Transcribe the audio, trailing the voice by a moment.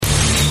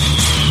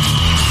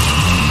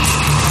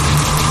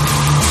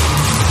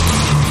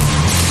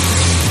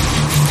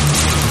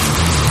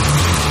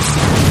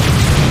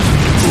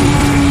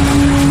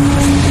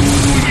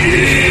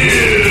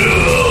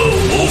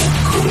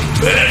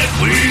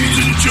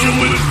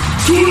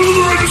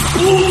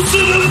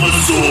exclusive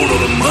episode of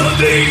the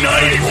Monday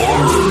Night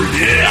Horror.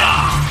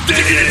 Yeah,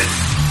 dig it.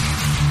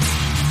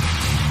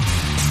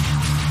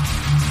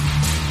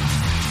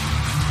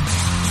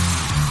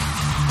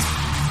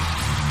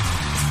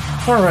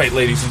 All right,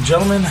 ladies and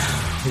gentlemen,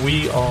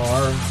 we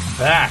are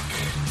back.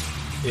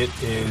 It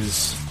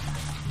is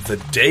the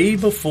day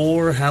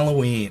before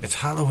Halloween. It's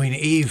Halloween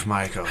Eve,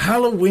 Michael.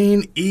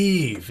 Halloween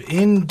Eve,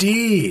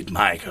 indeed,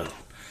 Michael.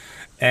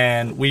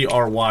 And we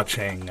are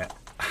watching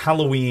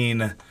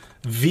Halloween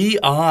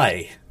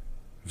VI.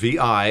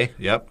 VI,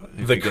 yep.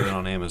 If The you get it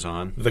on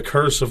Amazon. The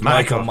Curse of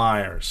Michael. Michael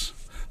Myers.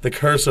 The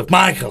Curse of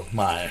Michael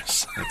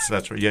Myers.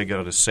 That's right. You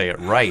got to say it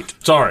right.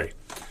 Sorry.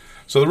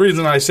 So the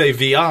reason I say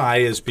VI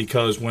is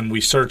because when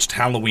we searched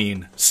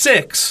Halloween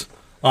 6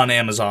 on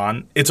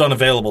Amazon, it's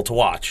unavailable to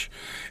watch.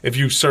 If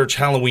you search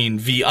Halloween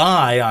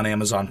VI on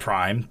Amazon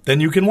Prime,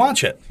 then you can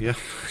watch it. Yeah,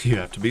 you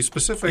have to be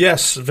specific.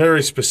 Yes,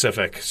 very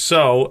specific.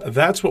 So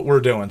that's what we're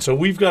doing. So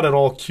we've got it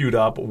all queued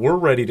up. We're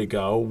ready to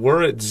go.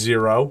 We're at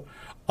 0.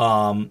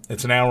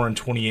 It's an hour and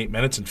 28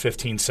 minutes and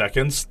 15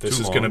 seconds. This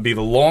is going to be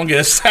the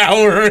longest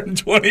hour and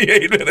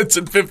 28 minutes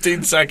and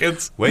 15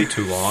 seconds. Way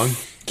too long.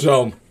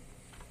 So,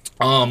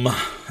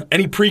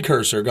 any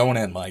precursor going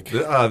in, Mike?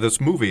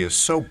 This movie is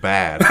so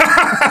bad.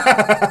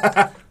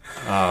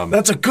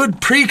 That's a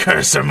good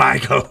precursor,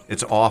 Michael.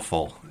 It's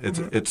awful.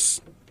 It's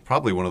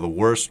probably one of the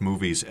worst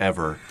movies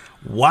ever.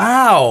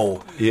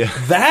 Wow. Yeah.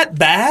 That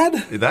bad?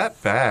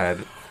 That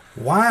bad.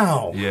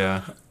 Wow.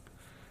 Yeah.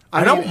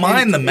 I don't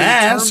mind the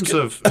mask. In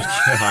terms of, yeah,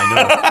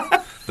 I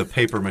know. The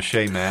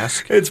papier-mâché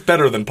mask. It's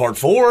better than part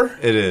 4.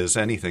 It is.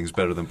 Anything's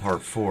better than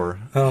part 4.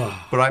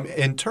 But I'm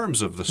in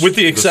terms of the With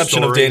the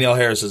exception of story, Danielle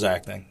Harris's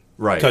acting.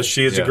 right? Because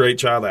she is a great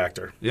child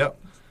actor. Yep.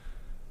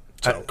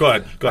 So, go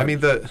ahead. I mean,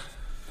 the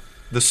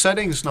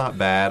setting's not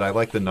bad. I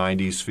like the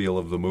 90s feel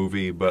of the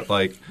movie, but,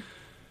 like,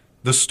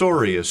 the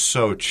story is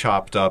so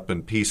chopped up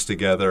and pieced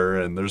together,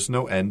 and there's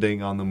no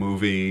ending on the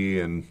movie,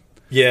 and,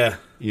 yeah.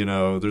 you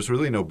know, there's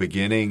really no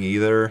beginning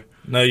either.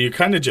 No, you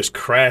kind of just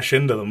crash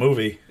into the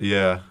movie.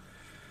 Yeah.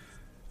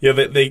 Yeah,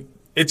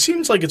 it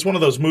seems like it's one of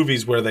those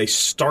movies where they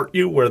start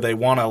you, where they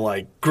want to,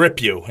 like,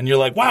 grip you, and you're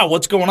like, wow,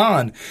 what's going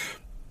on?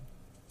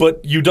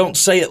 But you don't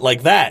say it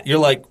like that. You're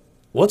like,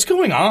 what's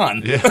going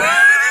on? Yeah.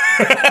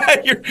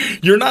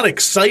 You're not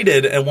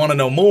excited and want to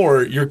know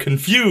more. You're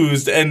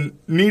confused and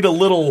need a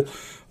little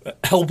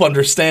help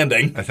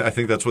understanding. I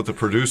think that's what the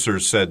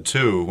producers said,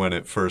 too, when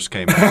it first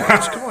came out.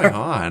 What's going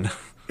on?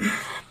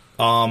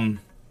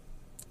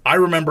 I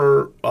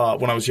remember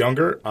when I was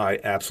younger, I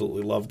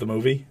absolutely loved the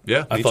movie.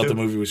 Yeah, I me thought too. the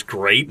movie was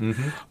great. But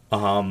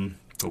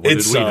what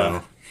did we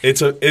know?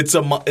 It's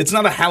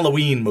not a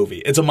Halloween movie.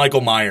 It's a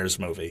Michael Myers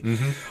movie.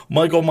 Mm-hmm.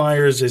 Michael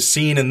Myers is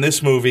seen in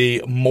this movie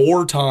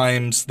more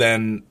times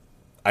than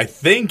I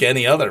think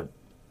any other.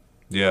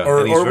 Yeah,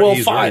 Or, and he's, or well,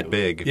 he's 5.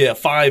 very big. Yeah,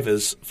 5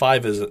 is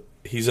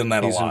he's in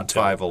that He's a lot in too.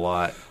 5 a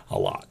lot. A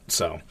lot.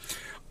 So,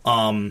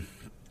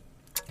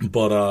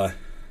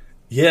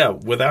 yeah,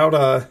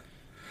 without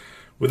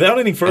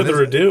any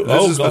further ado,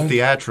 This is go the ahead.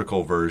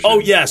 theatrical version. Oh,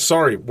 yeah,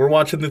 sorry. We're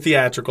watching the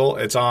theatrical.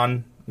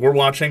 We're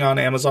watching on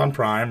Amazon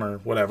Prime or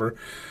whatever.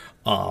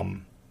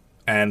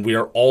 And we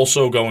are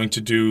also going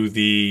to do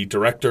the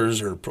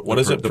director's or what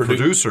is it? The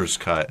producer's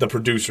cut. The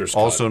producer's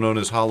also cut. known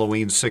as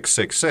Halloween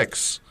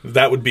 666.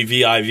 That would be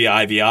VI.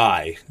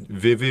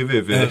 Viv.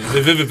 With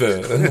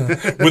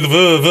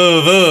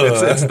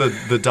It's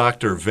the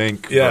Dr.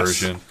 Vink yes.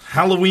 version.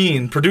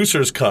 Halloween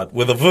producer's cut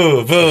with a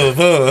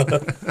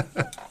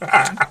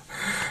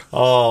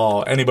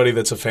Oh, anybody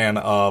that's a fan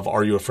of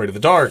Are You Afraid of the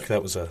Dark,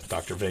 that was a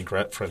Dr. Vink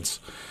reference.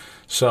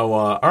 So,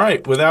 all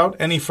right, without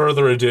any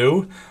further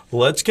ado,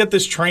 let's get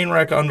this train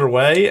wreck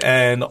underway.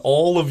 And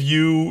all of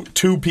you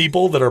 2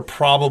 people that are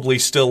probably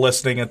still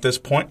listening at this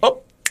point,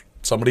 oh,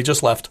 somebody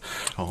just left.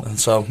 Oh. And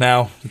so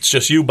now it's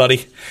just you,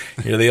 buddy.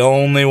 You're the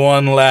only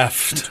one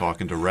left.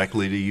 Talking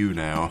directly to you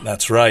now.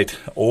 That's right.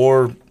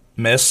 Or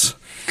miss.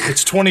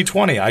 It's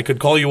 2020. I could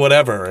call you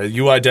whatever.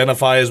 You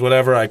identify as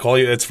whatever. I call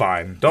you. It's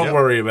fine. Don't Yep.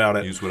 worry about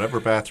it. Use whatever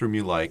bathroom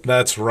you like.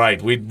 That's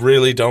right. We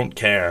really don't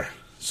care.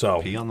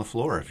 So Pee on the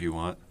floor if you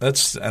want.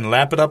 and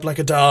lap it up like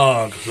a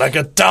dog. Like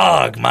a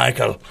dog,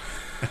 Michael.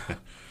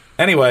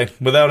 Anyway,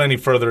 without any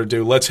further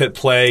ado, let's hit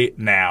play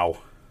now.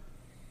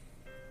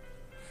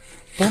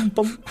 Bum,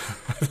 bum.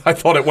 I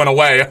thought it went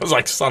away. I was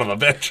like, son of a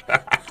bitch.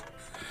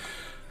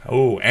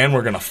 Oh, and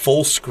we're going to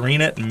full screen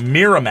it.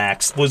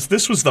 Miramax.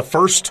 This was the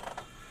first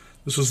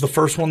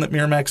one that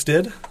Miramax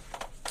did?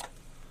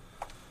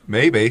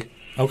 Maybe.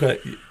 Okay.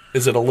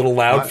 Is it a little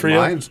loud for you?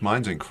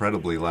 Mine's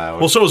incredibly loud.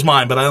 Well, so is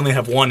mine, but I only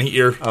have one okay.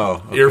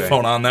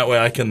 earphone on. That way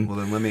I can Well,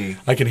 then let me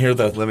hear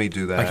let me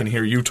do that. I can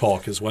hear you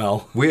talk as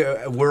well.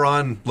 We're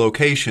on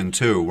location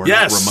too. We're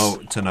Yes. not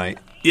remote tonight.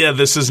 Yeah,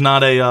 this is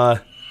not we're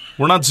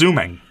not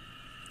Zooming.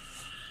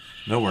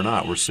 No, we're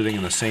not. We're sitting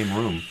in the same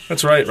room.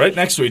 That's right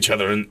next to each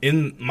other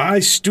in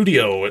my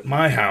studio at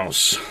my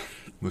house.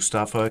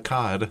 Mustafa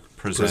Akkad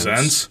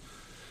presents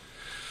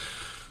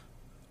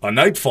a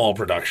Nightfall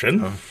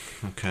production.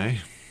 Okay.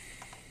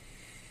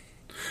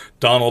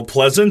 Donald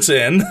Pleasance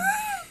in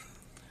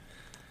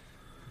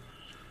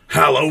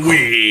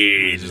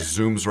Halloween. Just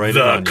zooms right in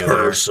The on you there.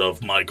 Curse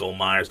of Michael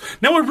Myers.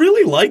 Now, I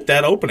really like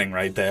that opening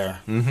right there.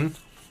 Mm-hmm.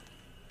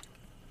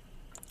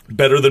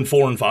 Better than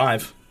 4 and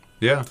 5.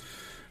 Yeah.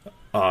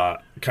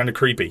 Kind of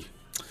creepy.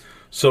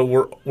 So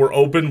we're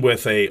open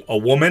with a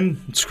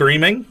woman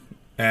screaming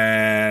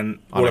and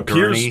On a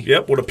gurney.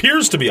 what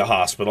appears to be a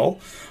hospital.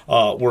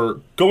 We're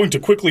going to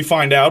quickly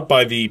find out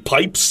by the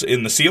pipes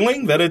in the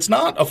ceiling that it's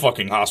not a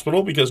fucking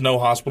hospital, because no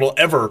hospital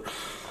ever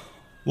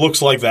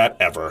looks like that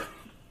ever.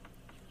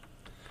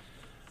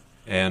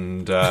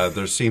 And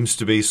there seems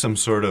to be some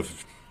sort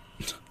of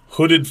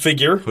Hooded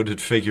figure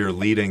hooded figure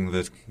leading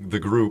the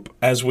group.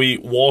 as we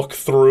walk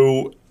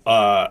through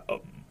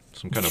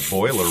Some kind of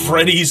boiler room.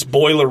 Freddy's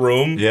boiler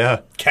room.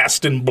 Yeah.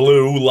 Cast in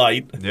blue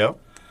light. Yep.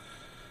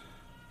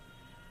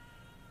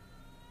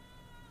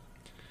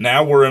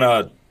 Now we're in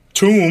a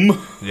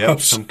tomb.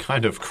 Yep. Some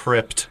kind of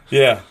crypt.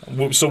 Yeah.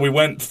 So we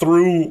went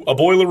through a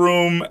boiler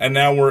room, and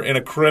now we're in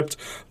a crypt.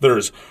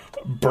 There's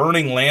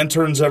burning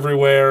lanterns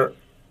everywhere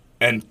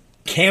and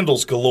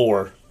candles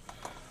galore.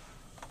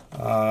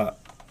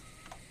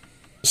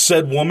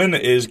 Said woman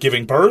is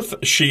giving birth.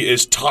 She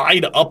is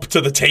tied up to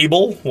the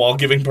table while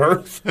giving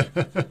birth.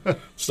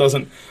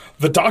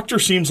 The doctor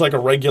seems like a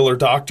regular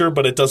doctor,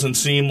 but it doesn't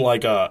seem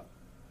like a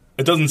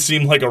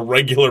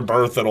regular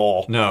birth at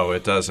all. No,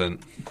 it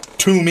doesn't.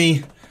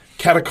 Tombey,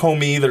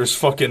 catacomby. There's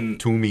fucking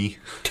Toomey.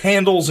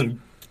 candles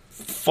and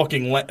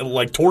fucking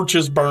like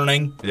torches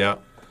burning, Yeah.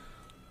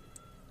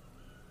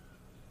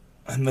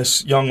 and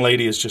this young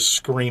lady is just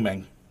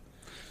screaming.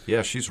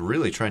 Yeah, she's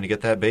really trying to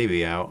get that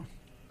baby out.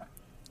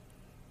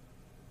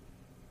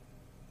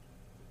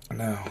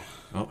 No.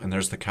 Oh, and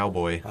there's the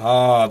cowboy.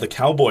 The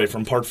cowboy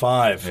from part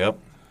 5. Yep.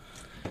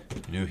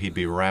 Knew he'd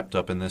be wrapped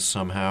up in this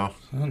somehow.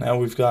 Well, now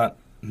we've got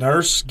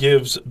nurse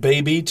gives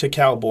baby to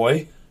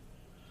cowboy.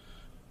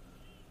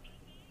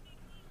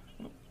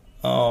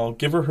 Oh,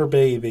 give her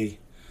baby.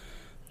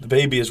 The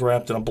baby is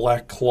wrapped in a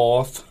black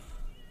cloth.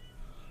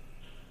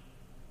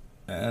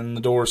 And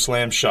the door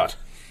slams shut.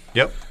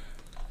 Yep.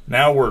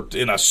 Now we're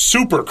in a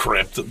super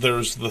crypt.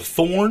 There's the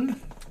thorn.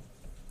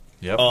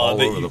 Yep, all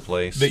that over the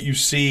place. That you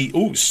see,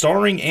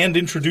 starring and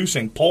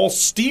introducing Paul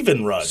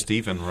Stephen Rudd.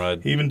 Stephen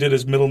Rudd. He even did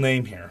his middle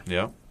name here.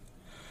 Yep.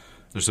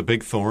 There's a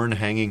big thorn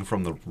hanging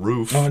from the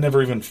roof. Oh, I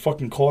never even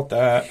fucking caught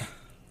that.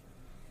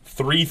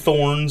 3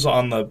 thorns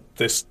on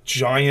this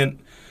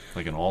giant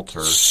Like an altar.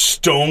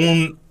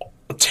 stone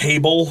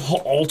table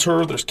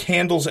altar. There's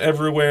candles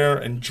everywhere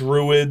and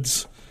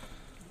druids.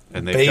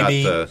 And they've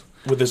Baby got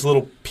with his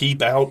little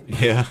peep out.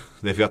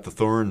 they've got the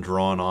thorn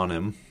drawn on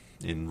him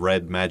in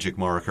red magic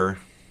marker.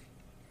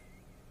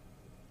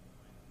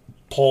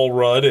 Paul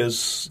Rudd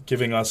is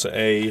giving us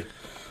a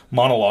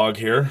monologue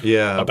here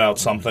about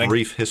something.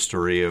 Brief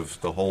history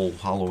of the whole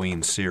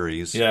Halloween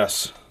series.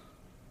 Yes.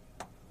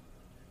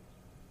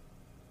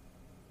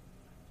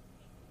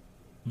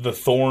 The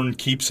thorn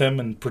keeps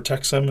him and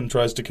protects him and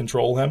tries to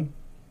control him.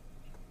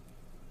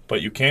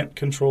 But you can't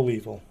control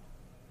evil.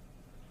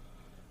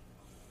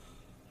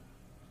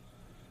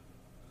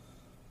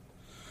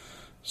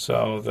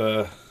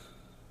 So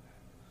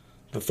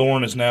the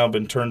thorn has now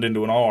been turned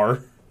into an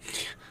R.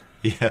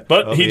 Yeah.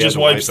 But he just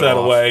wipes that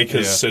away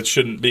because Yeah. it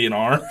shouldn't be an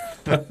R.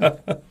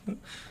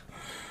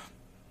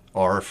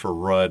 R for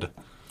Rudd.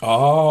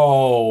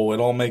 Oh, it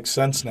all makes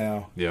sense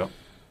now. Yep.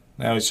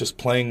 Now he's just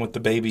playing with the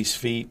baby's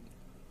feet.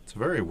 It's a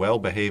very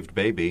well-behaved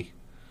baby.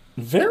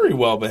 Very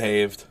well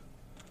behaved.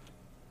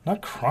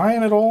 Not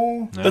crying at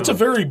all. No. That's a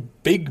very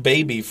big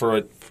baby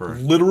for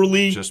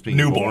literally Just being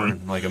newborn.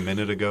 born like a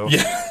minute ago.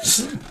 Yes.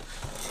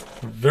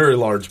 Very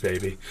large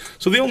baby.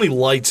 So the only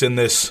lights in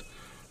this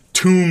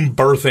tomb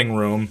birthing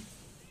room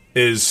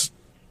is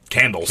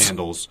candles.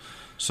 Candles.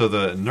 So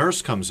the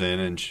nurse comes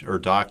in, or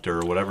doctor,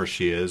 or whatever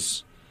she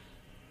is,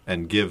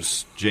 and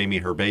gives Jamie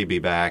her baby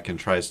back and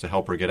tries to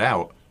help her get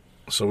out.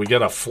 So we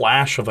get a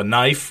flash of a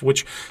knife,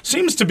 which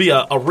seems to be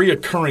a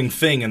reoccurring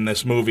thing in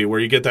this movie, where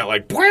you get that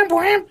like bwam,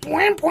 bwam,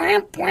 bwam,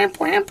 bwam, bwam,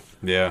 bwam,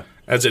 Yeah.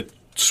 as it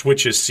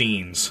switches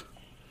scenes.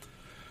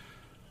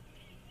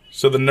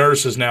 So the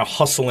nurse is now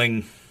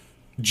hustling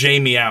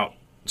Jamie out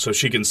so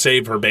she can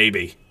save her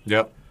baby.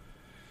 Yep.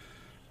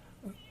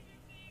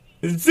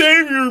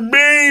 Save your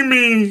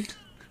baby!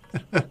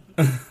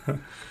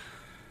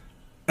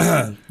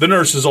 The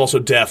nurse is also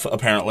deaf,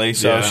 apparently,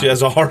 so Yeah. she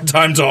has a hard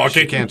time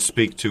talking. She can't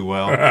speak too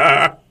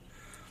well.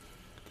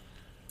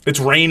 It's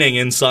raining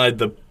inside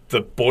the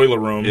boiler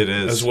room It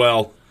is. as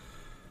well.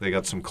 They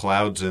got some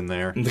clouds in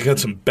there. They got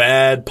some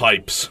bad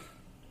pipes.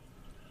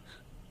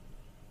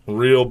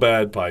 Real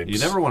bad pipes. You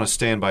never want to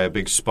stand by a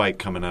big spike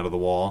coming out of the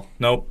wall.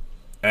 Nope.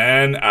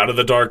 And out of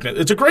the darkness.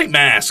 It's a great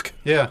mask.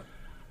 Yeah.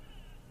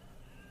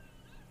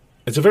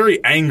 It's a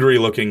very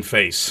angry-looking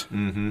face.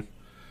 Mm-hmm.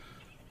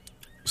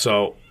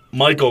 So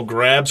Michael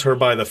grabs her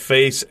by the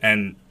face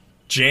and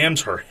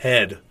jams her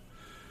head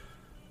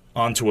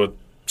onto a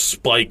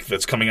spike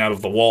that's coming out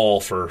of the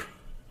wall for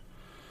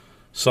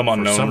some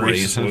unknown For some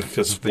reason. reason.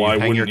 Because You why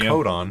hang wouldn't your you?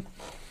 coat on.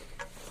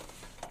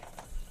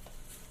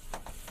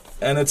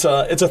 And it's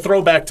a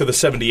throwback to the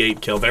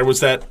 '78 kill. There was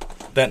that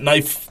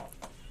knife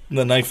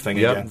the knife thing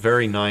Yep, again.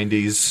 very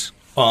 90s.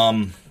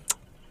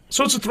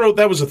 So it's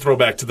that was a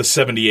throwback to the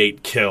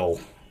 78 kill.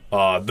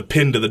 The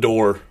pin to the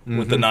door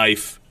with the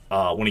knife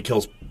when he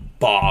kills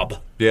Bob.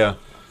 Yeah.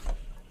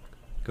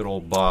 Good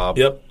old Bob.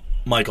 Yep.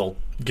 Michael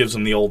gives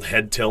him the old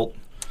head tilt.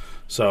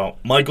 So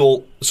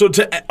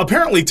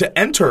apparently to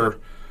enter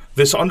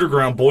this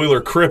underground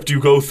boiler crypt, you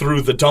go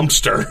through the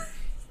dumpster.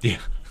 Yeah.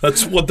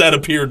 That's what that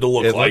appeared to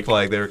look It like. looked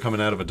like they were coming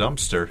out of a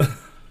dumpster.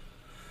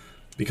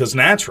 Because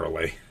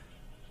naturally,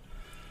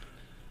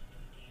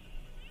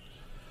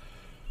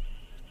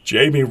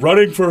 Jamie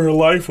running for her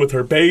life with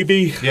her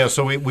baby. Yeah,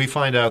 so we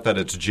find out that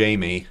it's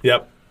Jamie.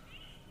 Yep.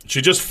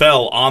 She just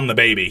fell on the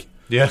baby.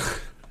 Yeah.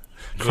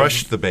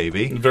 Crushed the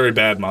baby. Very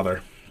bad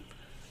mother.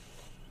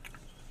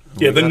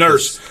 Yeah, the got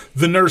nurse.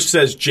 The nurse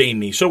says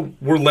Jamie, so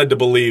we're led to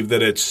believe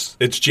that it's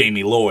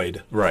Jamie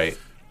Lloyd. Right.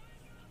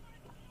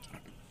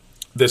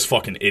 This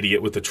fucking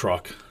idiot with the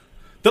truck.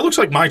 That looks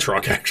like my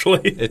truck,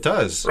 actually. It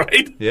does.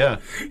 Right? Yeah.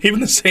 Even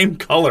the same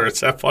color. It's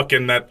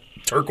that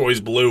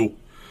turquoise blue.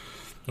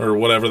 Or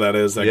whatever that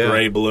is, that Yeah.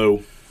 gray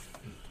blue.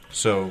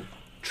 So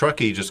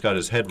Truckee just got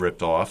his head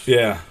ripped off.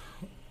 Yeah.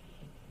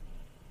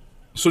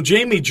 So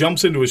Jamie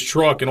jumps into his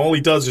truck, and all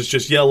he does is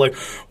just yell like,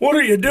 "What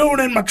are you doing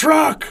in my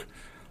truck?"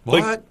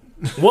 What? Like,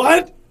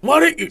 what?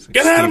 What are you?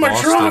 Get out of Steve my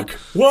Austin. truck!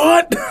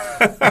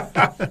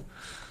 What?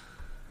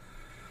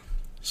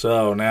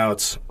 So now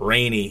it's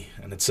rainy,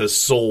 and it says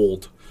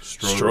sold.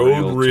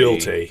 Strode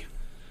Realty.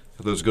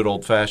 Those good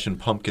old-fashioned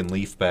pumpkin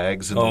leaf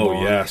bags in the Oh,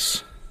 lawn.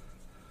 yes.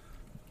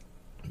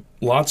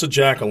 Lots of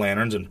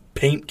jack-o'-lanterns and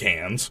paint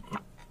cans.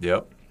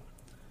 Yep.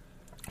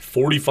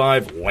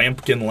 45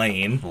 Lampkin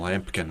Lane.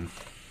 Lampkin.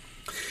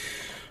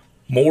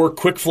 More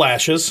quick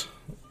flashes.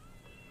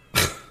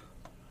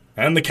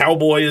 And the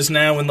cowboy is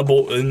now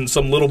in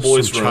some little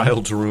boy's Some room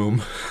child's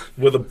room,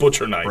 with a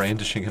butcher knife.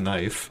 brandishing a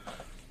knife.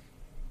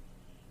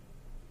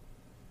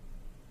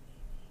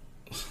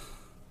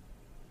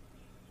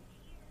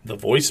 The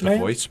voice The man?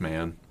 voice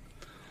man.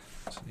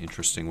 It's an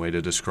interesting way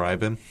to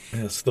describe him.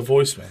 Yes, the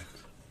voice man.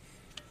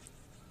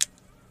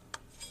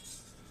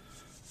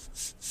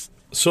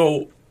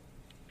 So,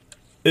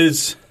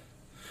 is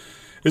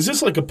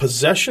this like a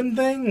possession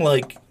thing?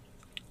 Like,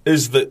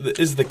 is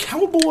the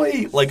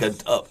cowboy like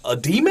a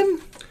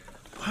demon?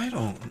 I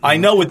don't I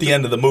know at the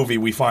end of the movie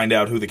we find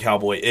out who the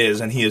cowboy is,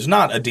 and he is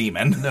not a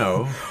demon.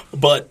 know.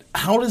 But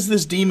how does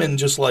this demon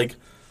just like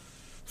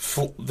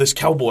this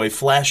cowboy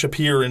flash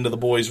appear into the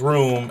boy's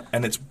room,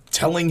 and it's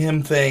telling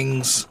him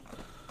things?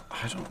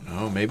 I don't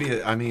know.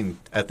 Maybe, I mean,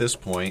 at this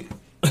point,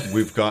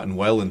 we've gotten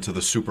well into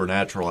the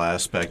supernatural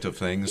aspect of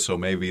things, so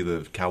maybe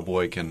the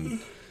cowboy can...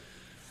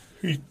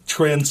 He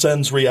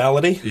transcends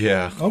reality.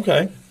 Yeah.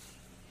 Okay.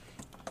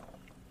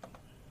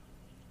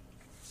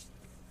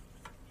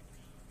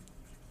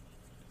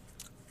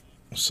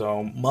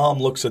 So, Mom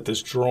looks at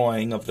this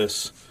drawing of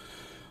this,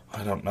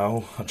 I don't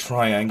know, a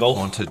triangle.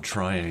 Haunted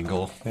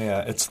triangle.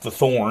 Yeah, it's the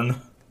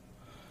thorn.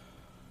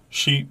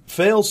 She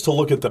fails to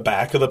look at the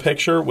back of the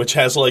picture, which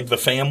has, like, the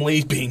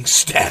family being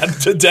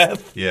stabbed to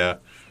death. Yeah.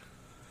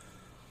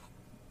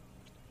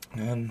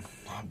 And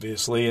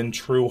obviously, in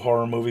true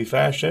horror movie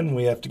fashion,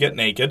 we have to get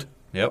naked.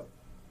 Yep.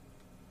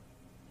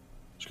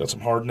 She's got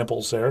some hard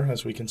nipples there,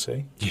 as we can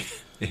see.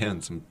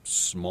 And some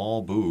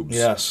small boobs.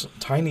 Yes,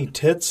 tiny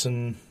tits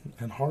and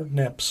hard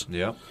nips.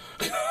 Yep.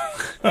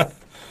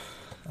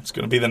 That's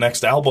going to be the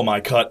next album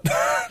I cut.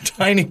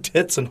 Tiny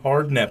tits and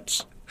hard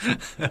nips.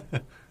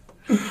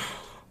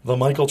 The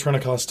Michael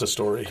Trinacosta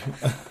story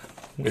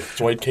with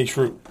Dwight K.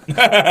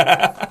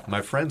 Schrute.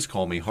 My friends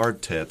call me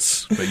hard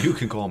tits, but you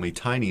can call me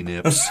tiny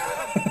nips.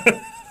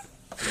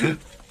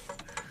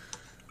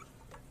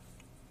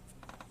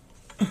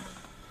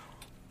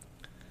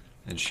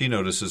 And she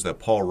notices that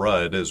Paul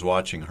Rudd is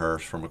watching her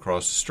from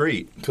across the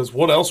street. Because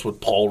what else would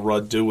Paul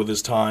Rudd do with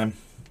his time?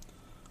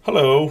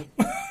 Hello.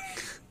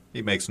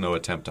 He makes no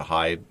attempt to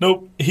hide.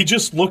 Nope. He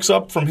just looks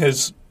up from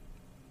his,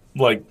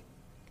 like,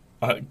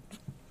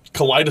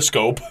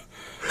 kaleidoscope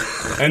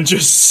and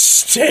just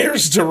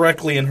stares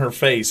directly in her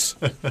face.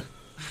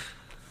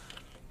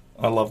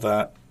 I love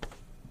that.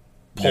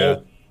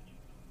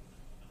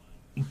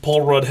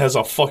 Paul Rudd has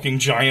a fucking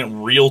giant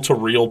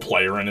reel-to-reel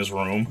player in his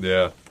room.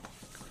 Yeah.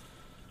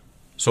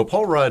 So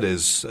Paul Rudd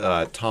is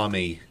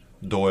Tommy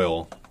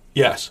Doyle,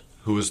 Yes.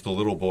 who was the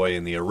little boy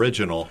in the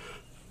original.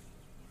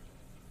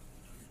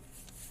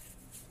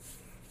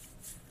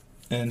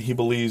 And he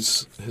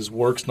believes his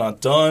work's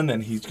not done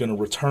and he's going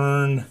to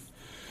return.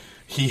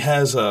 He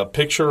has a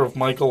picture of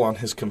Michael on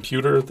his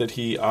computer that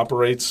he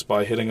operates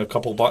by hitting a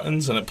couple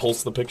buttons and it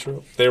pulls the picture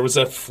up. There was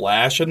that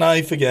flash of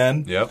knife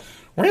again. Yep.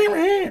 All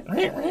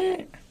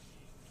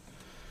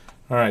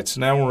right,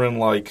 so now we're in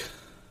like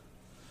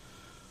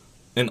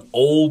an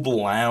old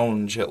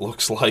lounge, it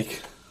looks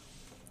like.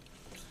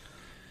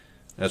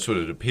 That's what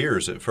it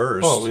appears at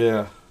first. Oh,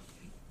 yeah.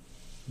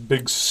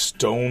 Big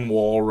stone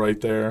wall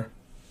right there.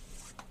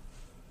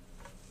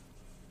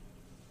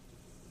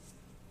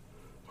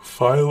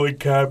 Filing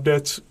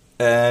cabinets.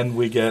 And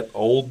we get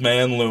Old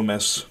Man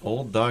Loomis.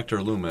 Old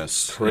Dr.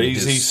 Loomis.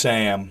 Crazy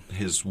Sam.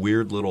 His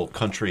weird little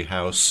country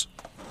house.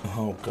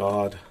 Oh,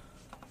 God.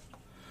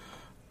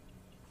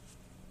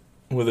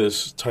 With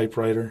his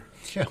typewriter.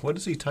 Yeah, what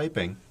is he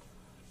typing?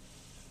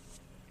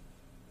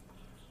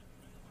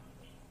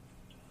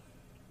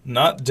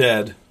 Not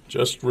dead,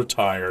 just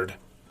retired.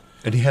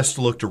 And he has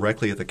to look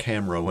directly at the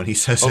camera when he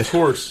says it. Of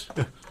course.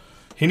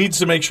 He needs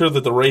to make sure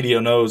that the radio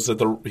knows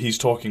that he's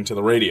talking to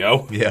the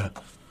radio. Yeah.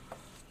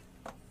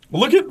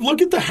 Look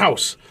at the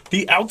house.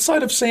 The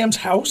outside of Sam's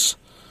house.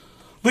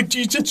 Like,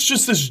 it's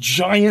just this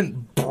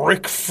giant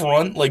brick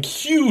front, like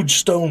huge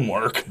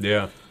stonework.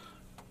 Yeah.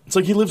 It's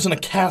like he lives in a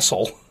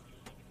castle.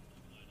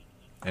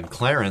 And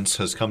Clarence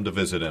has come to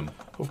visit him.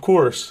 Of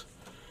course.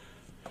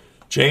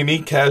 Jamie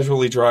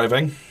casually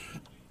driving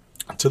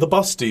to the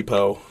bus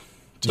depot.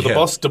 To the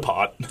bus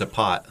depot.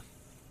 Depot.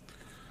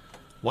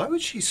 Why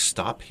would she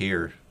stop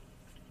here?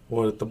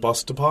 What, at the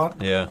bus depot?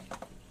 Yeah.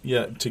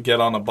 Yeah, to get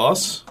on a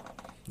bus?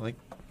 Like,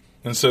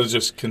 instead of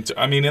just...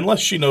 I mean, unless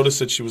she noticed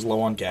that she was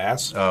low on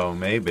gas. oh,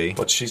 maybe.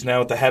 But she's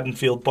now at the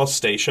Haddonfield bus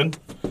station.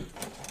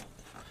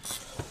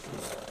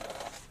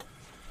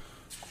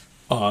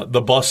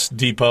 The bus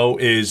depot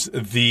is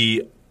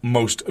the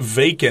most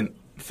vacant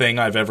thing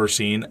I've ever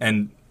seen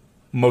and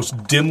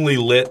most dimly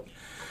lit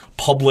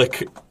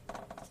public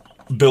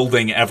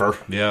building ever.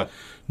 Yeah.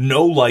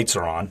 No lights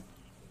are on.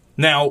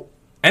 Now,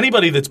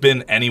 anybody that's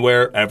been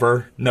anywhere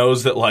ever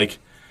knows that, like,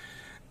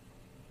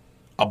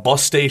 a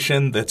bus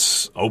station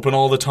that's open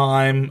all the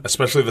time,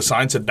 especially the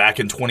sign said back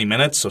in 20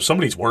 minutes, so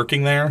somebody's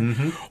working there.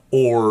 Mm-hmm.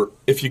 Or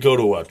if you go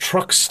to a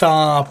truck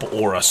stop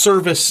or a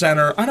service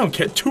center, I don't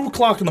care, 2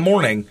 o'clock in the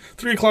morning,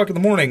 3 o'clock in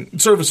the morning,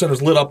 service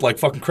center's lit up like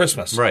fucking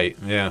Christmas. Right,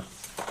 yeah.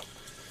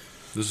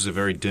 This is a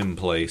very dim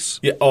place.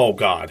 Yeah. Oh,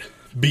 God.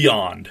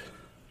 Beyond.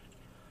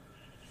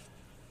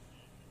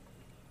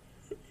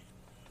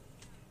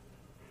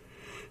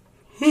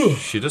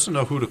 She doesn't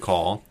know who to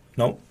call.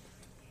 Nope.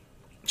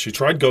 She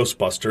tried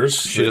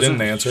Ghostbusters. She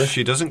didn't answer.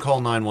 She doesn't call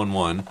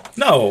 911.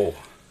 No.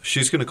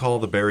 She's going to call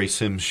the Barry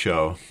Sims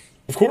show.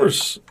 Of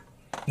course.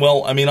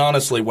 Well, I mean,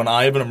 honestly, when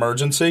I have an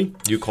emergency...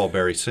 You call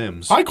Barry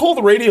Sims. I call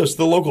the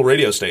local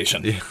radio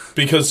station. Yeah.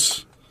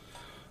 Because,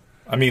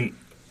 I mean,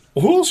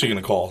 who else are you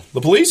going to call?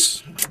 The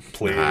police?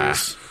 Please. Nah,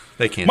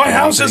 they can't. My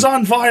house is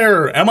on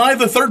fire. Am I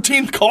the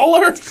 13th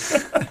caller?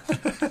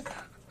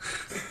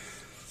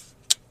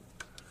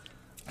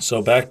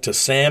 So back to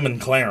Sam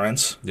and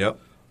Clarence. Yep.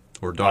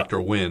 Or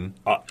Dr. Wynn.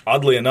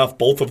 Oddly enough,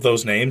 both of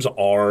those names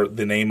are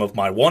the name of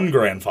my one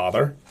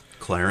grandfather.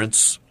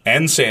 Clarence.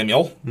 And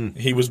Samuel.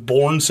 He was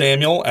born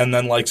Samuel, and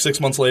then like 6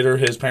 months later,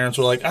 his parents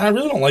were like, I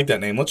really don't like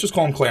that name. Let's just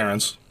call him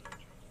Clarence.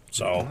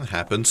 So. That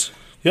happens.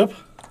 Yep.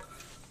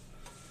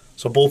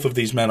 So both of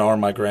these men are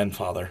my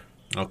grandfather.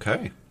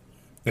 Okay.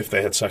 If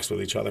they had sex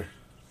with each other.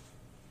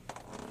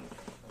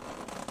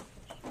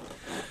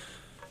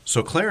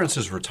 So Clarence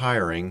is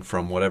retiring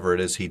from whatever it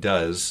is he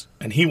does.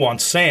 And he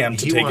wants Sam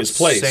to take his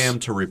place. He wants Sam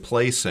to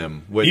replace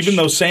him. Which, even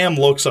though Sam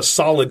looks a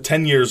solid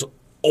 10 years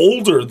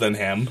older than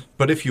him.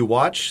 But if you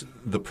watch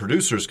the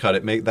producer's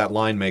cut, that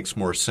line makes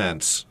more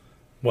sense.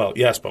 Well,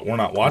 yes, but we're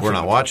not watching. We're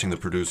not watching the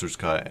producer's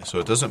cut, so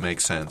it doesn't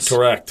make sense.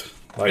 Correct.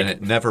 And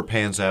it never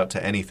pans out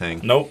to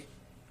anything. Nope.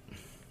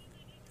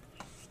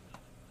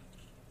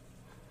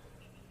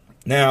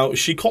 Now,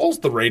 she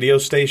calls the radio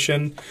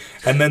station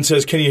and then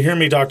says, can you hear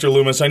me, Dr.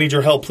 Loomis? I need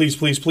your help. Please,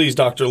 please, please,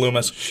 Dr.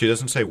 Loomis. She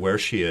doesn't say where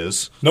she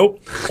is.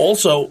 Nope.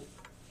 Also,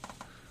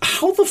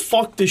 how the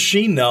fuck does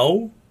she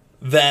know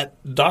that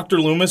Dr.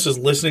 Loomis is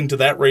listening to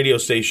that radio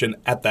station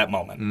at that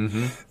moment?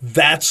 Mm-hmm.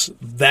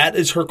 That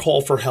is her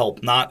call for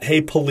help, not,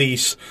 hey,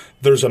 police,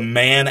 there's a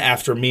man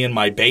after me and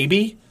my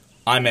baby.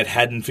 I'm at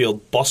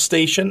Haddonfield bus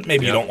station.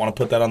 Maybe you don't want to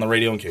put that on the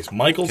radio in case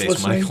Michael's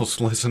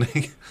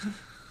listening.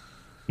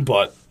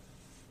 But...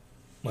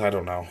 I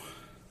don't know.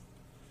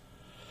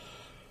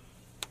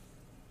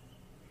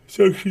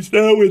 So she's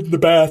now in the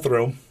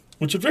bathroom,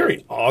 which is a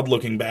very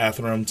odd-looking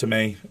bathroom to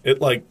me.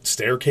 It, like,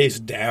 staircase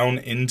down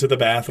into the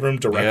bathroom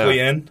directly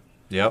in.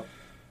 Yep.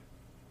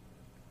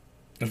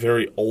 A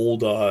very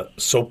old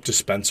soap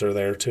dispenser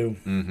there, too.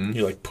 Mm-hmm.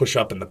 You, like, push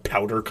up and the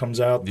powder comes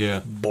out.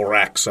 Yeah.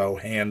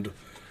 Boraxo hand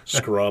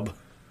scrub.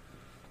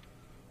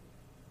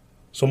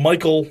 So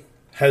Michael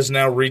has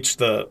now reached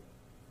the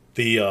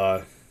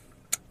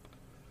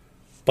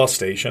bus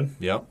station.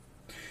 Yep.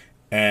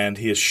 And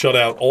he has shut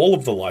out all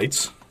of the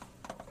lights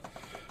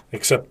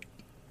except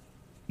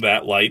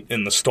that light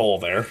in the stall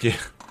there. Yeah.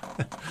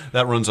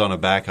 That runs on a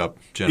backup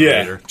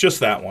generator. Yeah, just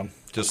that one.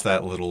 Just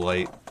that little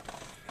light.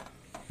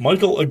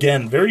 Michael,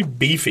 again, very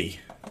beefy.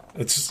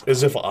 It's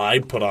as if I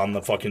put on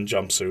the fucking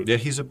jumpsuit. Yeah,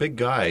 he's a big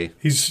guy.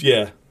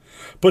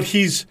 But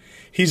he's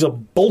a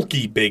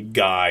bulky big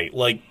guy.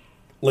 Like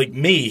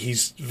me,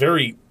 he's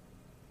very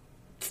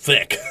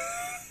thick.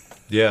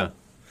 Yeah.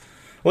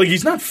 Like,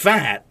 he's not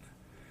fat.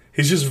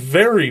 He's just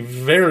very,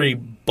 very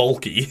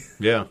bulky.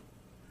 Yeah.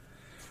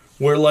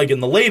 Where, like,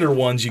 in the later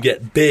ones, you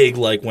get big,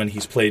 like when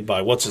he's played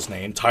by, what's his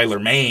name, Tyler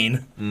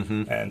Mane.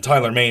 Mm-hmm. And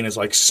Tyler Mane is,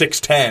 like,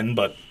 6'10",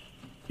 but,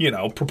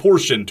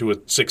 proportioned to a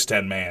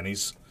 6'10" man.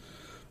 He's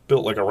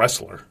built like a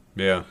wrestler.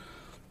 Yeah.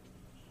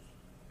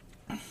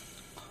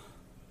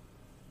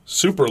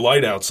 Super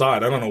light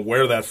outside. I don't know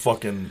where that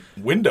fucking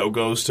window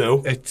goes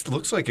to. It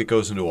looks like it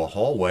goes into a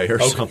hallway or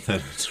something.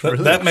 It's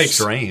really that makes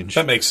strange.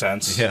 That makes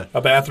sense. Yeah.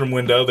 A bathroom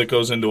window that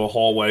goes into a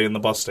hallway in the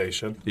bus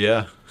station.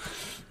 Yeah.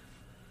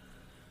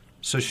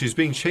 So she's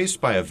being chased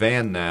by a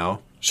van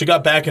now. She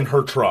got back in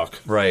her truck.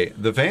 Right.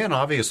 The van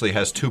obviously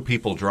has two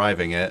people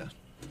driving it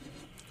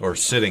or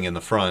sitting in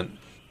the front.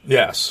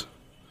 Yes.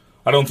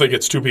 I don't think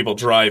it's two people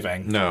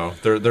driving. No,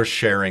 they're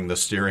sharing the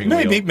steering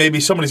wheel. Maybe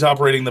somebody's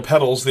operating the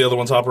pedals, the other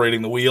one's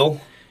operating the wheel.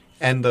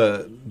 And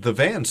the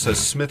van says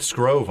Smith's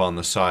Grove on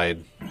the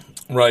side.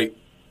 Right.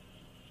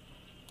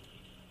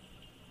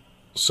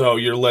 So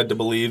you're led to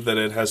believe that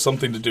it has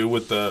something to do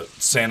with the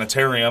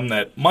sanitarium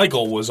that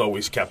Michael was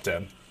always kept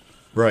in.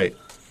 Right.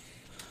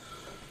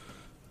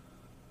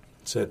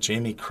 It said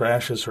Jamie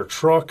crashes her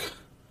truck.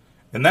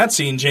 In that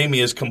scene, Jamie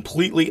is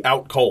completely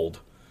out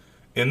cold.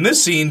 In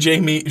this scene,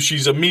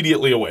 she's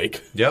immediately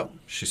awake. Yep,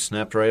 she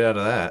snapped right out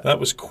of that. That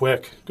was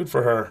quick. Good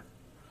for her.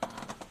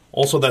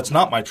 Also, that's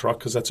not my truck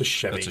because that's a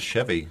Chevy. That's a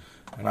Chevy.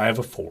 And I have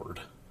a Ford.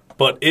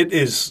 But it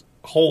is,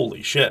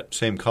 holy shit.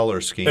 Same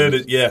color scheme. It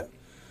is, yeah.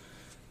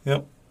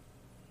 Yep.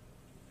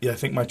 Yeah, I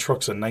think my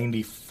truck's a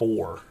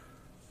 94.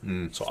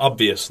 So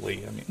obviously,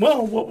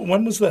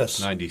 when was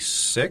this?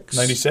 96?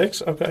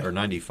 96? Okay. Or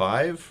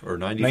 95? Or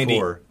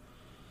 94?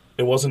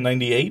 It wasn't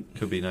 98?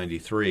 Could be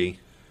 93.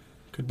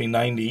 Could be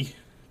 90.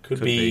 Could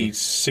be. be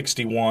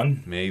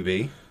 61.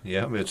 Maybe.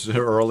 Yeah, it's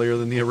earlier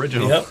than the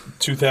original. Yep,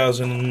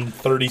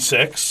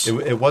 2036.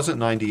 It wasn't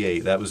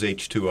 98. That was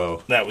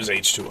H2O. That was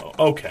H2O.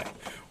 Okay.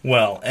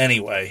 Well,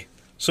 anyway.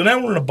 So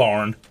now we're in a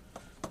barn.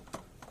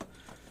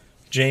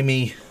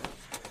 Jamie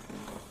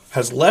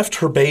has left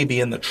her baby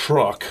in the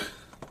truck.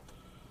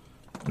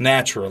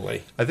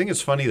 Naturally. I think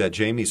it's funny that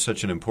Jamie's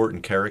such an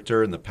important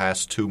character in the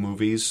past two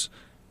movies,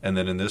 and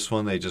then in this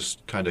one they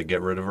just kind of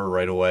get rid of her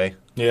right away.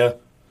 Yeah.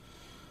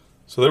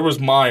 So there was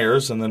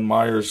Myers, and then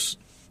Myers,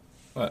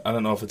 I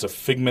don't know if it's a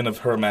figment of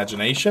her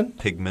imagination.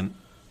 Pigment.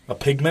 A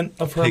pigment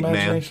of her Pig man.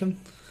 imagination?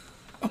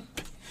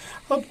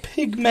 A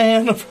pig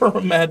man of her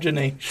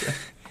imagination.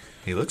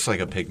 He looks like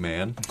a pig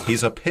man.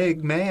 He's a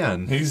pig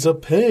man. He's a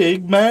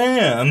pig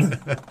man.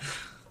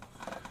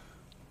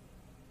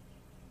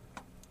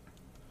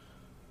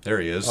 There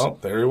he is. Oh,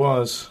 there he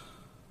was.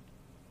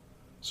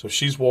 So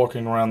she's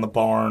walking around the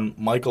barn.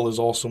 Michael is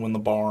also in the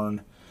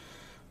barn.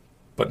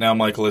 But now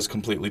Michael has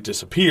completely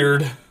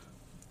disappeared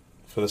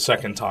for the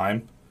second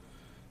time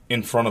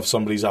in front of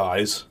somebody's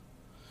eyes.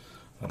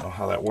 I don't know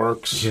how that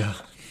works. Yeah.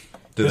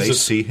 Do they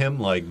see him,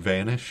 like,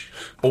 vanish?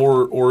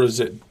 Or is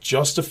it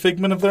just a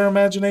figment of their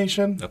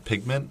imagination? A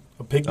pigment?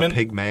 A pigment? A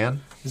pig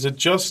man? Is it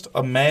just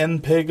a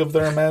man-pig of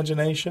their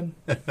imagination?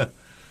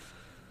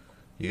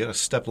 You got to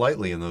step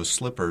lightly in those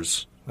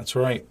slippers. That's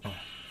right.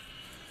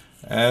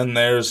 And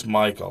there's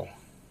Michael.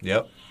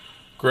 Yep.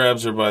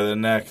 Grabs her by the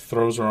neck,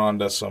 throws her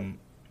onto some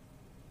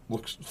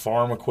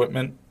farm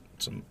equipment,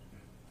 some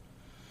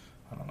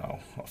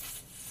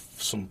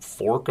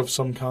fork of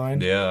some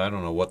kind. Yeah, I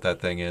don't know what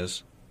that thing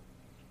is.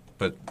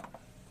 But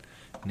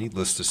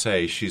needless to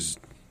say, she's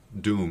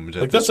doomed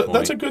at this point.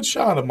 That's a good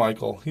shot of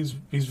Michael. He's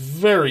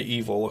very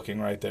evil looking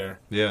right there.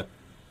 Yeah.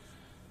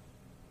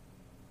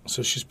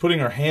 So she's putting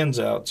her hands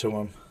out to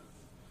him.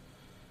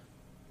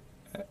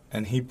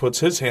 And he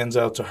puts his hands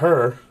out to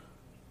her.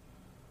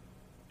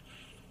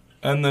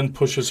 And then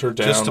pushes her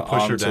down just to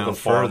push her onto down the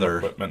farm further.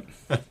 Equipment.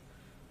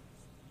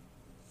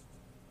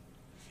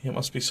 It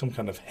must be some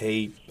kind of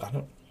hay.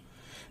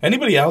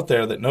 Anybody out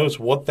there that knows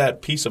what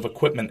that piece of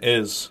equipment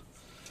is,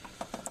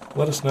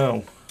 let us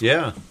know.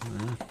 Yeah.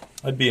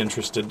 I'd be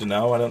interested to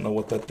know. I don't know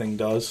what that thing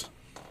does.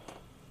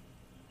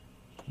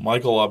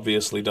 Michael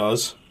obviously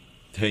does.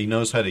 He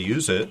knows how to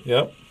use it.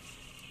 Yep.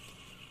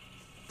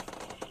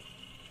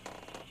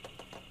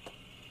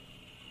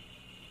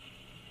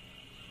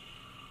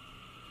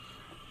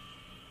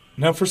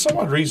 Now, for some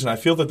odd reason, I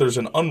feel that there's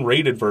an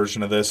unrated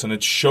version of this, and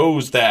it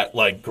shows that,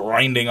 like,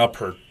 grinding up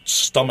her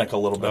stomach a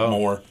little bit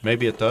more.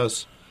 Maybe it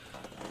does.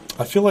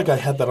 I feel like I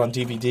had that on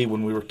DVD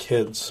when we were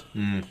kids.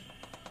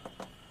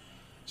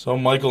 So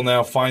Michael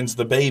now finds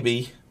the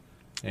baby.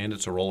 And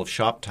it's a roll of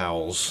shop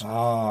towels.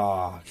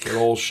 Ah, good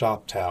old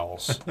shop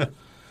towels.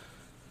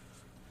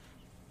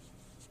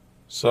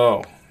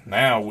 So,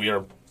 now we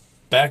are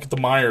back at the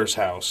Myers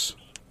house.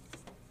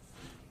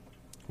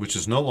 Which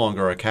is no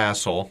longer a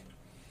castle.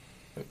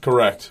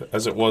 Correct,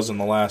 as it was in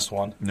the last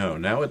one. No,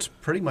 now it's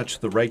pretty much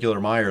the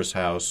regular Myers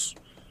house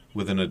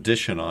with an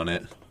addition on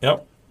it.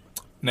 Yep.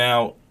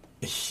 Now,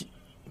 the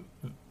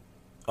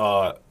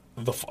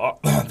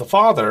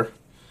father...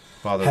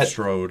 Father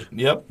Strode.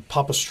 Yep,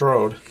 Papa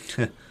Strode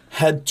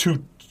had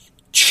to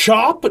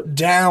chop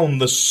down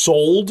the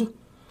sold,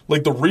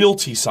 like the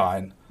realty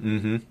sign,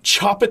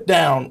 chop it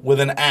down with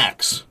an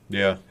axe.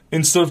 Yeah.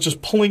 Instead of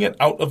just pulling it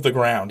out of the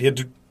ground. He had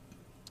to...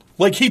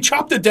 Like, he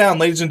chopped it down,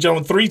 ladies and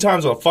gentlemen, 3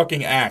 times with a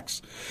fucking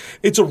axe.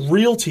 It's a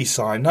realty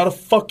sign, not a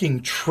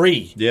fucking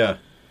tree. Yeah.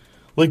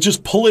 Like,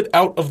 just pull it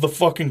out of the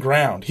fucking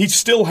ground. He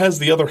still has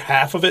the other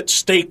half of it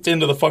staked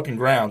into the fucking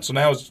ground, so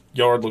now his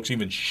yard looks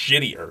even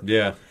shittier.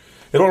 Yeah.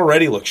 It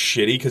already looks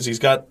shitty because he's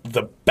got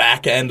the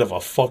back end of a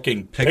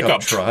fucking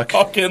pickup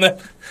truck in it.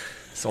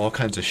 It's all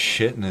kinds of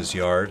shit in his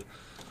yard.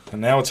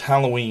 And now it's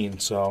Halloween,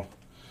 so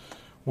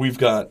we've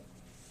got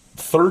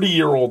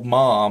 30-year-old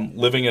mom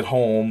living at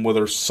home with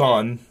her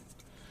son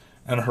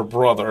and her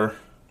brother.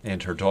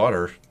 And her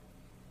daughter.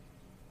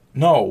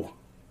 No.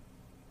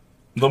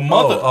 The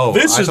mother.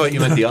 I thought you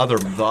meant the other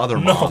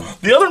mom. No,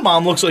 the other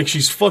mom looks like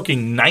she's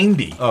fucking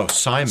 90. Oh,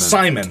 Simon.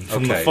 Simon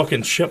from the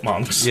fucking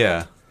Chipmunks.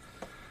 Yeah.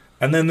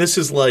 And then this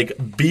is like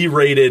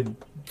B-rated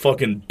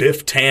fucking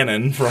Biff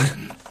Tannen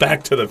from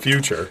Back to the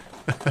Future.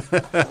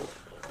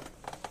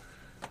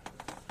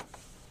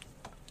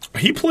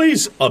 He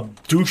plays a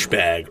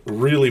douchebag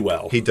really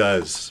well. He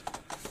does.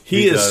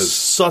 He is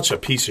such a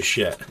piece of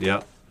shit.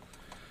 Yeah.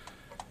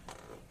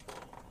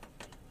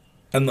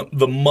 And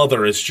the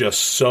mother is just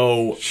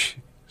so...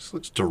 She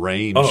looks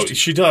deranged. Oh,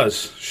 she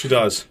does. She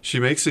does. She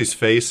makes these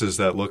faces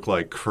that look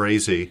like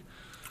crazy.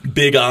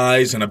 Big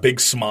eyes and a big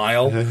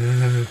smile.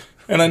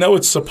 And I know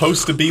it's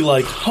supposed to be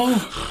like,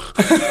 oh...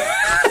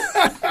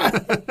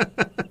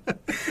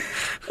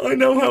 I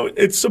know how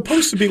it's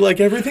supposed to be like,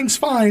 everything's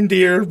fine,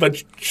 dear,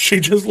 but she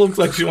just looks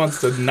like she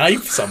wants to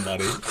knife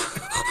somebody.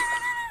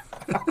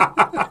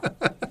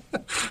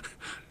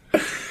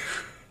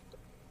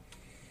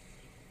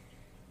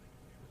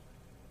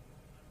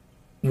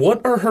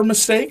 What are her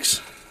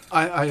mistakes?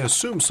 I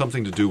assume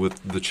something to do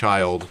with the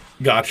child.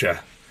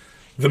 Gotcha.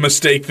 The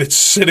mistake that's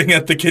sitting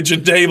at the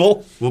kitchen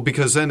table? Well,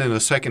 because then in a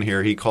second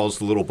here, he calls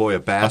the little boy a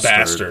bastard. A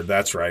bastard,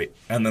 that's right.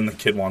 And then the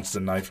kid wants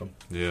to knife him.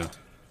 Yeah.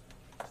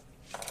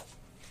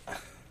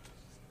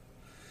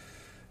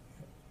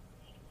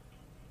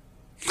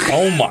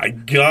 Oh my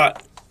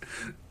God.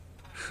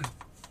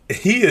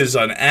 He is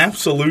an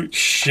absolute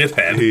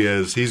shithead. He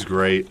is. He's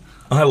great.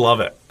 I love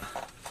it.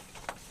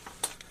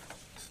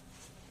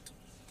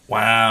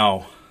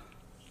 Wow.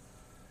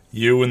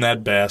 You and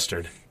that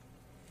bastard.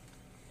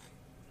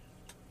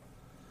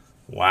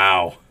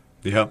 Wow.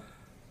 Yep.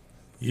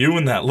 You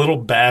and that little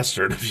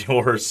bastard of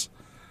yours.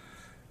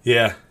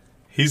 Yeah.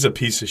 He's a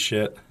piece of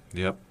shit.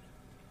 Yep.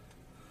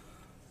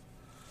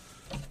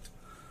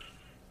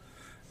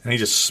 And he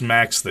just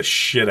smacks the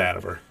shit out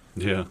of her.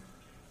 Yeah.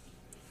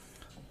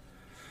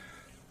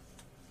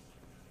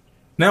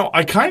 Now,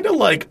 I kind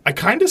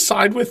of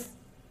side with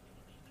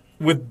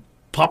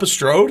Papa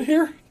Strode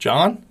here,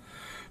 John,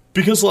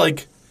 because,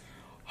 like,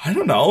 I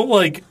don't know,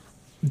 like,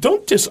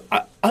 don't just,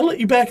 I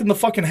let you back in the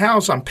fucking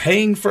house, I'm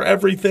paying for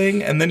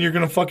everything, and then you're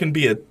going to fucking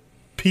be a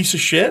piece of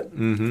shit?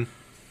 Mm-hmm.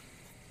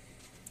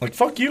 Like,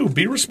 fuck you,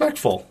 be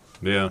respectful.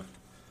 Yeah.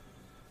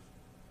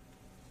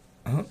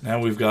 Now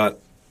we've got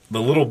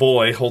the little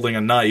boy holding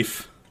a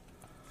knife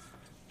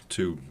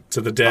to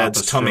the dad's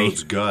Papa tummy.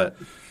 Strode's gut.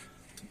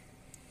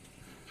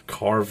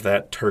 Carve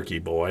that turkey,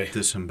 boy.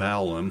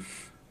 Disembowel him.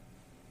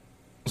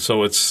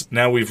 So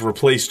now we've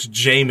replaced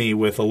Jamie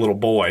with a little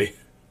boy.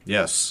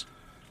 Yes.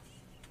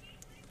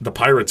 The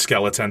pirate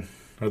skeleton.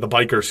 Or the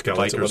biker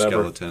skeleton, Biker whatever.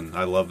 skeleton.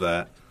 I love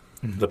that.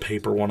 The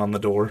paper one on the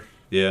door.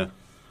 Yeah.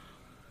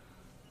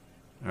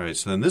 All right,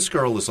 so then this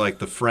girl is like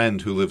the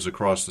friend who lives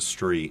across the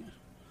street.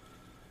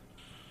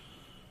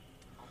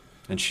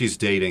 And she's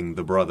dating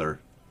the brother.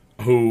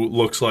 Who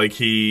looks like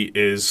he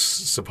is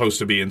supposed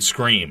to be in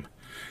Scream.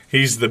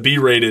 He's the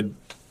B-rated,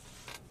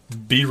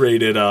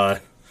 I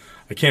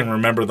can't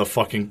remember the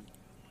fucking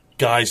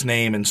guy's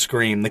name in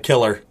Scream, the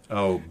killer.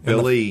 Oh,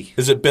 Billy.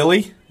 Is it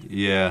Billy?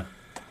 Yeah.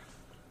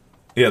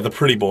 Yeah, the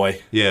pretty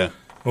boy. Yeah.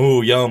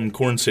 Ooh, yum,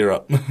 corn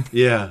syrup.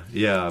 Yeah.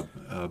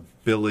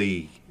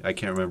 Billy, I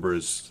can't remember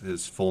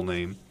his full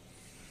name.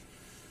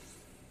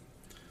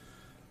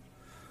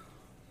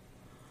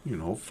 You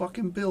know,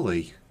 fucking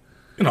Billy.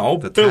 You know,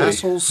 The Billy.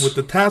 tassels. With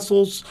the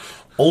tassels.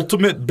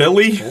 Ultimate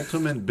Billy.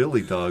 Ultimate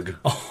Billy Doug.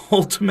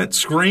 Ultimate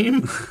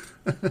Scream.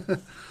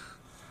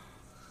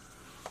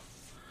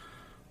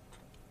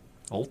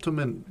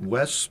 Ultimate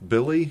Wes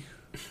Billy.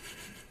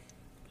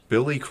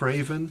 Billy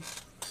Craven.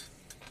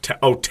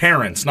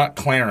 Terrence, not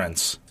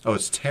Clarence. Oh,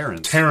 it's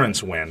Terrence.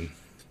 Terrence Wynn.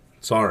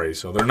 Sorry,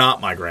 so they're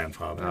not my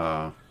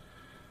grandfather.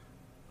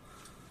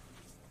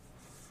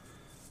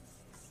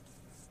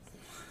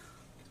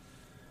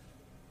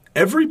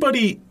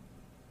 Everybody...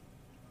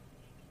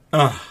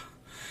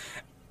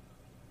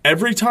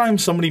 every time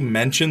somebody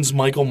mentions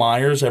Michael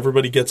Myers,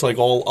 everybody gets like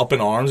all up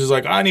in arms. It's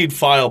like, I need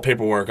file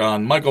paperwork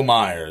on Michael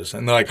Myers.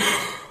 And they're like,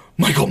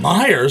 Michael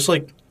Myers?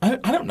 Like, I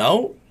don't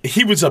know.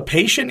 He was a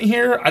patient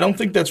here. I don't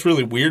think that's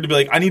really weird to be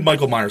like, I need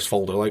Michael Myers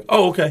folder. Like,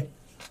 oh, okay.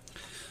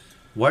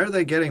 Why are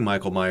they getting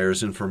Michael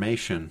Myers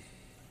information?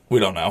 We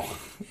don't know.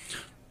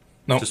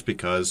 Nope. Just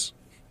because.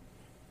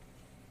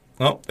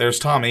 Oh, there's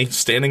Tommy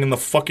standing in the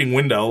fucking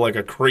window like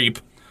a creep.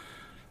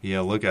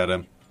 Yeah, look at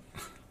him.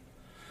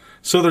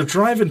 So they're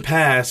driving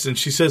past, and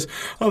she says,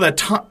 oh,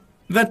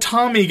 that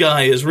Tommy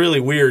guy is really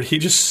weird. He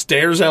just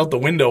stares out the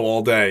window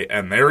all day.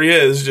 And there he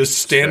is, just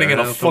standing in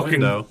a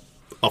fucking...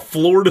 a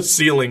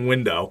floor-to-ceiling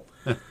window.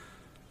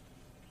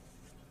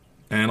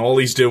 And all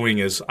he's doing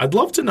is, I'd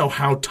love to know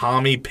how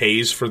Tommy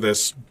pays for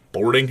this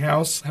boarding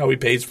house, how he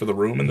pays for the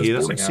room in this He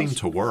boarding doesn't house. seem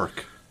to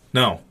work.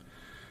 No.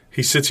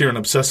 He sits here and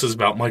obsesses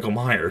about Michael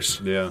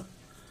Myers Yeah.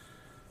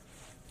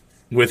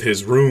 with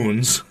his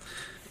runes.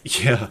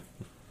 Yeah.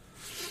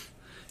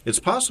 It's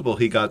possible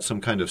he got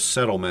some kind of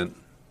settlement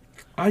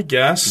I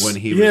guess. when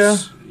he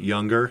was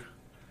younger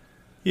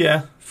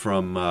Yeah.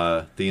 from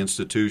the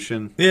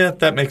institution. Yeah,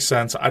 that makes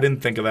sense. I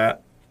didn't think of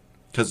that.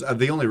 Because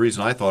the only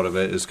reason I thought of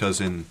it is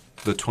because in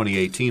the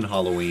 2018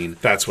 Halloween,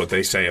 That's what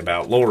they say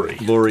about Laurie.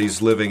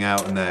 Laurie's living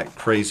out in that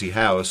crazy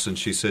house, and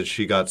she said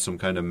she got some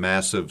kind of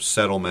massive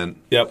settlement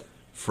Yep.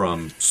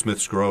 from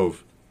Smith's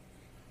Grove.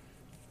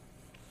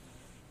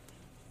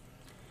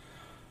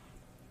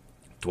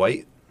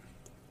 Dwight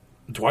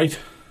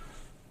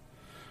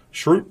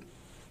Schrute,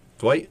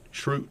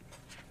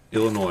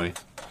 Illinois.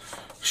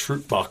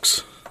 Schrute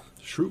Bucks.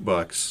 Schrute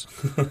Bucks.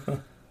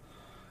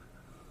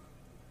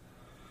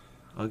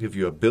 I'll give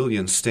you $1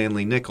 billion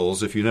Stanley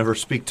Nickels if you never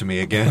speak to me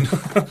again.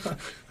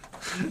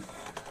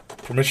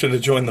 Permission to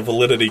join the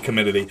Validity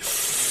Committee.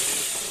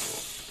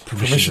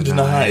 Permission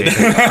denied.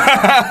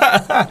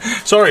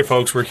 Sorry,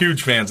 folks. We're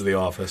huge fans of The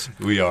Office.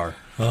 We are.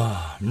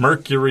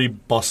 Mercury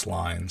Bus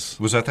Lines.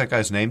 Was that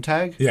guy's name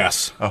tag?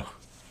 Yes. Oh,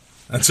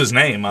 That's his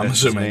name, I'm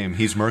that's his assuming. name.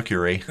 He's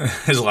Mercury.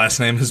 His last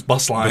name is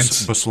Bus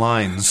Lines. Bus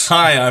lines.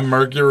 Hi, I'm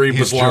Mercury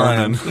He's Bus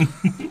Lines. German.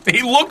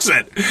 He looks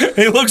it.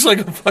 He looks like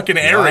a fucking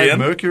Hi, Aryan.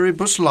 Mercury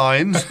Bus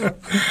lines.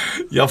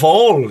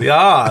 Jawohl,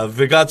 yeah,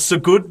 we got the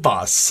good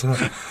bus.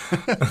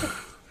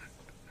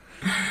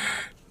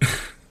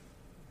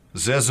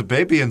 There's a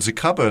baby in the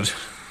cupboard.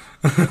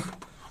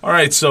 All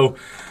right, so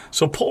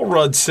Paul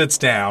Rudd sits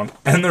down,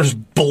 and there's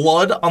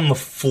blood on the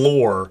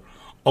floor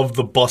of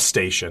the bus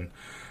station.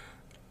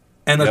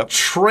 And a Yep.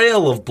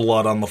 trail of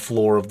blood on the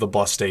floor of the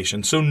bus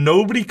station. So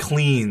nobody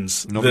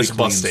cleans Nobody this bus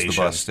cleans station.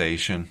 the bus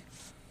station.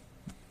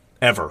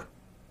 Ever.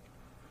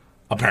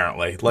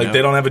 Apparently. Like, Yep.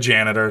 they don't have a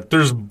janitor.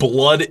 There's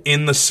blood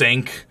in the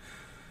sink.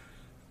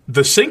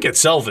 The sink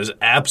itself is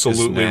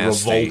absolutely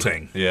It's nasty.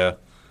 revolting. Yeah.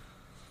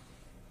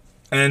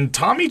 And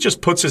Tommy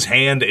just puts his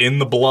hand in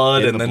the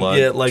blood In and the then, blood,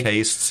 yeah, like,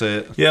 tastes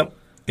it, yep.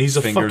 He's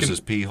a fingers fucking... his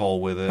pee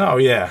hole with it. Oh,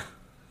 yeah.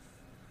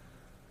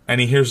 And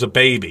he hears a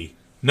baby.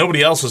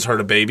 Nobody else has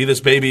heard a baby. This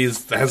baby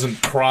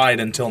hasn't cried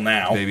until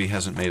now. Baby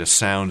hasn't made a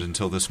sound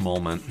until this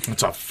moment.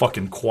 It's a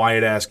fucking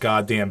quiet-ass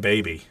goddamn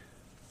baby.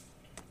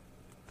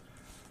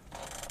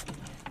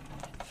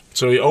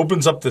 So he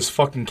opens up this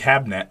fucking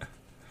cabinet,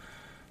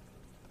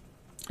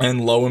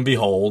 and lo and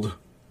behold,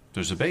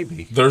 There's a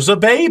baby. there's a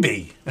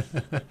baby.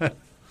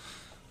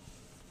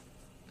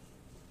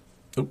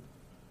 Oop.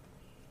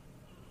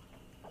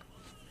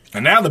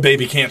 And now the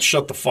baby can't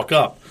shut the fuck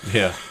up.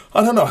 Yeah.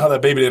 I don't know how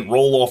that baby didn't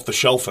roll off the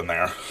shelf in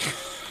there.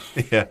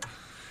 Yeah.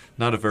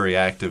 Not a very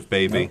active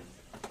baby.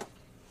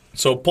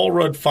 So Paul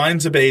Rudd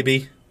finds a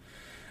baby,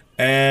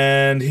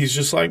 and he's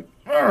just like,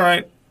 all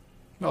right,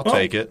 I'll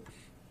take it.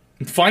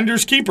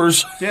 finders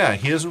keepers. Yeah,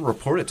 he doesn't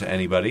report it to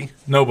anybody.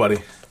 Nobody.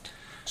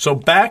 So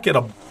back at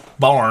a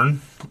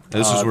barn,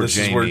 This is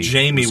where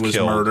Jamie was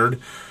killed. murdered.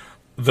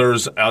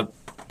 There's a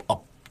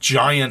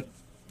giant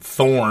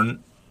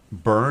thorn,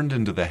 Burned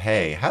into the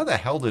hay. How the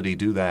hell did he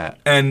do that?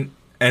 and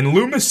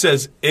Loomis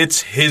says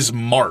it's his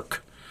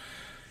mark.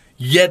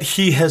 Yet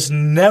he has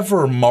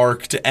never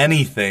marked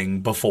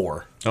anything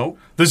before. Oh,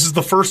 This is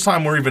the first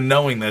time we're even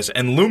knowing this,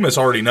 and Loomis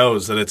already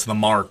knows that it's the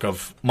mark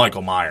of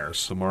Michael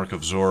Myers. the mark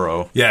of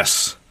Zorro.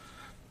 Yes.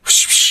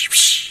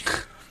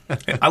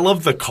 I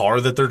love the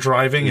car that they're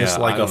driving. It's Yeah,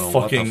 like I a don't know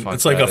what the fucking. fuck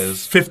It's like a that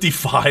is.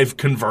 55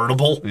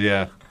 convertible.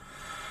 Yeah.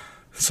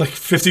 It's like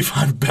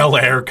 55 Bel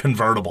Air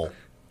convertible.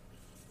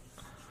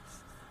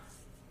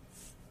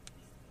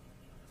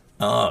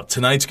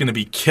 Tonight's going to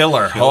be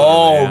killer.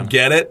 Killer, man.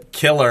 Get it?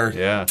 Killer.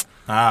 Yeah.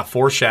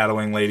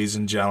 Foreshadowing, ladies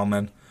and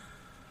gentlemen.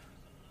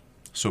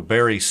 So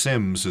Barry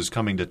Sims is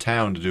coming to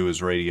town to do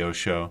his radio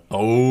show.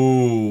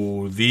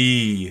 Oh,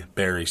 the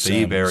Barry Sims.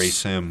 The Barry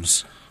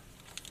Sims.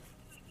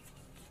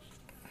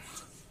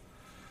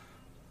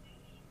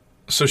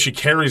 So she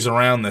carries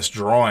around this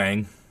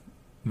drawing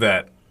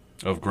that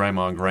Of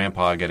Grandma and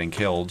Grandpa getting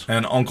killed.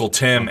 and Uncle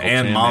Tim, Uncle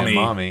and, Tim Mommy, and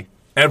Mommy.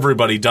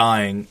 everybody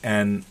dying,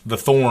 and the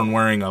Thorn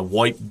wearing a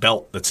white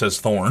belt that says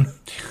Thorn.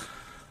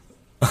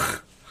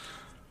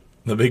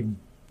 The big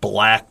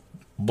black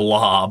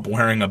blob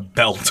wearing a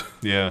belt.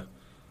 Yeah.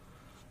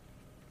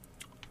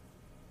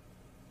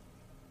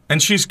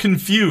 And she's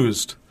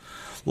confused.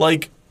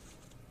 Like,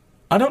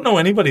 I don't know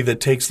anybody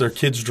that takes their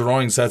kids'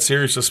 drawings that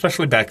serious,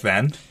 especially back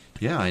then.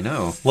 Yeah, I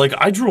know. Like,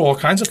 I drew all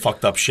kinds of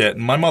fucked up shit,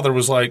 and my mother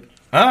was like,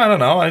 I don't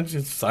know, I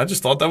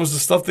just thought that was the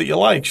stuff that you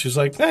like. She's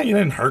like, you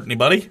didn't hurt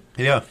anybody.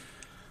 Yeah.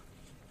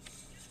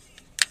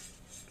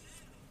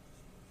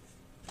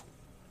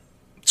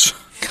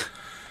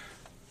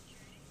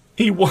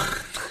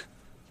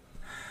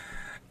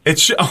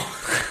 It's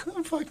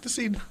Fuck the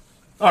scene.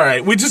 all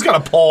right. We just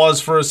got to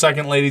pause for a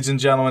second, ladies and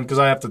gentlemen, because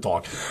I have to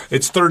talk.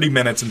 It's 30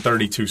 minutes and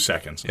 32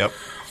 seconds. Yep.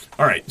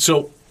 All right.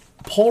 So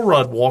Paul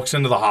Rudd walks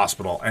into the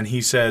hospital and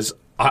he says,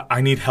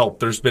 I need help.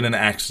 There's been an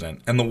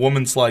accident. And the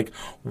woman's like,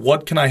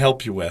 what can I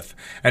help you with?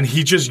 And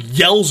he just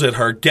yells at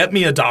her, get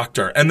me a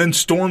doctor, and then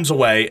storms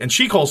away, and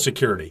she calls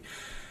security.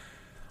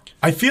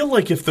 I feel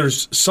like if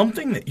there's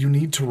something that you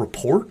need to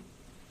report,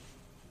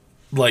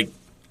 like,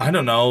 I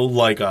don't know,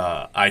 like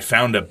I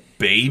found a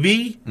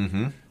baby,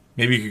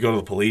 maybe you could go to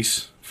the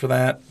police for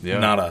that. Yeah,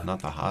 not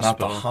the hospital. Not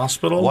the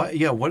hospital?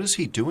 What is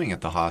he doing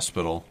at the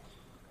hospital?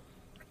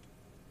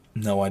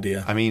 No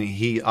idea. I mean,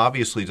 he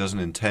obviously doesn't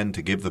intend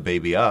to give the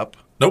baby up.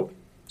 Nope.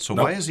 So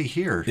Nope. why is he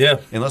here? Yeah.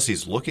 Unless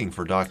he's looking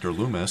for Dr.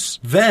 Loomis.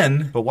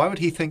 Then, But why would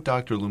he think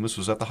Dr. Loomis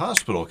was at the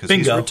hospital? Because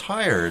he's Bingo.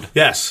 retired.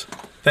 yes,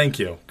 thank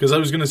you. Because I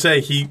was going to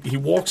say, he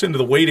walks into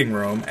the waiting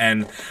room,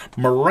 and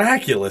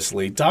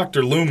miraculously,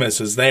 Dr. Loomis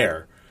is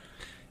there.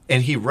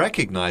 And he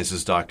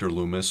recognizes Dr.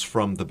 Loomis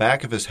from the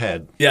back of his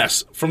head.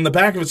 Yes, from the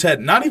back of his head,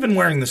 not even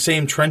wearing the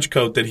same trench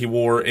coat that he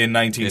wore in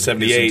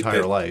 1978. His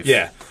entire life.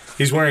 Yeah.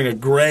 He's wearing a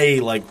gray,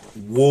 like,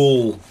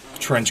 wool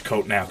trench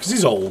coat now because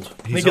he's old.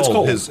 I He's think it's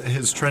old. cold.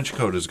 His trench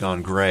coat has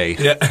gone gray.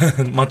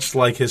 Yeah, much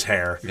like his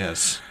hair.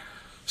 Yes.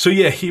 So,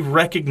 yeah, he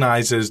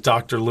recognizes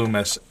Dr.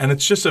 Loomis, and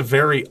it's just a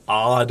very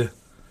odd...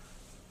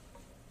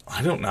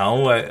 I don't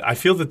know. I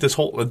feel that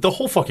the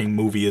whole fucking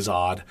movie is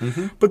odd.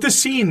 Mm-hmm. But this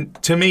scene,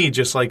 to me,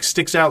 just, like,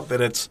 sticks out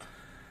that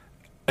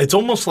it's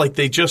almost like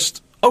they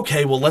just...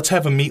 Okay, well, let's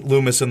have him meet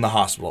Loomis in the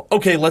hospital.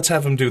 Okay, let's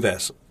have him do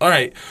this. All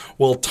right,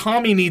 well,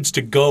 Tommy needs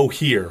to go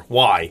here.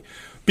 Why?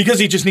 Because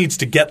he just needs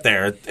to get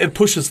there. It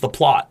pushes the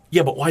plot.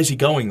 Yeah, but why is he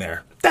going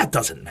there? That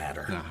doesn't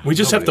matter. We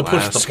just have to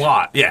push the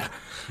plot. Yeah.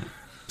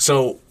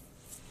 So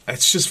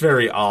it's just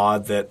very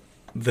odd that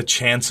the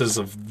chances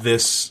of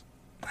this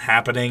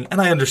happening,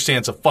 and I understand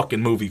it's a fucking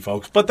movie,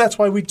 folks, but that's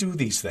why we do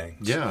these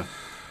things. Yeah.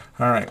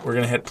 All right, we're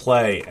going to hit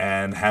play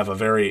and have a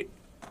very...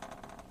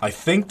 I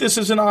think this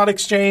is an odd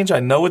exchange. I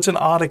know it's an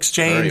odd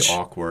exchange. Very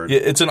awkward.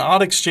 It's an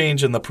odd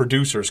exchange in the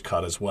producer's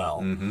cut as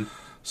well. Mm-hmm.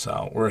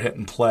 So we're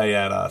hitting play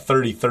at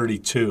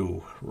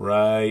 30:32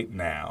 right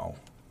now.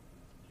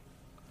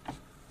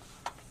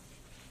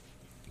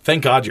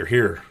 Thank God you're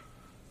here.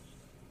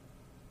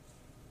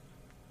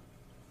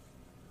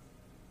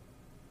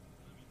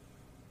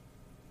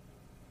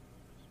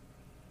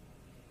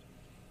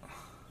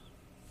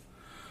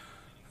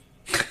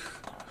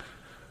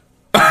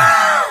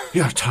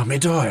 You're Tommy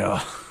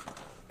Doyle.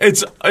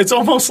 It's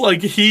almost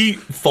like he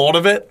thought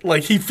of it.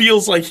 Like he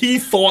feels like he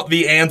thought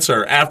the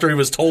answer after he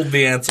was told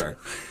the answer.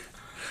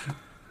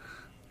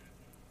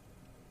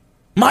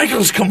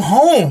 Michael's come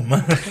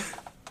home.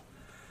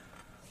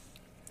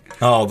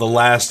 Oh, the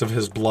last of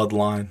his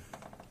bloodline.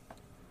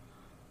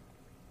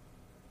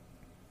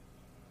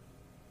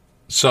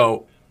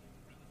 So...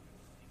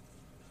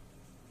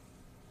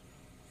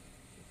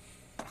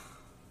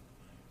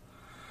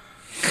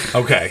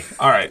 Okay,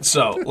 all right,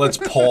 so let's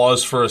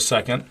pause for a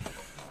second.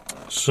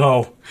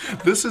 So...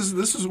 This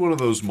is one of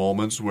those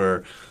moments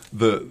where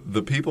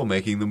the people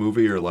making the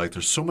movie are like,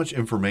 there's so much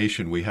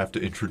information we have to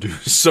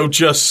introduce. So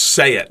just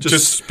say it.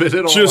 Just spit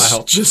it all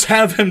out. Just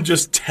have him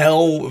just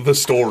tell the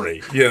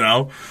story, you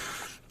know?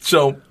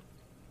 So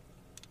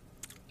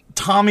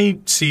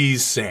Tommy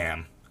sees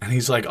Sam, and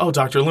he's like, oh,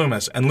 Dr.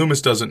 Loomis. And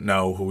Loomis doesn't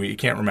know who he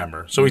can't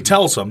remember. So he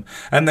tells him,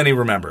 and then he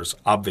remembers,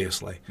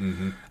 obviously.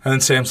 Mm-hmm. And then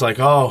Sam's like,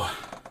 oh...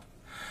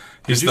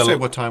 Did you say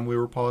what time we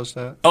were paused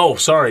at? Oh,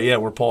 sorry. Yeah,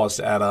 we're paused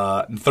at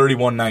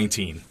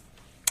 31:19.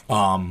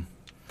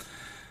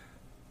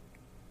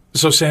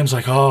 So Sam's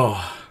like,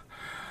 "Oh,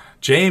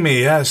 Jamie,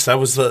 yes,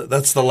 that's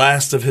the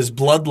last of his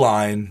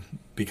bloodline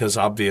because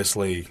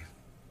obviously,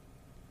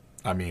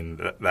 I mean,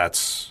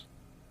 that's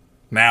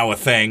now a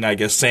thing. I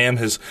guess Sam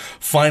has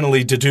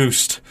finally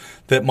deduced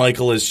that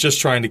Michael is just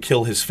trying to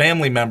kill his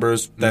family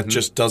members. That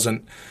just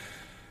doesn't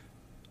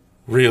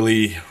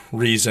really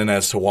reason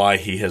as to why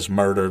he has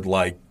murdered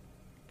like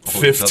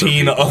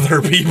 15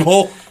 other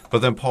people. But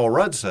then Paul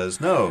Rudd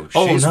says, no,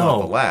 she's not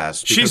the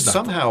last. Because She's not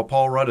somehow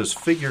Paul Rudd has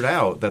figured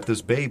out that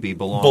this baby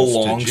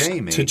belongs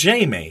to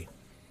Jamie.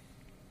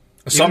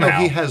 Somehow. Even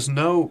though he has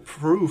no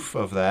proof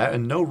of that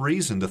and no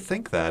reason to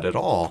think that at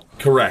all.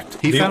 Correct.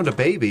 He found a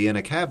baby in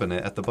a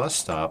cabinet at the bus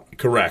stop.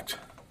 Correct.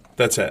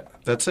 That's it.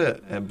 That's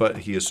it. But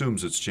he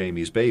assumes it's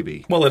Jamie's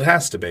baby. Well, it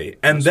has to be.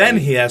 And then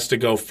he has to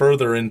go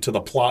further into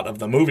the plot of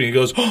the movie. He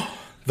goes, oh,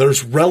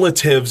 there's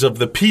relatives of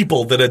the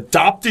people that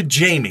adopted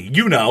Jamie.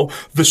 You know,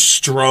 the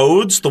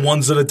Strodes, the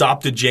ones that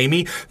adopted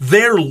Jamie.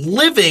 They're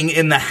living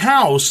in the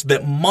house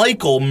that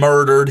Michael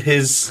murdered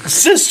his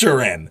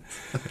sister in.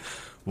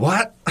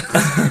 What?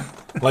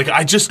 Like,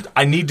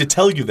 I need to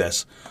tell you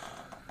this.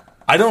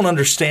 I don't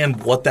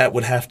understand what that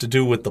would have to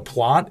do with the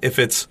plot if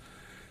it's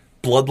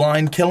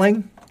bloodline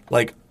killing.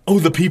 Like, oh,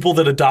 the people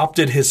that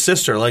adopted his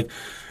sister. Like,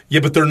 yeah,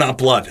 but they're not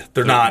blood.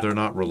 They're not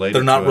related.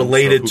 They're not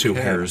related to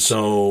him.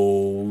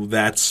 So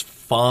that's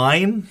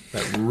fine.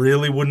 That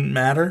really wouldn't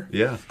matter.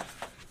 Yeah.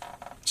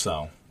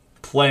 So,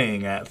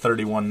 playing at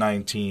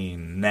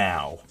 31:19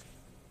 now.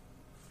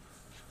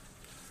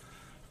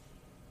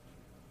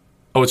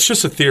 Oh, it's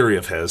just a theory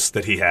of his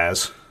that he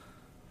has.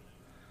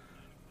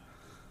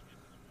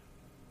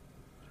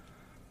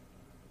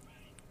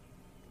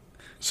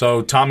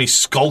 So Tommy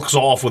skulks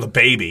off with a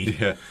baby.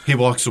 Yeah. He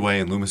walks away,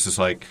 and Loomis is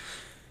like,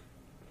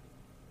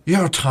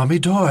 "You're Tommy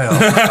Doyle."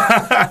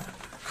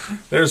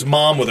 There's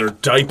Mom with her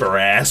diaper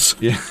ass.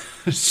 Yeah.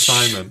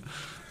 Simon.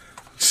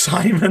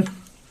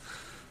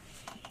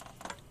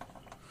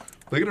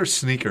 Look at her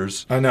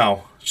sneakers. I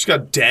know. She's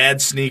got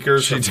dad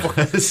sneakers. She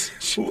does.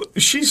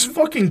 She's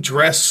fucking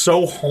dressed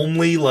so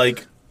homely.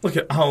 Like, look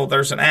at, oh,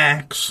 there's an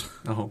axe.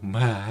 Oh,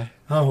 my.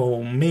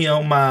 Oh, me,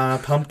 oh, my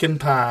pumpkin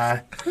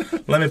pie.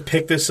 Let me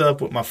pick this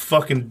up with my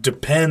fucking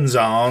Depends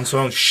on so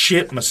I don't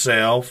shit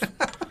myself.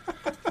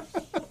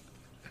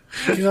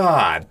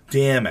 God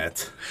damn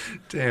it.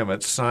 Damn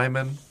it,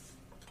 Simon.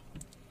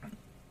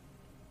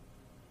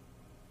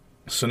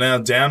 So now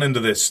down into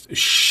this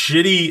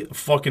shitty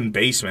fucking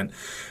basement.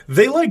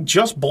 They, like,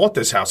 just bought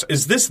this house.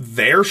 Is this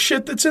their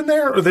shit that's in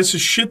there, or this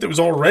is shit that was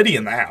already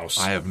in the house?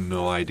 I have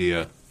no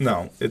idea.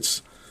 No,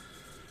 it's...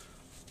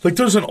 Like,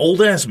 there's an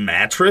old-ass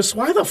mattress.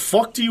 Why the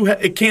fuck do you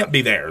have... It can't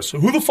be theirs.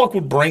 Who the fuck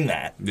would bring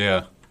that?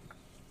 Yeah.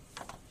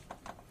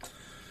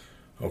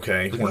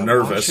 Okay, Look we're at that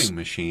nervous. washing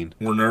machine.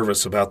 We're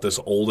nervous about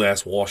this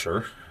old-ass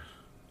washer.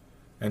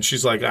 And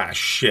she's like, ah,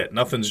 shit,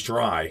 nothing's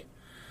dry.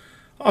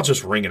 I'll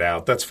just wring it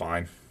out. That's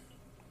fine.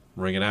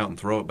 Wring it out and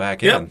throw it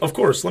back Yeah, in. of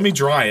course. Let me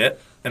dry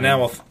it. And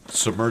now I'll...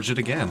 Submerge it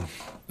again.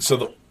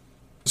 So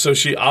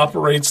she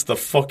operates the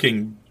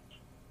fucking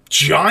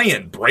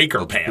giant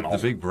breaker panel. The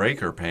big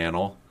breaker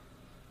panel.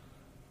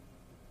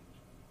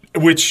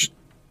 Which,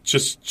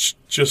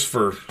 just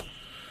for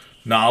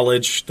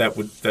knowledge, that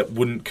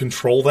wouldn't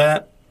control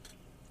that.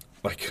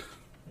 Like,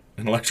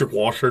 an electric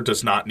washer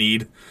does not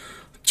need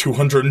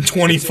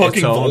 220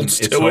 fucking volts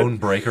to it. Its own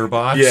breaker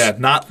box? Yeah,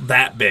 not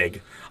that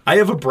big. I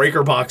have a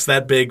breaker box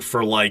that big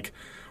for, like,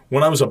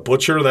 when I was a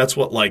butcher, that's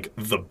what, like,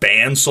 the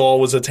bandsaw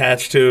was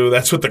attached to.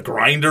 That's what the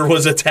grinder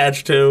was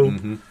attached to.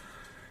 Mm-hmm.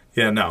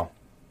 Yeah, no.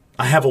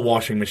 I have a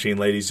washing machine,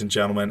 ladies and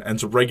gentlemen, and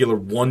it's a regular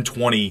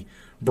 120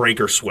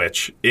 breaker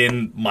switch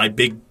in my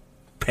big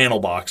panel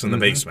box in the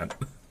basement.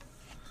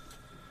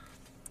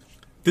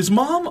 This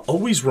Mom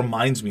always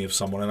reminds me of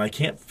someone, and I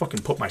can't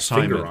fucking put my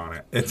finger on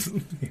it. It's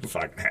you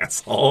fucking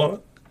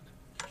asshole.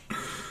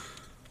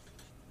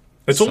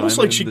 It's almost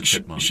like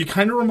she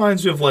kind of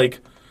reminds me of, like,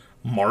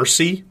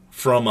 Marcy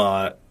from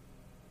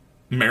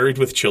Married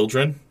with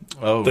Children.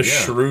 Oh, the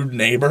shrewd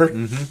neighbor.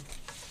 Mm-hmm.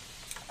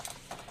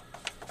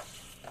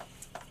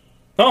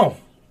 Oh,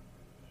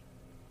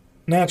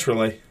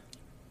 naturally.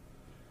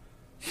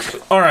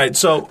 All right,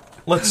 so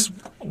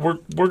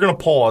we're gonna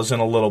pause in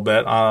a little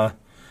bit.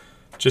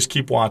 Just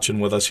keep watching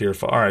with us here.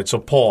 All right, so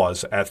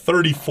pause at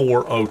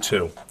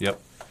 34:02.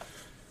 Yep.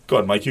 Go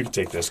ahead, Mike. You can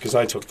take this because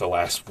I took the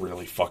last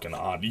really fucking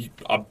odd.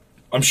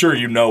 I'm sure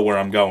you know where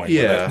I'm going.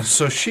 Yeah.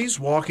 So she's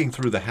walking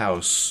through the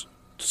house,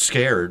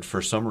 scared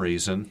for some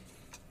reason.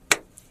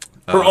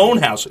 Her own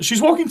house.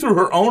 She's walking through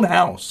her own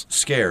house.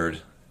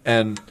 Scared,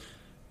 and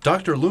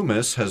Dr.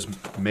 Loomis has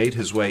made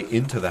his way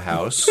into the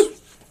house.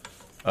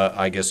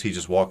 I guess he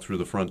just walked through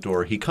the front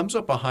door. He comes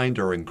up behind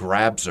her and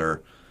grabs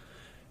her,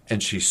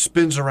 and she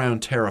spins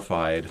around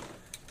terrified.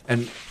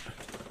 And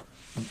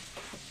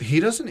he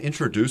doesn't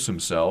introduce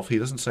himself. He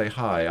doesn't say,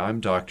 "Hi, I'm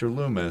Dr.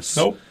 Loomis."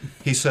 Nope.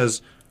 He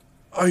says,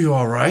 "Are you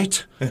all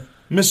right?"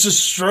 Mrs.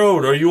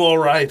 Strode, are you all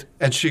right?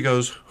 And she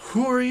goes,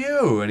 "Who are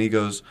you?" And he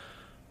goes,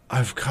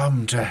 "I've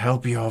come to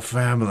help your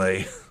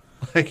family."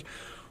 Like,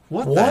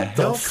 what the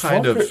hell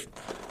kind of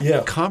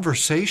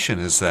conversation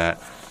is that?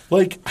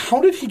 Like,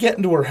 how did he get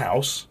into her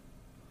house?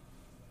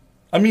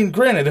 I mean,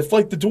 granted, if,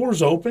 like, the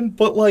door's open,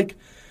 but, like,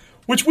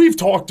 which we've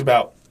talked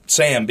about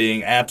Sam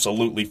being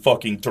absolutely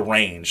fucking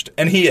deranged,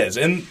 and he is.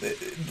 In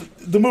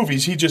the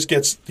movies, he just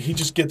gets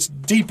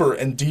deeper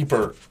and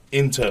deeper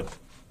into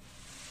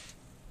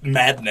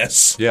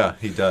madness. Yeah,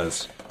 he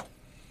does.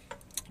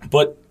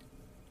 But,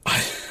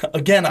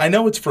 again, I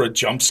know it's for a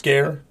jump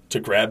scare to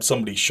grab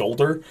somebody's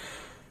shoulder,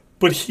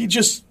 but he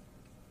just...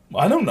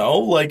 I don't know,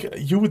 like,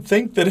 you would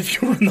think that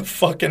if you were in the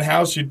fucking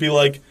house, you'd be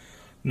like,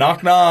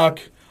 knock,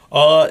 knock,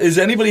 is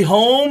anybody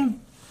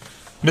home?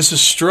 Mrs.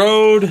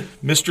 Strode,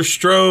 Mr.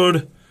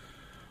 Strode,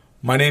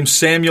 my name's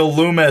Samuel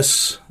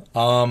Loomis.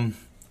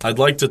 I'd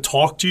like to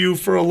talk to you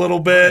for a little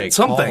bit. Hey,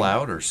 something. Call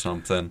out or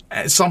something.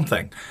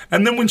 Something.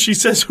 And then when she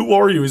says, who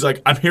are you? He's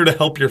like, I'm here to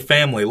help your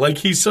family. Like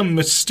he's some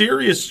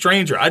mysterious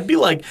stranger. I'd be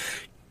like,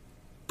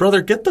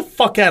 brother, get the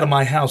fuck out of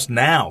my house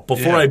now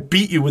before I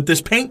beat you with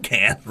this paint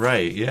can.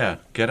 Right, yeah.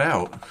 Get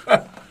out.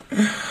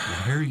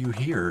 Why are you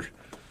here?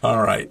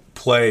 All right.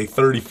 Play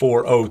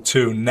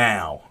 34:02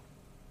 now.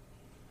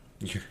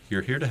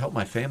 You're here to help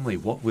my family.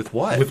 With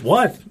what? With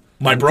what?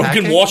 My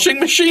Unpacking? broken washing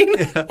machine?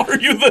 Yeah. Are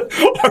you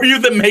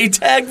the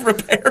Maytag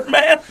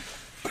repairman?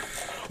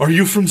 Are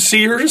you from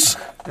Sears?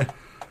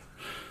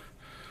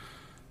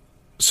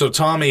 So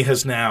Tommy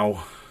has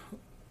now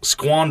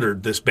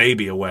squandered this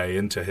baby away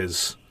into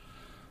his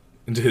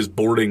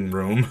boarding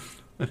room.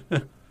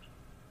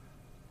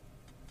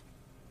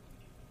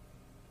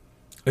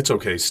 It's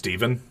okay,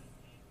 Stephen.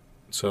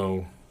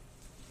 So,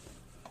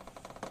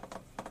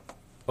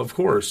 of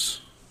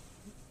course.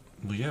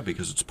 Well, yeah,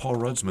 because it's Paul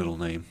Rudd's middle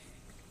name.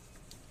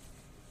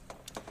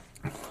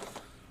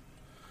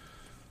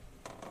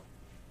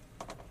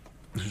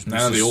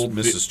 Now the old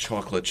Mrs.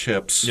 Chocolate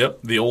Chips. Yep,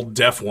 the old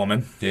deaf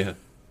woman. Yeah.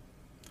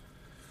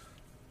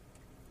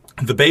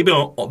 The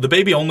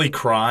baby only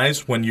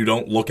cries when you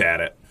don't look at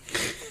it.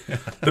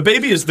 The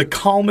baby is the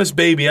calmest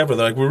baby ever.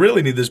 They're like, we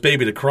really need this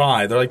baby to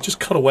cry. They're like, just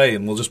cut away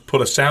and we'll just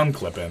put a sound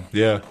clip in.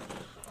 Yeah.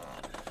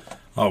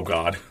 Oh,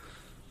 God.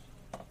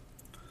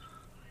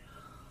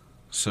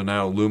 So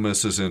now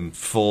Loomis is in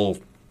full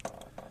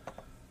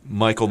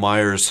Michael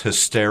Myers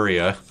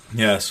hysteria,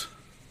 Yes.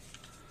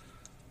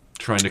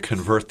 trying to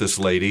convert this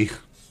lady.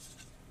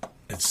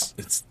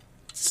 It's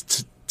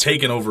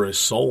taken over his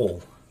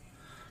soul.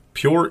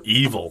 Pure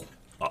evil.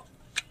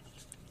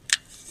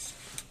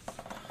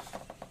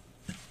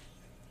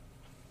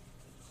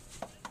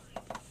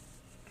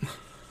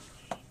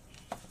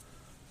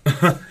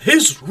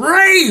 His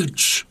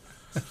rage!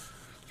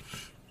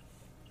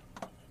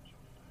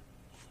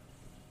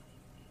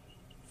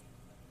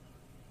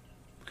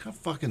 Look how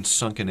fucking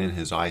sunken in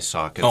his eye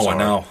sockets Oh, are. I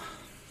know.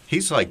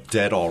 He's like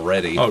dead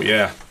already. Oh,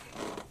 yeah.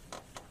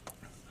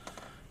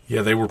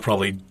 Yeah, they were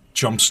probably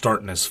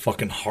jump-starting his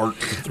fucking heart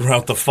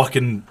throughout the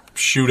fucking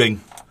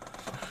shooting.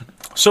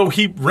 So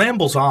he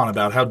rambles on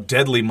about how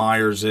deadly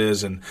Myers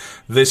is, and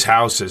this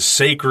house is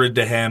sacred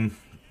to him,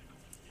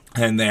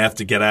 and they have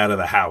to get out of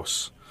the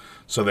house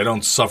so they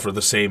don't suffer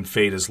the same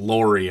fate as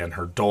Lori and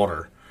her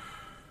daughter.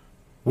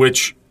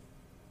 Which,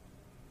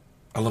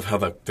 I love how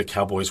the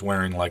cowboy's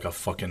wearing like a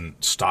fucking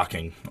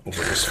stocking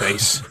over his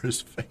face. For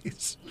his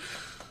face.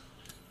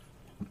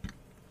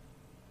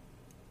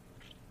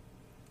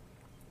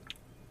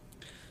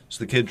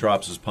 So the kid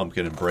drops his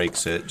pumpkin and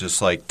breaks it,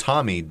 just like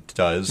Tommy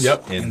does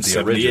in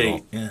the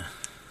original. Yeah.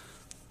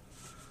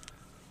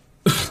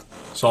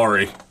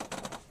 Sorry.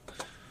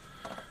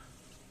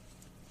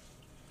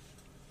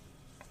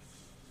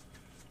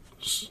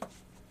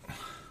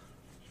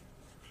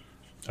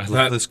 I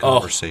love this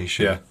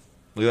conversation. Yeah.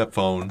 Look at that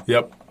phone.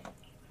 Yep.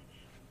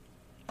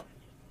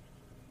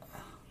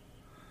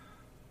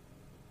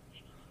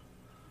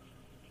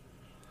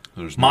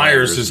 There's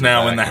Myers is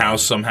now in the background.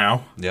 house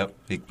somehow. Yep.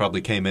 He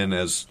probably came in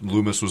as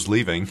Loomis was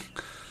leaving.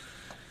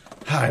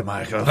 Hi,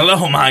 Michael.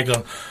 Hello,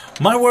 Michael.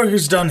 My work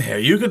is done here.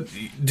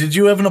 Did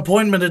you have an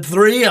appointment at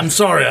 3? I'm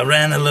sorry, I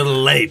ran a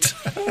little late.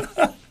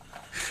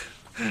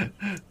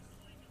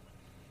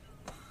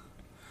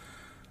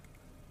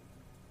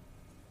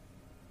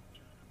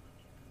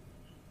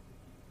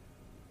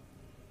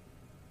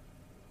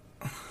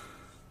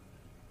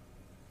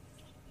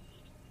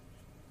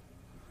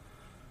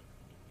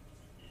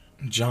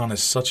 John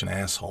is such an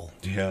asshole.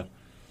 Yeah.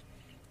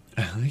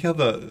 I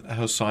like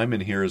how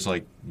Simon here is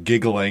like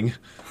giggling.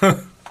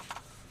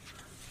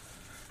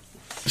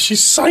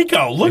 She's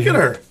psycho. Look at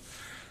her.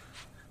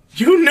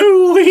 You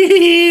knew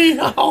we.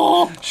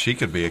 Oh, She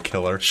could be a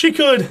killer. she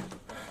could.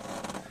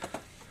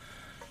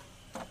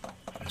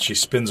 And she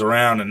spins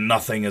around and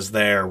nothing is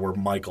there where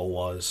Michael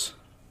was.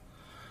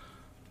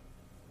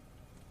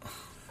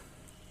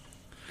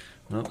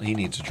 Well, he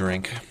needs a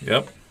drink.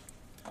 Yep.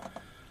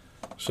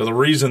 So the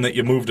reason that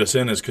you moved us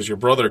in is because your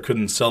brother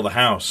couldn't sell the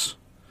house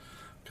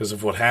because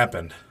of what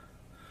happened.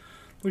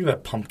 Look at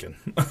that pumpkin.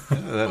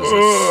 That is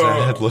a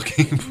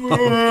sad-looking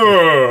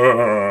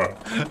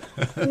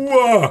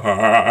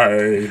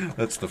Why?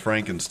 That's the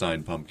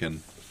Frankenstein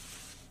pumpkin.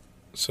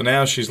 So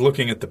now she's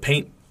looking at the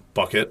paint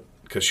bucket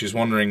because she's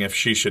wondering if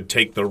she should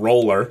take the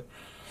roller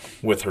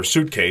with her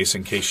suitcase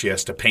in case she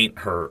has to paint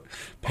her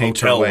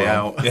hotel way room.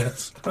 out.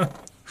 Yes.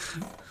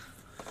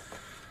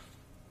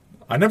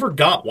 I never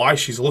got why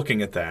she's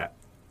looking at that.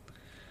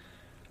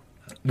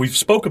 We've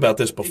spoke about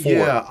this before.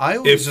 Yeah, I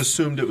always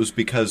assumed it was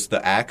because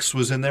the axe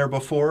was in there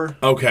before.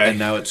 Okay. And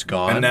now it's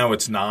gone. And now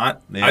it's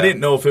not. Yeah. I didn't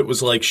know if it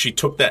was like she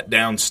took that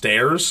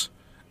downstairs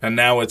and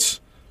now it's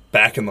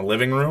back in the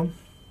living room.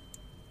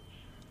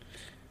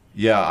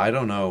 Yeah, I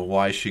don't know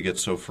why she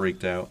gets so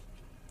freaked out.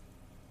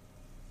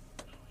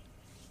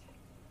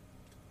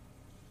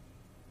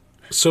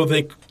 So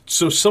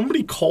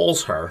somebody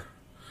calls her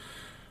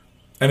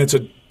and it's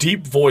a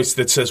deep voice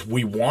that says,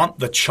 "We want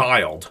the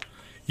child."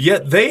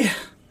 Yet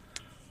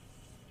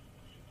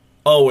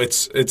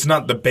it's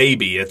not the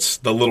baby, it's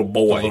the little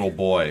boy. The little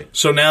boy.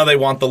 So now they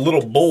want the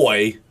little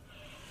boy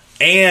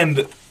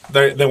and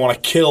they want to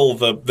kill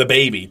the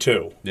baby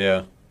too.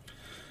 Yeah.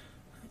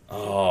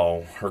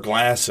 Oh, her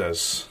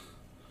glasses.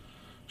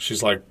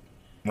 She's like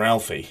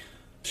Ralphie.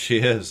 She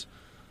is.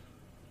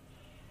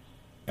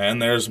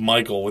 And there's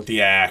Michael with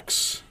the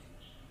axe.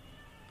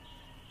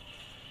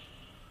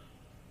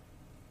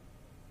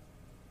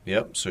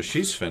 Yep, so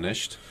she's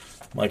finished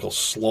Michael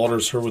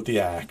slaughters her with the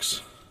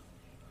axe.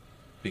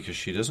 because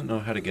she doesn't know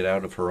how to get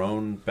out of her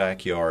own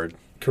backyard.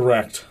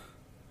 Correct.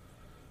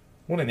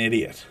 What an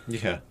idiot.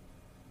 Yeah.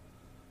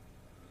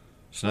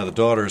 So now the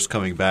daughter's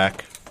coming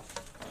back.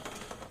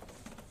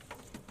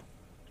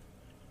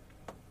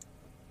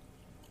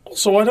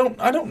 Also, I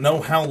don't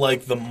know how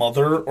like the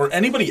mother or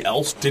anybody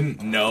else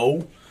didn't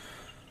know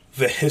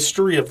the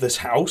history of this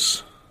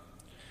house.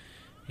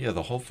 Yeah,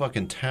 the whole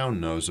fucking town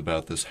knows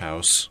about this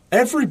house.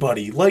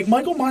 Everybody, like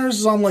Michael Myers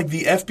is on like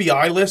the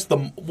FBI list.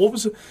 What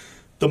was it?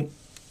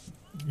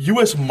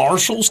 U.S.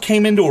 Marshals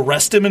came in to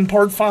arrest him in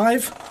Part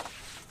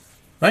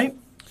 5? Right?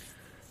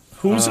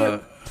 Who's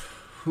it?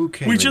 Who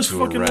came We in just to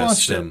fucking arrest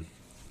watched it. him?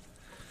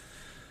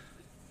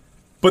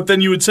 But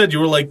then you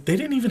were like, they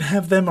didn't even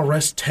have them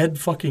arrest Ted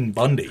fucking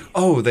Bundy.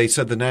 Oh, they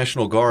said the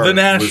National Guard The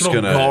National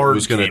Guard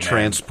was gonna came in.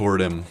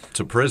 transport him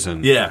to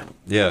prison. Yeah.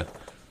 Yeah.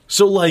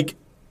 So, like,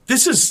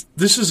 this is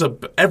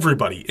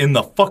everybody in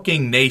the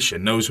fucking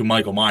nation knows who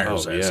Michael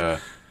Myers Oh, is. yeah.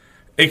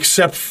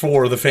 Except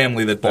for the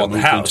family that bought the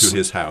Moved house. into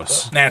his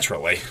house.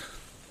 Naturally.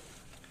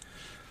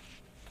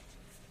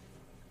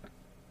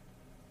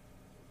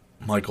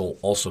 Michael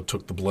also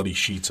took the bloody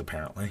sheets,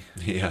 apparently.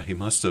 Yeah, he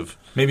must have.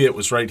 Maybe it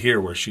was right here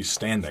where she's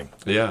standing.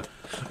 Yeah.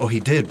 Oh, he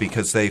did,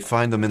 because they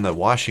find them in the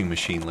washing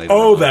machine later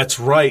Oh, on. that's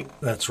right.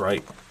 That's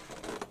right.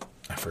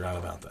 I forgot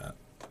about that.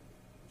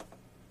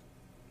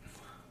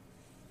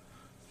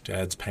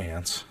 Dad's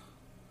pants.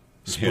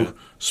 Yeah.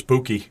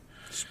 Spooky.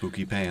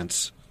 Spooky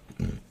pants.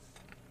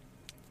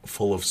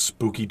 Full of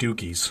spooky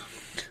dookies.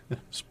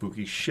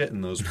 Spooky shit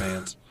in those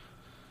pants.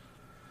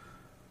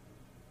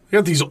 You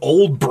got these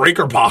old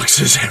breaker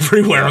boxes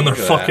everywhere in their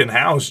look at fucking that.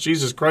 house.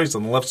 Jesus Christ,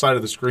 on the left side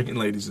of the screen,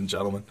 ladies and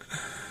gentlemen.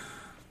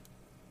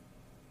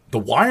 The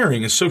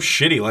wiring is so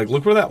shitty. Like,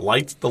 look where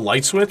the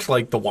light switch,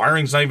 like, the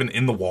wiring's not even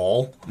in the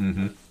wall.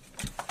 Mm-hmm.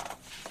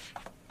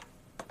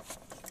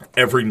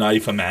 Every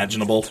knife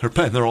imaginable.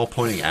 They're all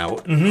pointing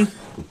out.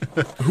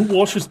 Who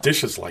washes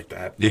dishes like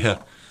that? Yeah.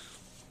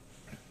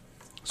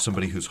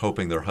 Somebody who's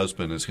hoping their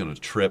husband is going to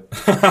trip.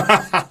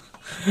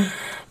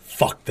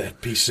 Fuck that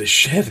piece of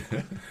shit.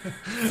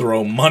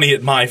 Throw money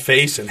at my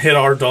face and hit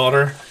our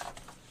daughter.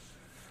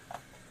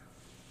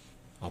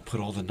 I'll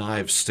put all the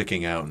knives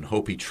sticking out and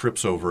hope he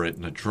trips over it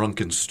in a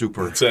drunken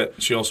stupor. That's it.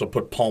 She also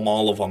put palm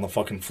olive on the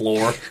fucking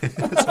floor.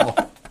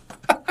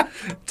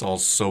 It's all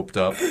soaped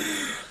up.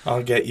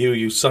 I'll get you,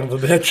 you son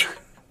of a bitch.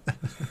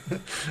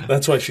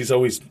 That's why she's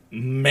always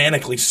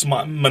maniacally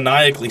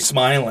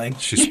smiling.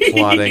 She's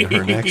plotting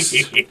her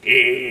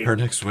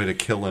next way to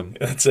kill him.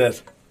 That's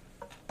it.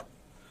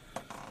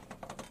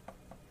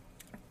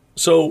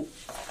 So,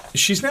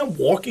 she's now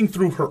walking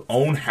through her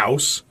own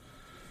house,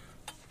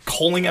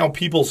 calling out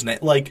people's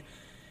names. Like,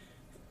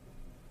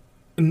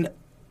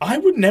 I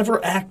would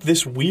never act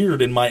this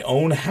weird in my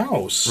own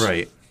house.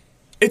 Right.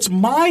 It's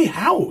my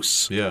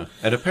house. Yeah.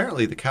 And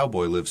apparently the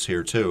cowboy lives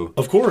here, too.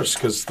 Of course,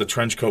 because the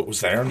trench coat was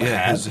there and the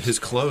Yeah, hat. his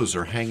clothes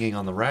are hanging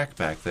on the rack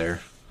back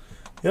there.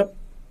 Yep.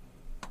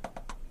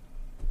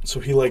 So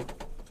he, like,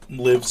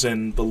 lives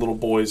in the little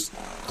boy's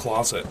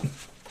closet.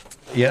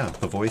 Yeah,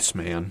 the voice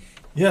man.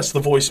 Yes, the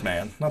voice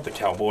man, not the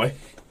cowboy.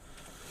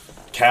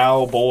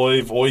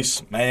 Cowboy,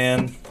 voice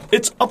man.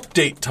 It's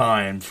update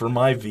time for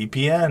my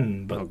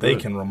VPN, but they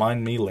good. can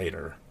remind me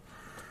later.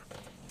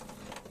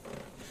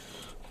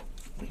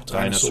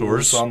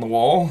 Dinosaurs. on the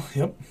wall.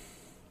 Yep.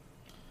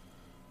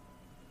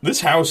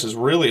 This house is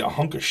really a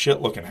hunk of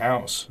shit looking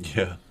house.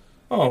 Yeah.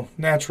 Oh,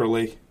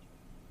 naturally.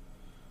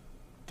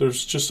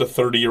 There's just a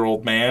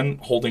 30-year-old man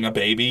holding a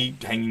baby,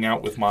 hanging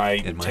out with my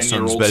In my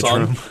son's 10-year-old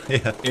son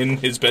bedroom. Yeah. in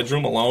his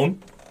bedroom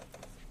alone.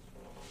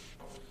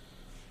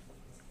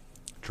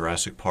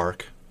 Jurassic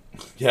Park.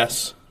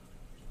 Yes.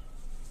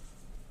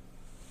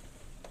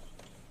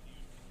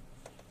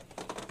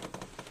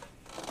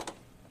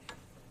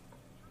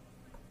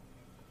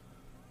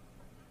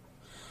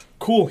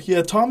 Cool.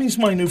 Yeah, Tommy's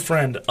my new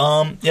friend.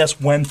 Yes,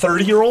 when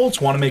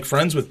 30-year-olds want to make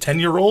friends with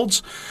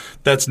 10-year-olds,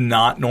 that's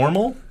not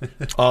normal.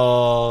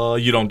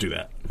 You don't do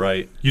that.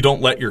 Right. You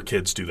don't let your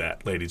kids do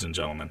that, ladies and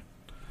gentlemen.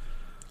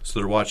 So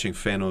they're watching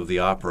Phantom of the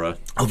Opera.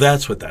 Oh,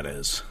 that's what that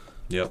is.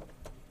 Yep.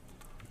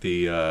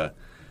 The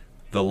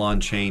Lon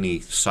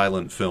Chaney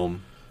silent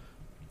film.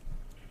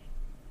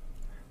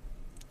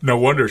 No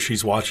wonder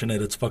she's watching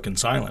it. It's fucking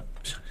silent.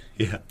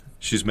 Yeah.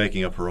 She's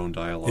making up her own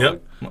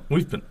dialogue. Yep,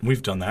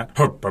 we've done that.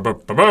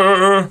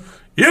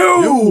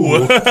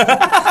 You.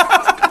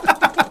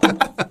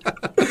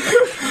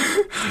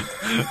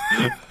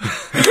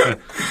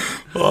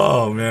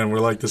 Oh man, we're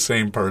like the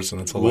same person.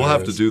 It's hilarious. We'll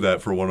have to do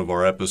that for one of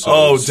our episodes.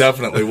 Oh,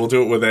 definitely. We'll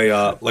do it with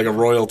a like a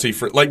royalty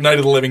for like Night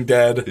of the Living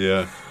Dead.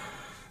 Yeah.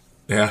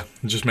 Yeah,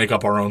 just make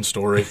up our own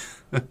story.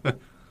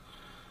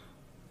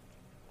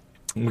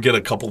 We'll get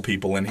a couple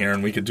people in here,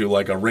 and we could do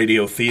like a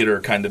radio theater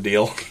kind of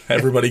deal.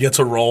 Everybody gets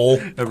a role.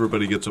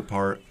 Everybody gets a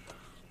part.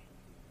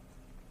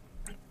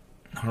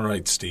 All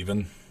right,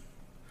 Steven.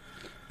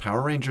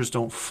 Power Rangers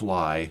don't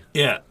fly.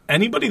 Yeah,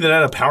 anybody that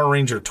had a Power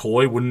Ranger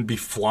toy wouldn't be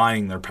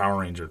flying their Power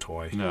Ranger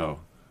toy. No.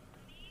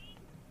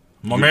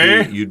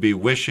 Mommy? You'd be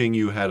wishing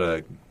you had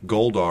a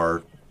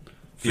Goldar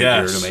figure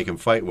Yes. to make him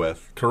fight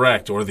with.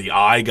 Correct, or the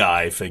Eye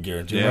Guy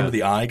figure. Do you Yeah. remember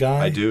the Eye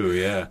Guy? I do,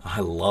 yeah. I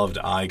loved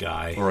Eye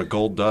Guy. Or a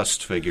Gold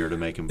Dust figure to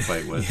make him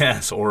fight with.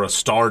 Yes, or a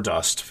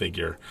Stardust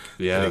figure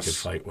that he Yes. could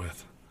fight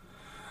with.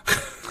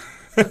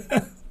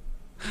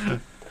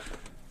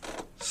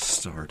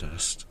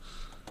 Stardust.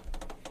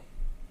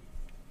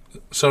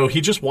 So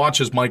he just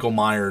watches Michael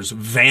Myers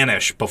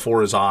vanish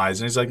before his eyes,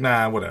 and he's like,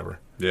 nah, whatever.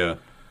 Yeah.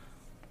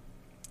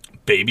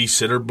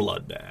 Babysitter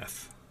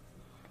bloodbath.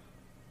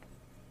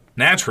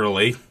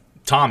 Naturally,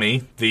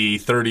 Tommy, the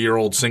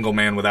 30-year-old single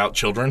man without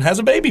children, has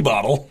a baby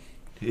bottle.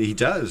 He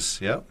does,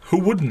 yep. Who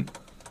wouldn't?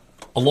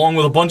 Along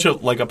with a bunch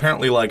of,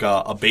 apparently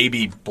a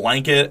baby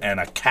blanket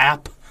and a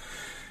cap.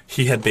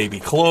 He had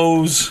baby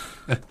clothes.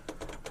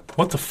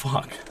 What the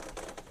fuck?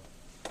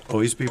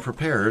 Always be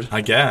prepared. I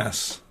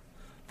guess.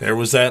 There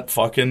was that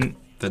fucking...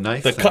 The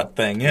knife The thing. cut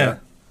thing, yeah.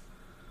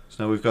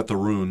 So now we've got the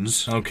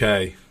runes.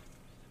 Okay.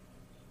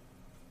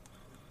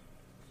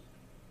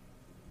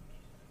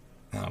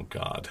 Oh,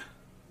 God.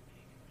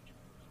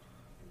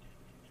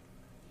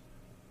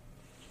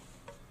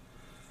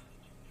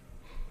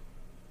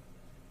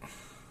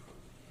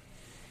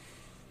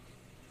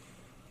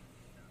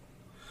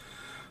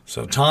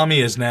 So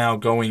Tommy is now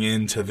going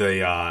into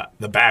the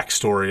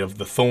backstory of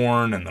the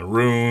thorn and the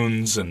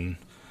runes, and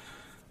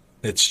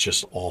it's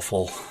just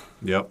awful.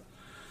 Yep.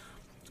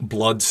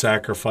 Blood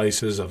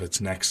sacrifices of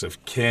its next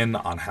of kin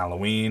on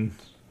Halloween.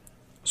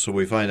 So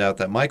we find out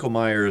that Michael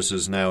Myers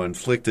is now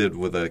inflicted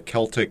with a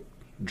Celtic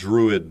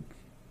druid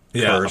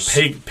curse.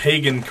 A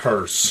pagan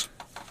curse.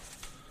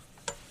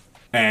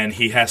 And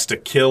he has to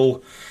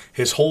kill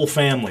his whole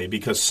family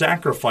because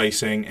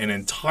sacrificing an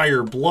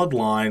entire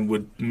bloodline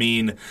would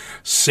mean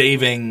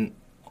saving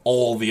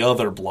all the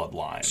other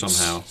bloodlines.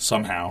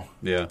 Somehow.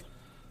 Yeah.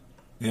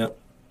 Yep.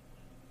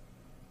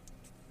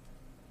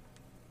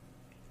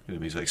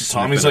 He's like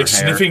Tommy's like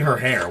sniffing her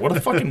hair. What a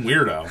fucking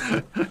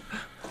weirdo.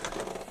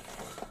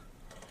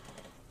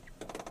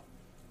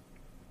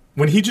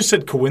 When he just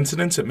said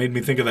coincidence, it made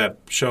me think of that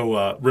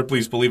show,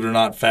 Ripley's Believe It or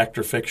Not, Fact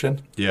or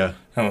Fiction. Yeah.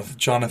 With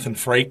Jonathan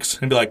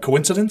Frakes. And be like,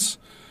 coincidence?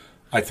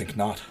 I think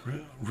not.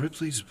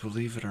 Ripley's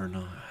Believe It or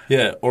Not.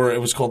 Yeah, or it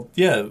was called,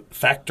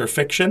 Fact or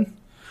Fiction.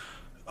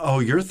 Oh,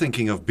 you're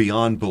thinking of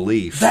Beyond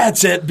Belief.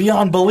 That's it,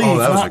 Beyond Belief. Oh,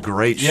 that was a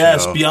great show.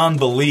 Yes, Beyond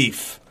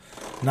Belief.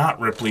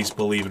 Not Ripley's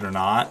Believe It or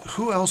Not.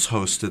 Who else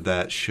hosted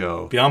that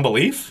show? Beyond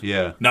Belief?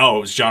 Yeah. No,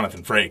 it was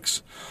Jonathan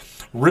Frakes.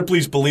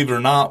 Ripley's Believe It or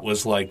Not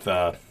was like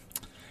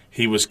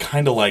he was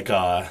kind of like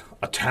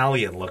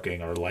Italian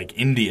looking or like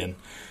Indian.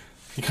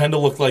 He kind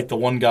of looked like the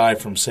one guy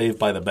from Saved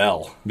by the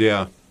Bell.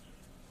 Yeah.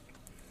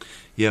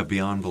 Yeah,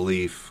 Beyond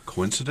Belief.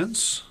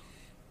 Coincidence?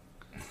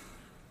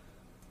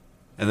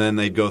 And then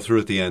they'd go through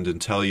at the end and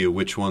tell you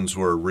which ones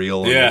were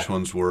real and which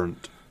ones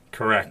weren't.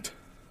 Correct.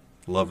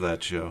 Love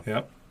that show.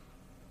 Yep.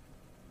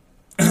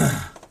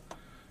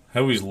 I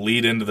always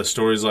lead into the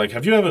stories like,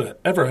 have you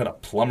ever had a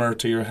plumber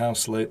to your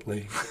house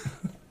lately?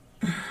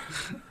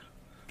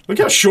 Look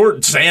how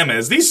short Sam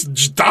is. These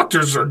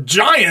doctors are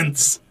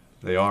giants.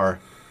 They are.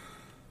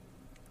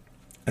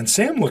 And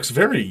Sam looks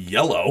very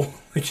yellow.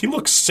 Like, he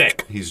looks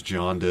sick. He's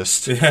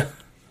jaundiced. Yeah.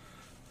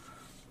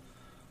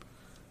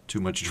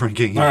 Too much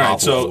drinking. All right,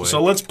 so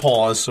let's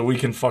pause so we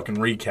can fucking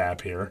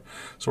recap here.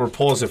 So we're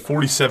paused at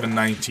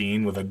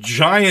 47:19 with a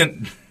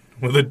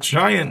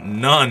giant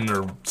nun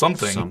or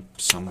something.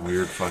 Some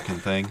weird fucking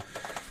thing.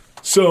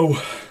 So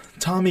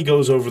Tommy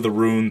goes over the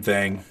rune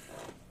thing,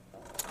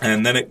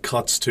 and then it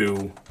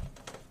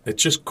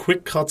just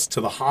quick cuts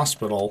to the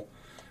hospital,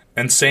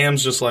 and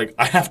Sam's just like,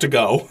 I have to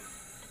go.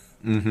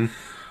 Mm-hmm.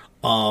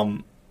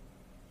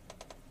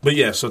 But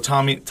yeah, so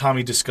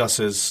Tommy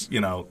discusses,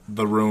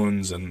 the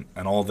runes and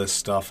all this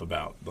stuff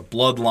about the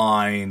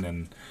bloodline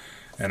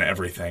and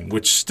everything,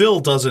 which still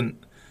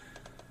doesn't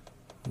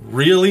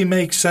really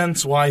make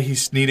sense why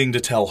he's needing to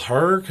tell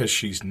her, because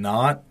she's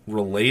not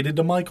related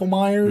to Michael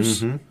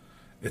Myers. Mm-hmm.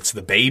 It's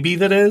the baby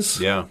that is.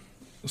 Yeah.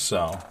 So,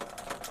 all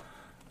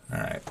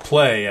right,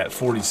 play at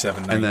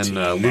 47:19. And then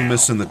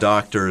Loomis and the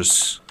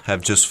doctors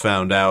have just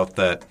found out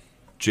that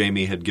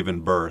Jamie had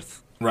given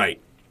birth. Right.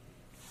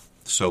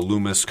 So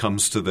Loomis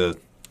comes to this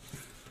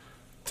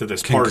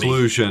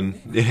conclusion.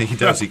 Party. Yeah, he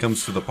does. He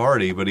comes to the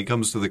party, but he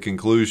comes to the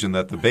conclusion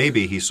that the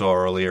baby he saw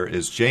earlier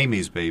is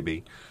Jamie's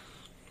baby.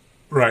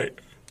 Right.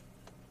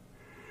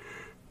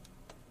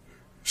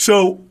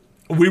 So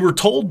we were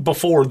told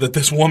before that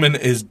this woman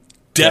is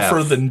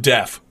deafer than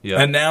deaf.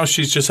 Yeah. And now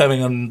she's just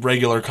having a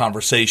regular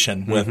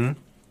conversation with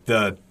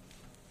the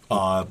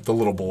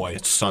little boy.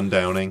 It's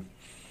sundowning.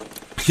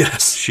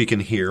 Yes. She can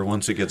hear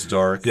once it gets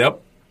dark.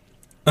 Yep.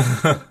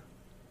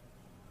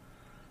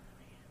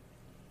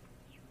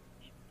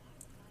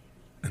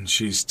 And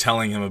she's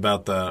telling him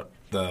about the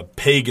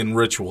pagan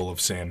ritual of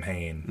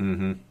Samhain.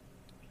 Mm-hmm.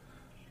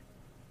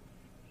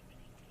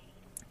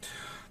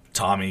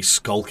 Tommy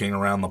skulking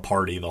around the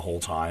party the whole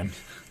time.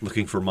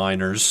 Looking for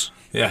minors.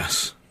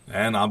 Yes.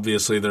 And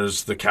obviously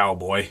there's the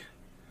cowboy.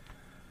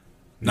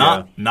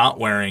 Not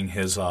wearing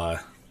his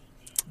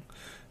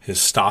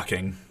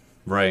stocking.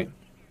 Right.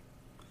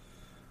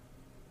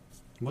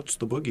 What's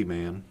the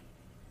boogeyman?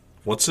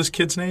 What's this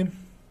kid's name?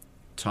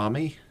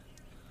 Tommy?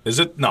 Is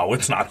it? No,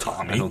 it's not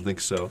Tommy. I don't think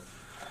so.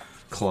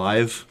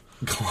 Clive?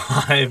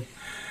 Clive.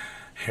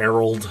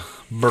 Harold.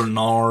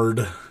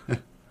 Bernard.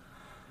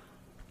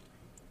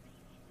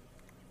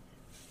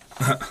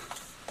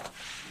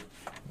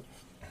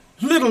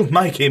 Little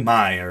Mikey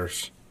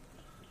Myers.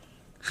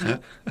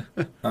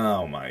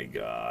 Oh, my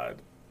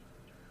God.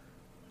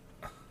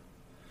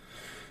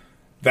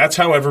 That's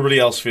how everybody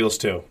else feels,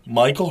 too.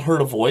 Michael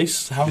heard a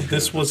voice. How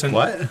this wasn't...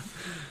 What?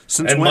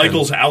 Since and when?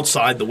 Michael's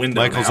outside the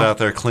window Michael's now. out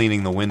there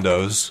cleaning the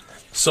windows.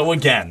 So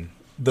again,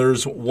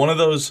 there's one of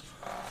those,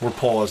 we're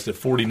paused at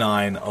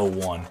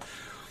 49:01.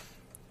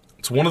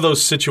 It's one of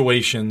those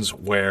situations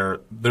where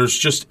there's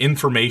just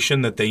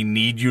information that they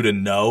need you to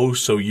know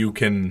so you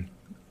can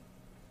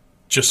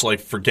just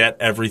like forget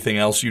everything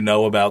else you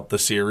know about the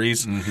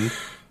series. Mm-hmm.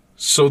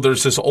 So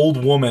there's this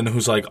old woman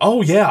who's like,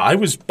 "Oh yeah, I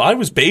was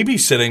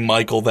babysitting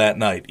Michael that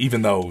night,"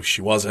 even though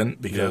she wasn't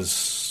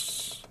because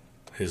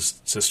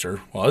his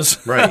sister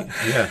was. Right,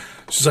 yeah.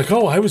 She's like,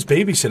 "Oh, I was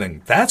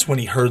babysitting." That's when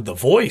he heard the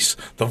voice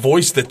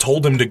that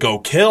told him to go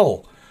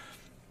kill.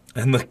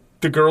 And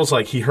the girl's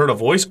like, "He heard a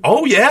voice?"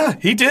 "Oh yeah,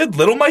 he did.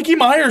 Little Mikey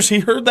Myers, he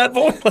heard that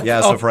voice." Like, Yeah,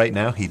 as of right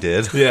now, he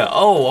did. yeah.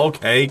 Oh,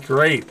 okay,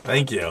 great.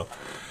 Thank you.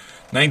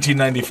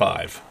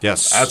 1995.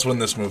 Yes. That's when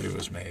this movie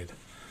was made.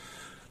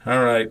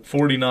 All right,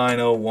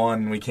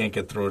 49:01. We can't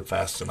get through it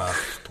fast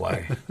enough.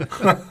 Play.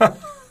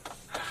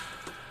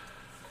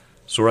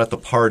 So we're at the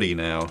party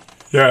now.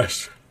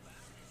 Yes.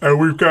 And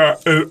we've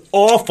got an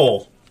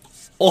awful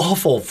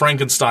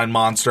Frankenstein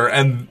monster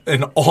and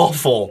an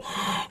awful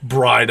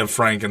Bride of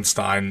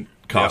Frankenstein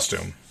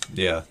costume.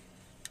 Yeah.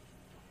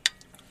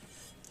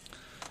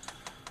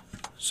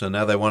 So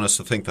now they want us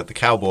to think that the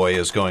cowboy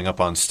is going up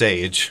on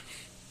stage.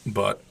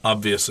 But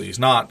obviously he's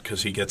not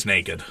because he gets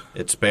naked.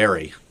 It's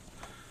Barry.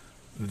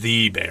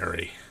 The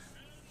Barry.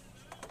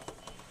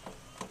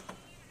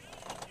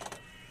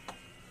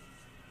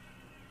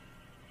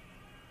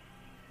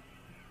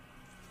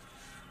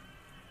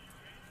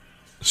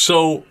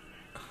 So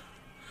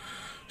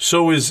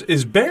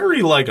is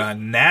Barry like a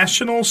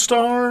national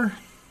star?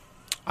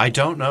 I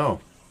don't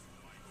know.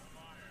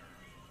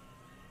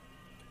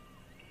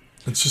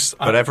 It's just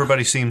But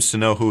everybody seems to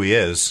know who he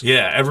is.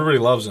 yeah, everybody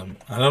loves him.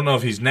 I don't know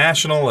if he's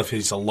national, if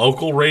he's a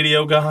local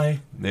radio guy.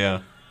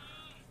 Yeah.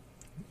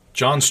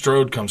 John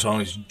Strode comes home,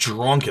 he's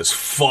drunk as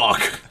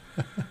fuck.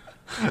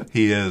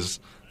 He is.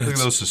 Look at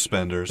those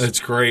suspenders. It's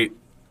great.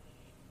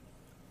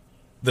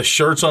 The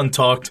shirt's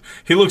untucked.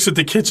 He looks at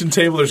the kitchen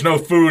table, there's no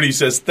food. He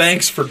says,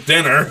 "Thanks for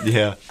dinner."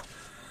 Yeah.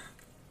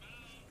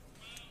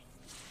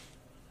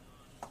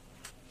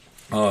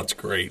 Oh, it's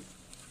great.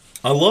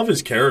 I love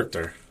his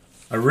character.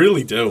 I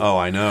really do. Oh,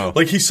 I know.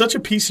 Like, he's such a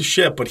piece of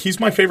shit, but he's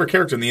my favorite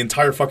character in the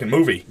entire fucking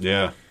movie.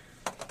 Yeah.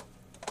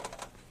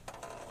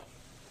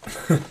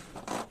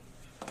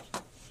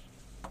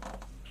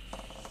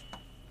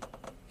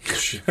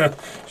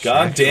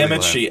 God damn it,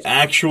 left. she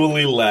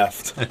actually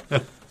left.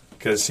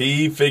 Because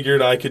he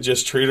figured I could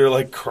just treat her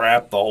like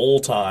crap the whole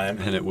time.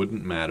 And it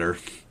wouldn't matter.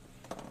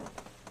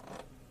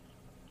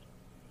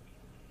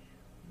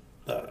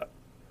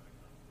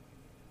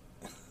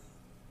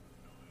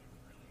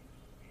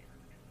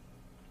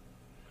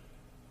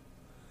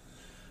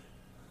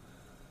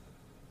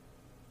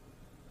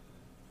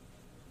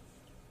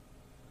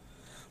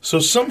 So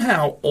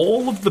somehow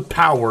all of the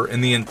power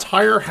in the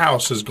entire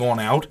house has gone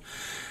out,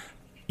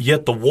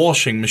 yet the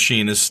washing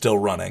machine is still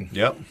running.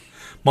 Yep.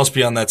 Must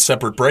be on that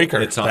separate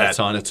breaker. It's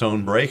on its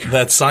own break.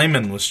 that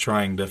Simon was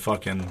trying to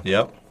fucking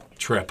Yep.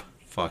 trip.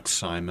 Fuck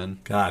Simon.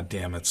 God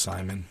damn it,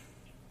 Simon.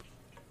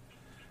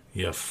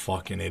 You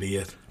fucking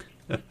idiot.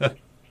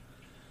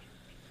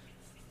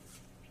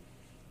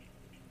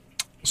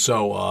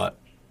 So,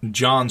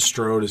 John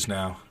Strode is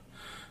now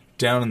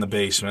down in the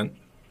basement.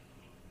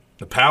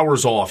 The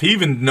power's off. He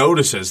even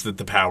notices that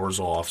the power's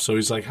off. So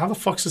he's like, how the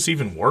fuck's this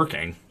even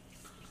working?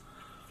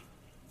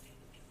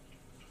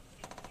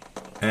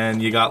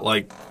 And you got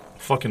like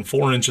fucking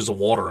 4 inches of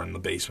water in the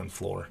basement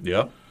floor.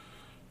 Yep.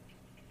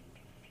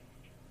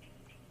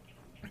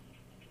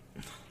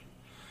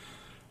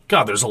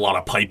 God, there's a lot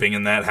of piping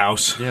in that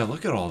house. Yeah,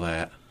 look at all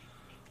that.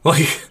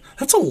 Like,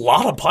 that's a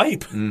lot of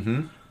pipe.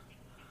 And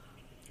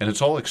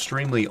it's all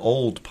extremely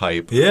old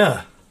pipe.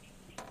 Yeah.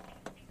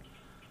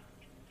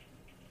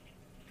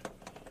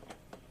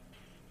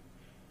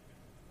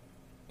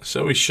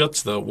 So he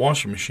shuts the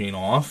washing machine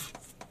off.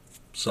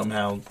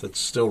 Somehow that's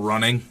still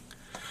running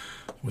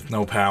with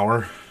no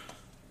power.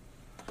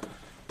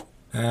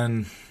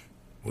 And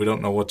we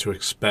don't know what to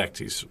expect.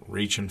 He's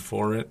reaching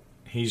for it.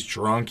 He's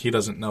drunk. He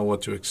doesn't know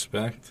what to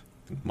expect.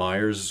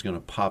 Myers is going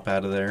to pop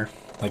out of there.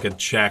 Like a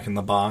jack in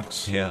the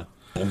box. Yeah.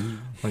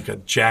 Like a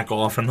jack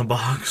off in the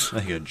box.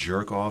 Like a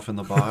jerk off in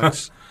the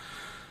box.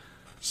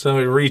 So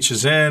he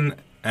reaches in,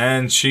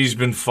 and she's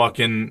been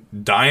fucking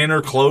dyeing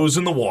her clothes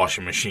in the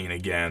washing machine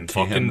again.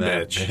 Damn Fucking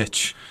that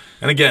bitch.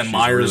 And again, She's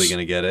Myers really going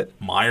to get it.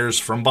 Myers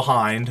from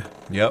behind.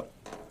 Yep.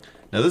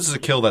 Now, this is a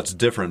kill that's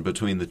different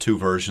between the two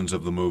versions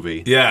of the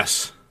movie.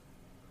 Yes.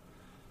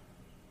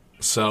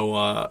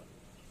 So,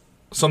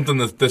 something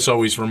that this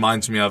always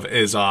reminds me of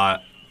is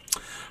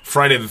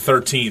Friday the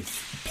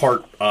 13th,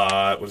 part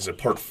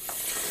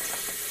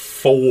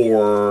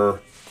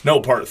 4? No,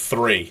 part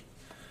 3.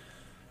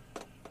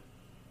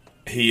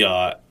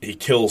 He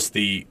kills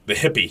the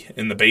hippie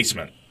in the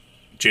basement.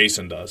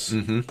 Jason does.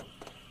 Mm-hmm.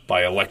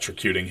 By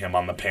electrocuting him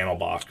on the panel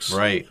box.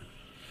 Right.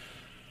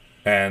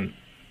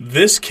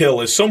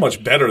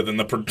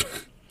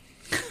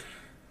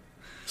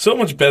 So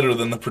much better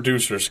than the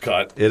producer's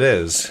cut. It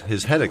is.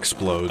 His head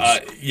explodes.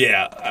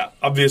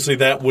 Obviously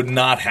that would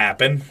not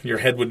happen. Your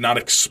head would not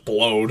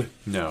explode.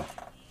 No.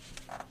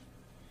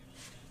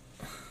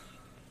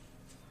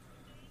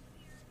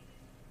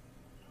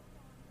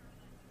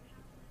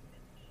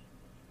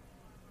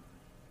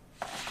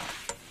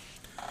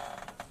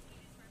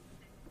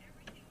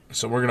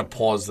 So we're going to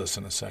pause this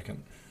in a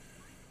second.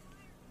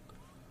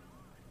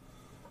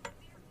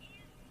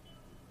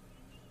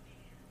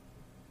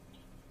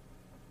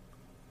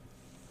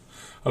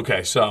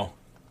 Okay, so,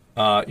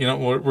 we're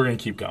going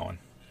to keep going.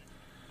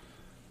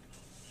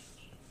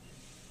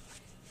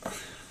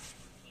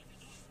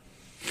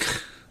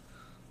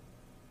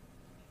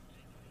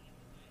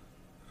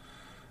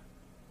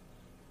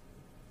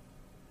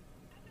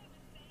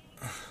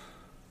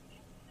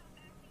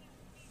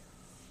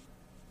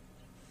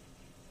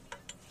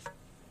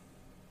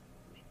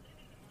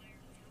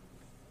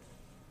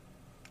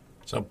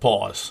 So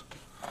pause.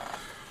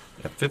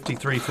 At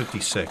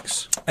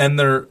 53-56. And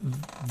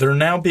they're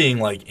now being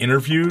like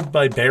interviewed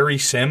by Barry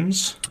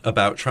Sims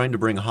About trying to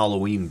bring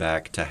Halloween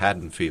back to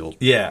Haddonfield.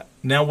 Yeah.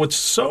 Now what's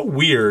so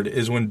weird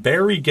is when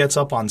Barry gets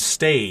up on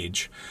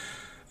stage,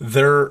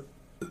 they're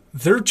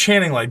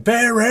chanting like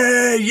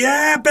Barry,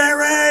 yeah,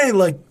 Barry,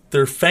 like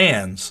they're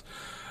fans.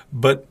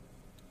 But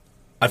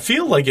I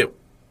feel like it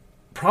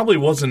probably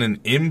wasn't an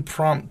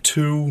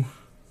impromptu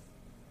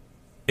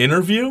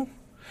interview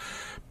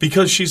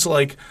because she's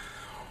like,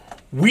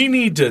 we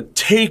need to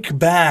take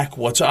back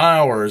what's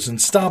ours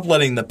and stop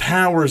letting the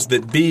powers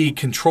that be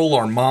control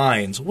our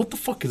minds. What the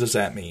fuck does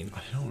that mean?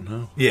 I don't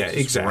know. Yeah, It's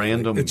exactly.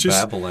 Random It's just-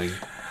 babbling.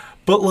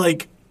 But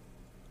like,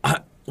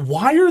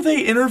 why are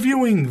they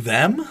interviewing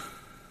them?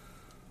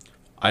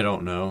 I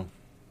don't know.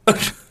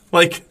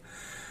 Like,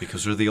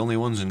 Because they're the only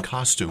ones in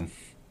costume.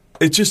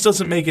 it just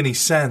doesn't make any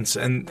sense.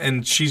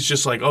 And she's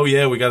just like, oh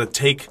yeah, we got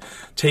to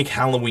take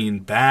Halloween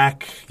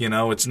back. You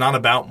know, it's not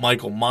about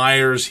Michael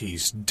Myers.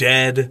 He's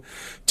dead.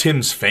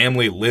 Tim's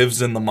family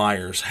lives in the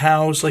Myers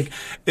house. Like,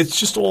 it's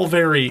just all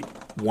very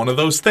one of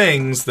those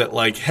things that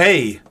like,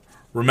 hey,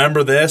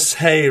 remember this?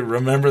 Hey,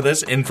 remember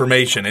this?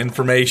 Information.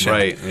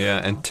 Right,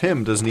 yeah. And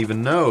Tim doesn't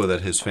even know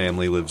that his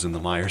family lives in the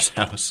Myers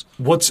house.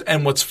 What's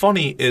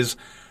funny is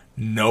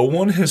no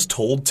one has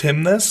told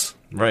Tim this.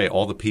 Right,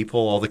 all the people,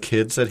 all the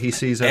kids that he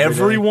sees every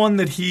day. Everyone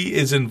that he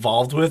is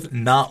involved with,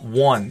 not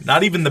one,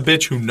 not even the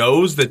bitch who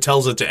knows that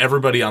tells it to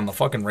everybody on the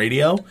fucking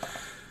radio,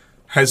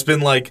 has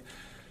been like,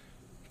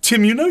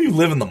 Tim, you know you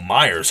live in the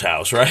Myers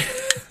house, right?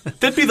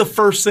 That'd be the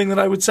first thing that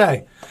I would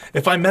say.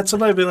 If I met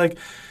somebody, I'd be like,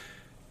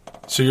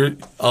 so you're,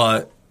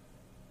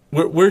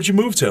 where'd you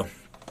move to?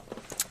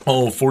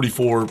 Oh,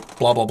 44,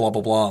 blah, blah, blah,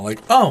 blah, blah. Like,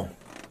 oh,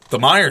 the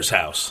Myers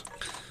house.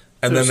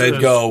 And then they'd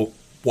go,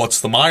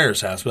 what's the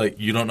Myers house? Be like,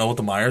 you don't know what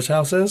the Myers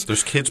house is?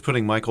 There's kids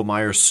putting Michael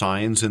Myers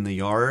signs in the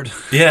yard.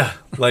 Yeah.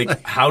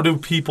 Like, how do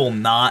people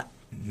not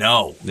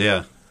know?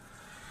 Yeah.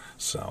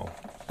 So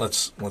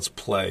let's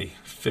play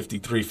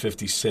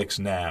 53-56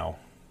 now.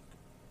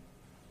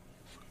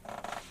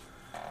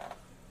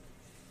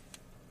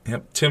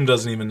 Yep, Tim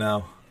doesn't even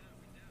know.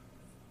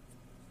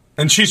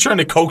 And she's trying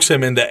to coax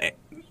him into...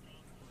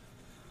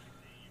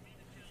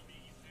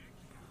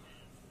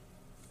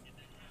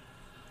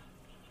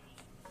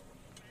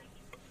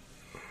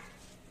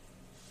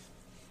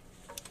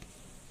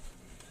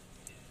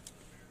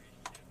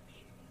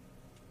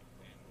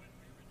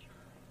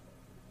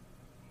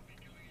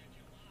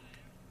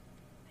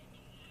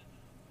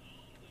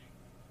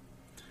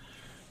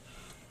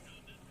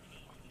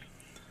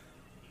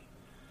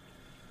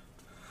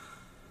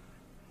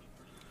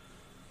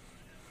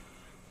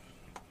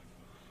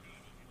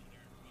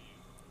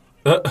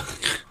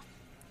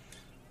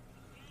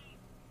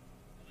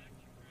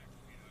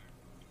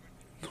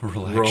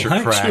 Relax your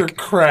Relax crack. your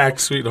crack,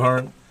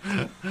 sweetheart.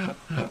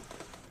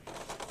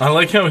 I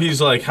like how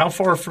he's like, how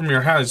far from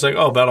your house? He's like,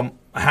 oh, about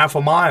half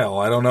a mile.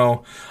 I don't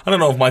know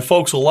if my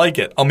folks will like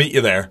it. I'll meet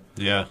you there.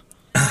 Yeah.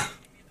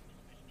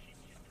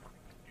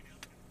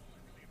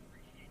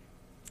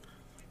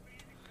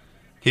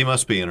 He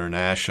must be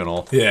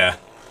international. Yeah.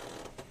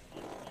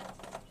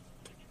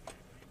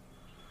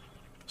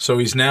 So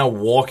he's now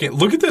walking.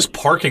 Look at this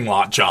parking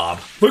lot job.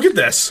 Look at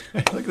this.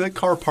 Look at that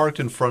car parked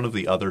in front of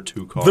the other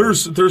two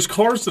cars. There's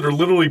cars that are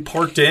literally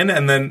parked in,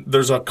 and then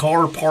there's a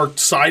car parked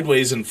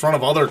sideways in front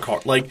of other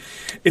cars. Like,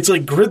 it's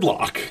like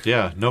gridlock.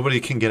 Yeah, nobody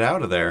can get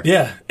out of there.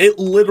 Yeah, it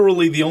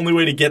literally, the only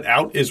way to get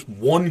out is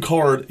one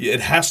car.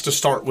 It has to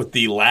start with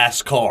the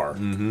last car.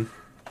 Mm-hmm.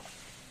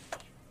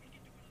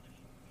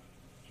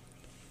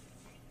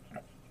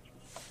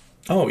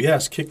 Oh,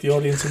 yes, kick the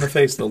audience in the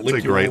face. They'll lick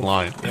That's a you great all-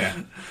 line.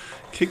 Yeah.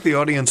 Kick the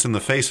audience in the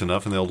face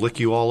enough and they'll lick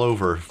you all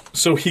over.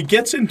 So he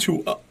gets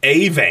into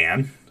a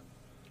van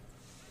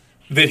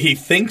that he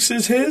thinks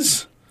is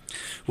his.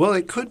 Well,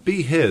 it could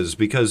be his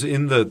because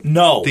in the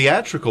No.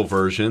 theatrical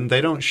version,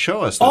 they don't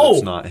show us that Oh.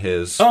 it's not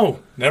his. Oh,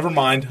 never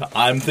mind.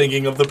 I'm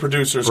thinking of the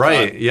producer's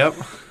Right, cut. yep.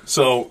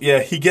 So, yeah,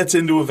 he gets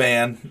into a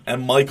van,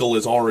 and Michael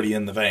is already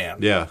in the van.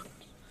 Yeah.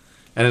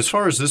 And as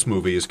far as this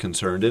movie is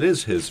concerned, it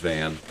is his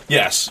van.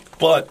 Yes,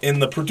 but in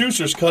the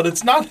producer's cut,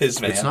 it's not his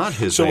van. It's not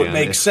his so van. So it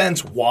makes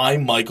sense why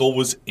Michael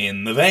was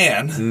in the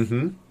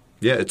van.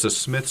 Yeah, it's a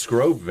Smith's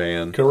Grove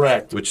van.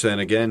 Correct. Which then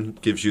again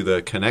gives you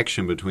the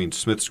connection between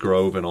Smith's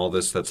Grove and all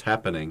this that's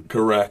happening.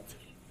 Correct.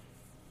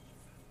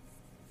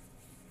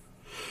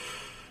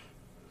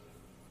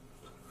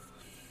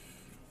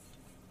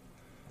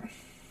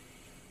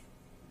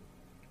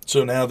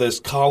 So now this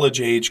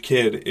college-age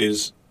kid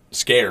is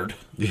scared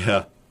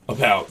Yeah.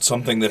 about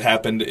something that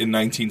happened in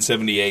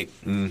 1978.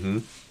 Mm-hmm.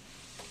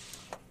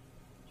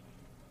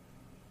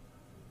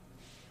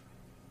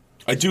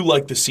 I do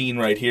like the scene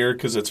right here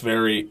because it's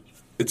very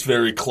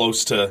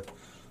close to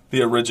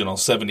the original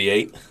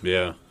 78.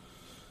 Yeah.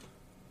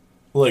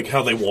 Like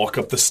how they walk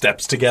up the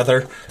steps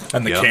together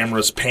and the Yep.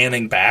 camera's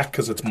panning back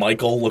because it's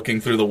Michael looking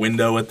through the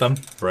window at them.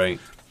 Right.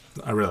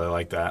 I really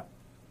like that.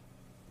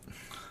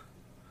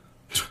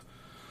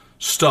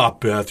 Stop,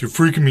 Beth. You're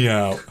freaking me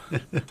out.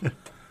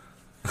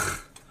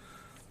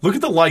 Look at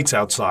the lights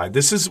outside.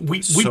 This is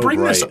we So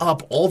bring this bright.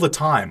 up all the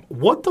time.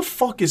 What the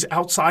fuck is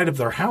outside of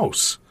their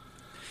house?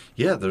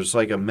 Yeah, there's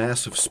like a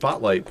massive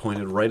spotlight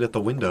pointed right at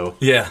the window.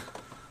 Yeah.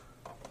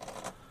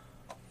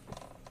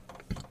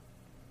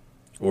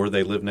 Or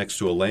they live next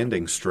to a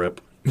landing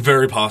strip.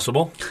 Very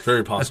possible.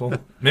 Very possible.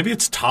 Maybe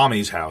it's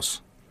Tommy's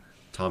house.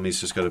 Tommy's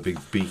just got a big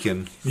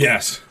beacon.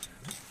 Yes.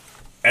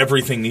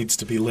 Everything needs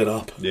to be lit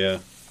up. Yeah.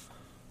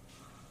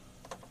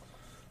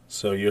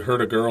 So you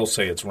heard a girl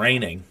say it's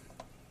raining.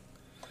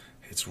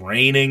 It's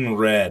raining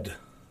red.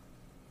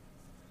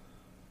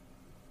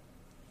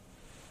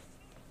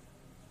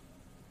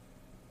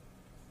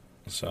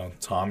 So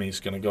Tommy's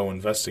going to go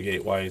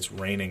investigate why it's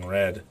raining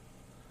red.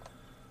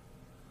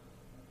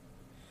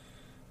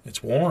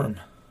 It's warm.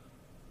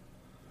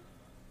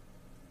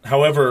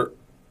 However,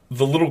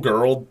 the little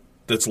girl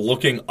that's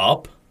looking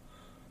up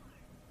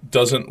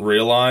doesn't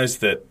realize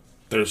that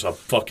there's a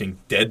fucking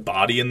dead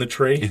body in the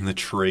tree. In the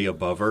tree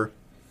above her.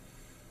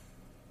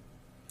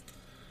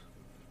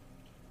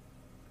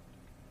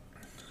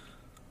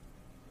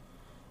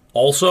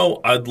 Also,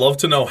 I'd love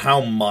to know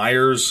how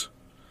Myers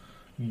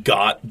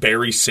got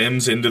Barry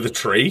Sims into the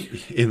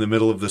tree. In the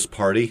middle of this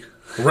party.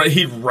 Right,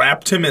 he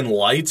wrapped him in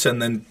lights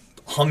and then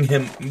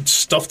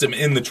stuffed him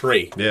in the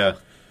tree. Yeah.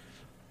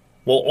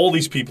 Well, all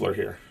these people are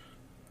here.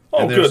 Oh,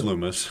 And there's good.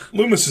 Loomis.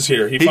 Loomis is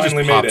here. He He just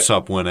finally made pops it.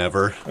 up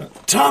whenever.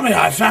 Tommy,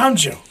 I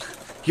found you.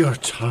 You're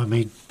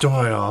Tommy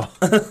Doyle.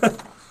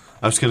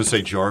 I was going to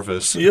say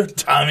Jarvis. You're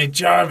Tommy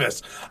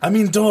Jarvis. I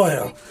mean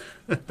Doyle.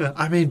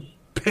 I mean,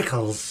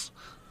 Pickles.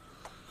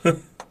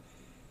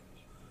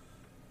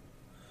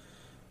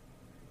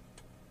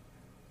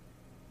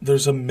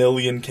 There's a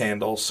million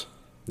candles.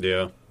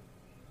 Yeah.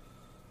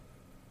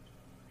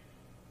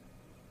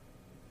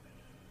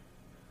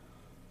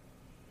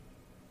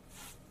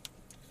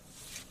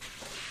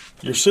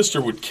 Your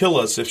sister would kill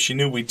us if she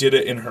knew we did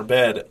it in her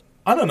bed.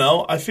 I don't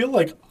know. I feel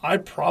like I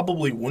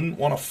probably wouldn't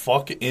want to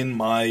fuck in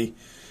my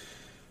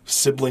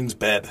sibling's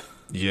bed.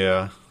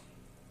 Yeah.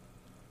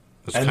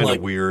 That's And, kind of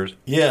like, weird.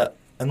 Yeah.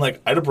 And,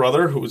 like, I had a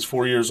brother who was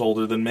 4 years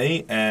older than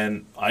me,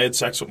 and I had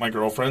sex with my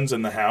girlfriends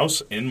in the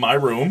house, in my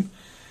room,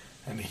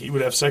 and he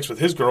would have sex with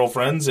his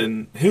girlfriends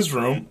in his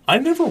room. I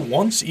never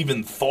once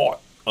even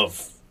thought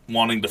of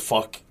wanting to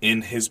fuck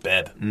in his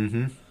bed.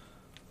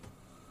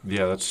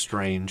 Yeah, that's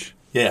strange.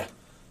 Yeah.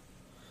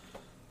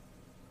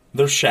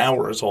 Their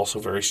shower is also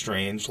very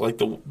strange.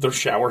 Like, their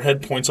shower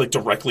head points, like,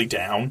 directly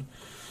down.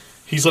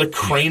 He's, like,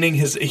 craning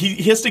his...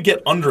 He has to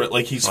get under it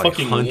like he's Like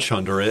fucking... hunch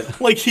under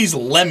it. Like he's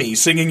Lemmy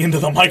singing into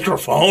the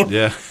microphone.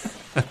 Yeah.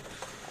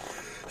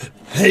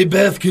 Hey,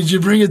 Beth, could you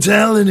bring a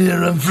towel in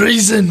here? I'm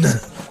freezing.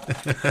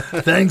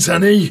 Thanks,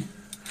 honey.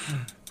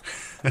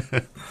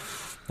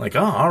 Like,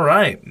 oh, all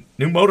right.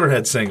 New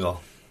Motorhead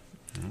single.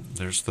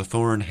 There's the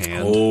thorn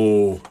hand.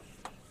 Oh.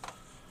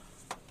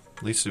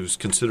 At least it was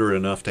considerate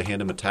enough to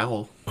hand him a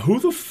towel. Who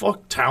the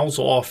fuck towels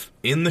off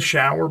in the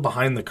shower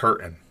behind the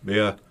curtain?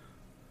 Yeah.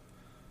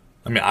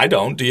 I mean, I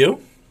don't. Do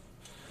you?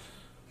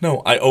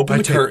 No, I open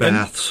the take curtain.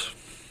 baths.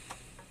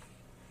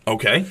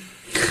 Okay.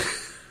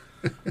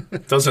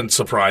 Doesn't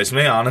surprise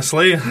me,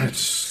 honestly. I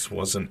just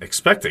wasn't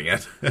expecting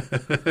it.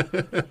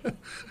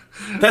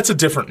 That's a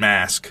different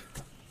mask.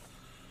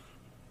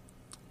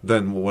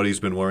 Than what he's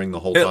been wearing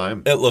the whole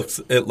time. It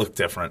looked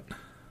different.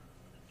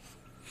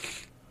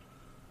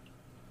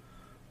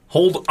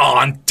 Hold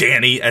on,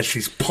 Danny, as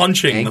she's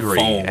punching the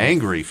phone.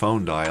 Angry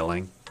phone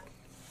dialing.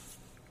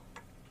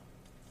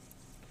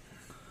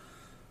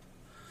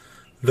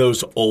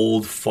 Those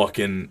old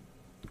fucking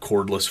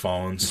cordless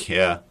phones.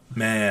 Yeah.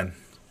 Man.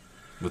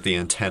 With the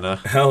antenna.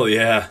 Hell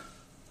yeah.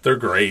 They're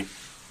great.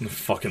 They're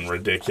fucking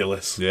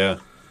ridiculous. Yeah.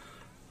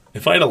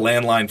 If I had a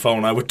landline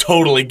phone, I would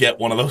totally get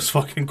one of those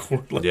fucking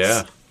cordless.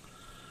 Yeah.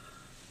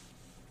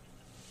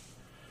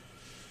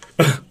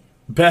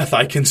 Beth,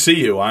 I can see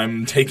you.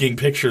 I'm taking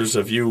pictures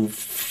of you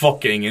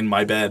fucking in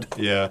my bed.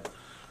 Yeah.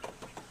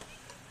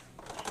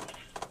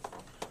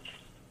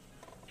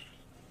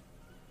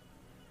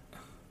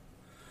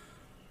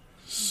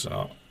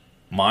 So,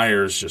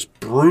 Myers just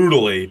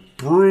brutally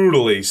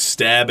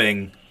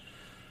stabbing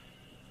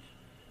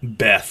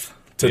Beth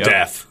to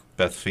death.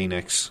 Beth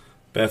Phoenix.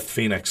 Beth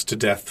Phoenix to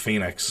Death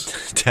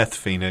Phoenix. Death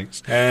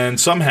Phoenix. And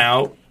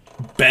somehow,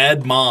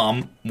 Bad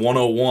Mom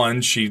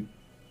 101, she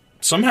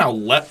somehow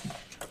let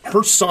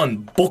her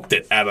son booked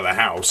it out of the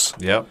house.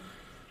 Yep.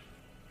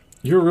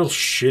 You're a real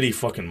shitty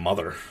fucking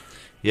mother.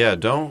 Yeah,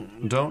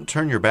 don't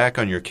turn your back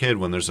on your kid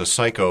when there's a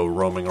psycho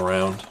roaming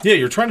around. Yeah,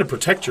 you're trying to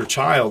protect your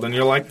child, and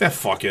you're like,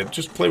 fuck it.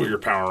 Just play with your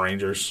Power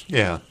Rangers.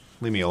 Yeah,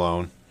 leave me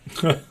alone.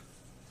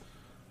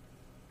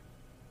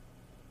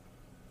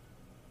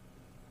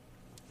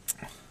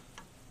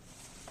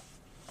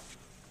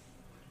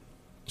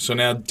 So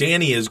now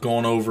Danny has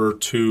gone over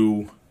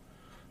to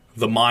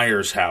the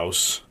Myers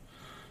house,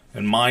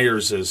 and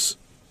Myers is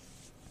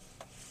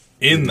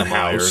in the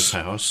Myers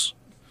house. house.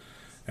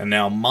 And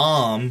now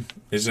Mom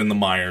is in the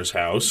Myers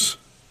house.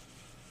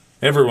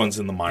 Everyone's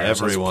in the Myers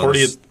house. They Party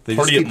just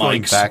at keep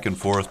going Mike's. back and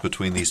forth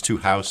between these two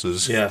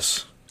houses.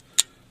 Yes.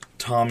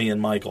 Tommy and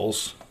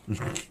Michael's.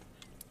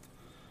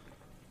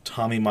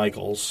 Tommy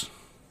Michaels.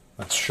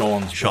 That's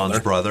Sean's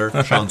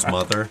brother. Sean's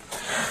mother.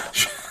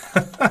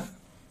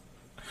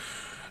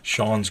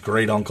 Sean's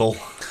great uncle,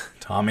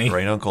 Tommy.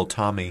 Great Uncle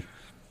Tommy.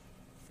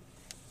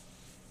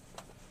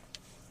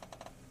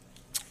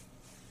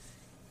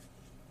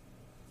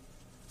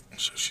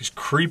 So she's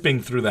creeping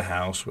through the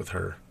house with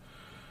her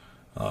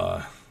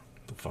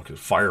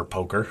fire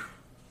poker.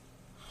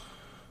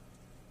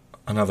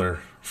 Another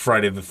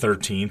Friday the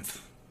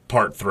 13th,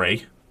 part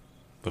 3.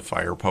 The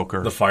fire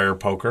poker. The fire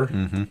poker.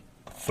 Mm-hmm.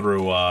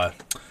 Through, I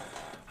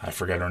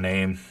forget her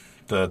name,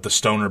 the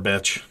stoner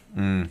bitch.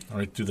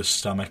 Right through the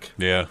stomach.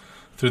 Yeah.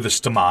 Through the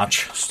stomach.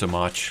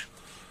 Stomach.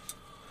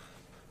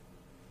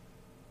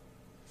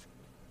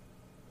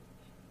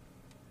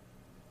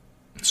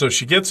 So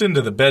she gets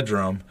into the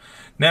bedroom.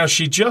 Now,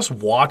 she just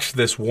watched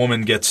this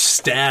woman get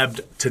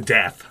stabbed to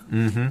death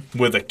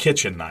with a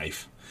kitchen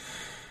knife.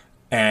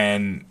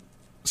 And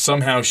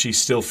somehow she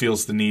still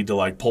feels the need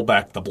to, pull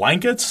back the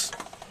blankets.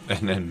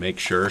 And then make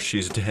sure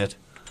she's dead.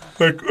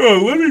 Let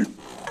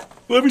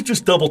me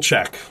just double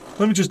check.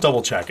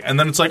 And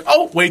then it's like,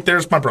 oh, wait,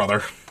 there's my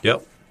brother.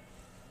 Yep.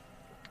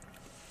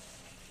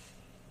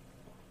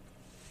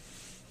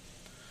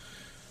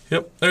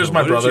 Yep, there's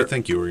my What brother. did you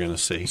think you were going to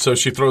see? So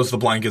she throws the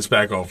blankets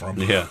back over him.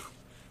 Yeah.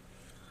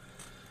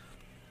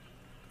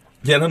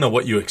 Yeah, I don't know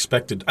what you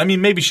expected. I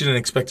mean, maybe she didn't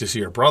expect to see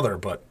her brother,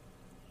 but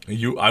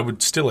I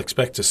would still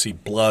expect to see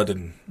blood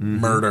and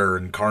murder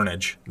and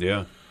carnage.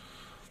 Yeah.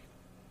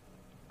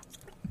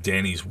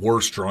 Danny's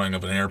worst drawing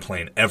of an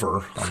airplane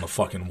ever on the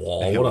fucking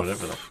wall. Yeah, what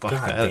whatever the fuck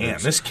God that damn,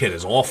 is. this kid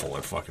is awful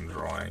at fucking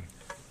drawing.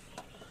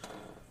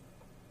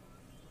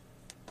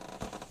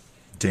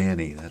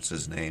 Danny, that's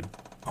his name.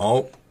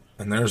 Oh,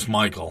 and there's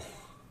Michael.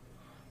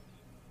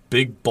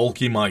 Big,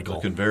 bulky Michael.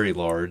 Looking very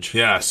large.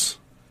 Yes.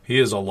 He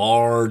is a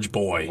large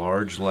boy.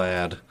 Large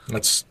lad.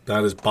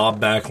 That is Bob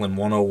Backlund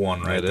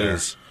 101 right there. It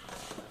is.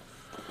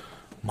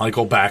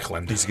 Michael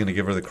Backlund. He's going to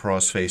give her the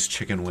cross-faced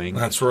chicken wing.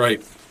 That's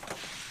right.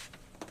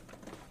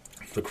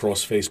 The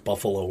cross-faced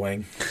buffalo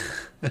wing.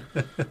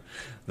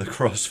 The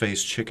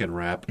cross-faced chicken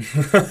wrap.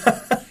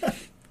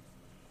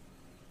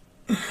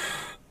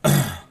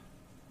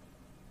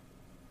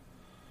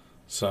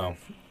 So,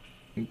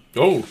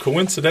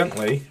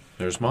 coincidentally,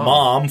 There's Mom.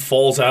 Mom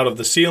falls out of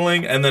the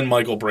ceiling, and then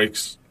Michael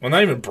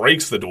not even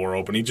breaks the door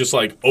open. He just,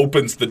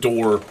 opens the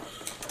door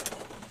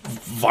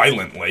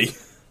violently.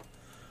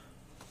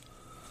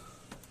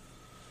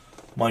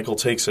 Michael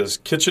takes his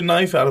kitchen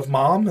knife out of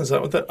Mom. Is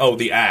that what that... Oh,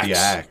 the axe. The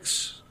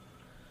axe.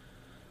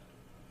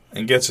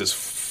 And gets his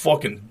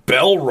fucking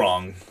bell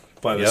rung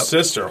by the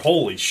sister.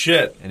 Holy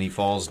shit. And he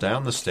falls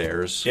down the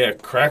stairs. Yeah,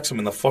 cracks him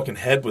in the fucking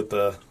head with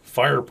the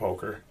fire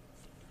poker.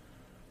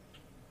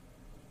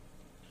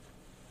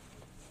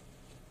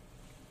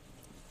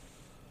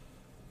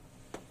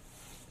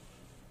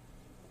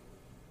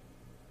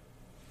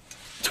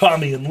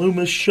 Tommy and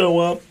Loomis show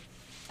up.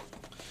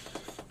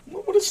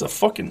 What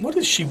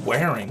is she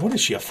wearing? What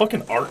is she, a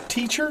fucking art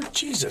teacher?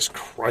 Jesus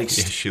Christ.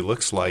 Yeah, she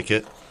looks like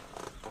it.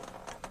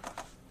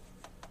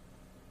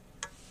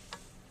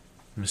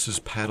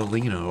 Mrs.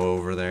 Padalino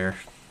over there.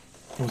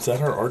 Was that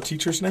her art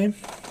teacher's name?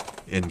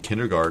 In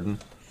kindergarten.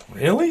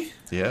 Really?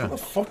 Yeah. How the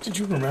fuck did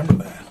you remember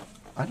that?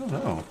 I don't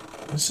know.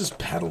 Mrs.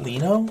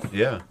 Padalino?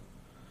 Yeah.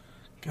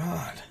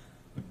 God.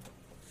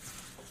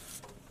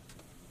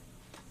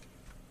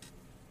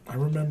 I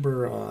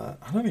remember, I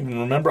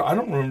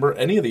don't remember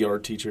any of the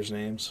art teachers'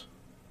 names.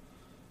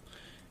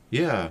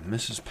 Yeah,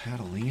 Mrs.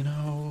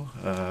 Padalino.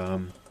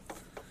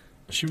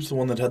 She was the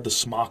one that had the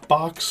smock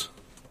box?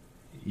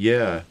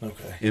 Yeah.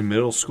 Okay. In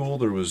middle school,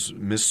 there was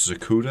Miss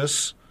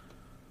Zakutis.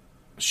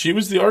 She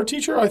was the art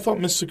teacher? I thought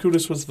Miss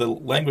Zakutis was the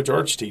language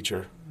arts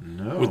teacher.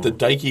 No. With the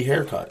dykey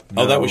haircut.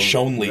 No, Oh, that was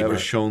Schoenlieber. That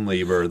was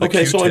Schoenlieber.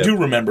 Okay, so I Q-tip. do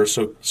remember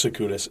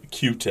Zakutis.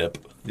 Q-tip.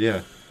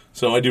 Yeah.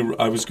 So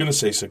I was going to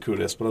say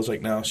Zakutis, but I was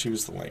like, no, she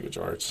was the language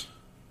arts.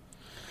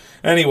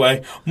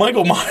 Anyway,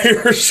 Michael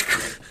Myers.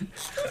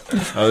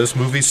 Oh, this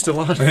movie's still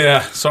on?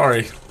 Yeah,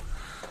 sorry.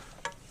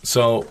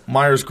 So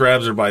Myers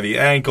grabs her by the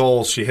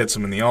ankle. She hits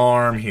him in the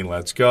arm. He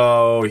lets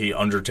go. He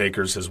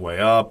Undertakers his way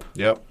up.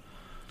 Yep.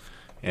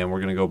 And we're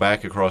going to go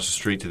back across the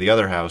street to the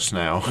other house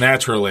now.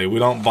 Naturally, we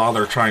don't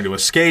bother trying to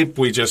escape.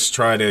 We just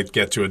try to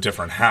get to a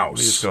different house.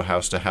 We just go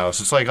house to house.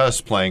 It's like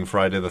us playing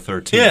Friday the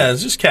 13th. Yeah,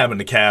 it's just cabin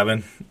to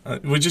cabin.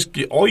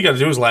 All you got to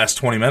do is last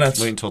 20 minutes.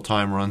 Wait until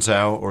time runs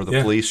out or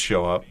the police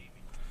show up.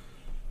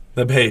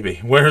 The baby.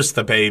 Where's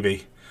the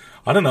baby?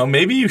 I don't know.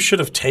 Maybe you should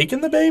have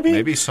taken the baby?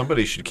 Maybe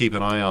somebody should keep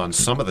an eye on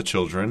some of the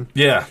children.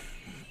 Yeah.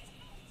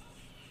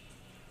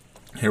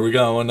 Here we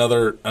go.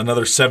 Another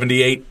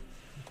 78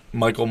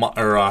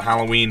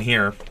 Halloween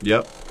here.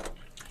 Yep.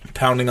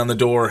 Pounding on the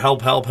door.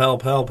 Help, help,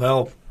 help, help,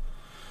 help.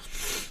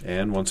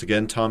 And once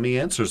again, Tommy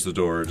answers the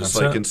door, just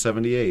That's like it. in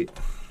 78.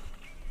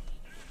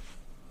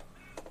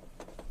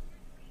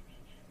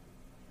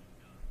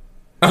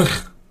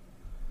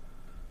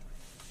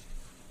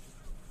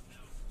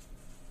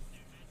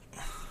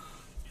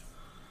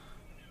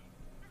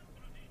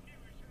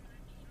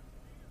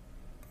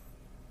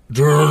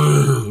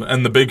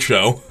 And the Big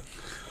Show.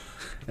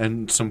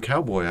 And some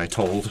cowboy I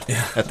told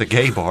at the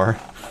gay bar.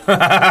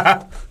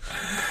 A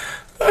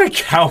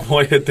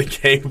cowboy at the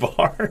gay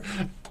bar.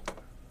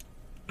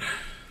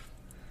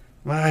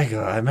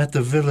 Michael, I met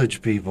the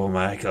village people,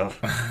 Michael.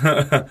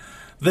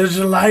 They're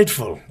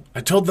delightful.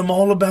 I told them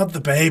all about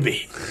the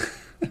baby.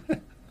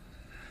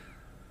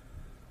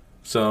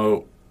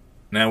 So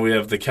now we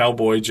have the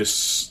cowboy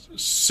just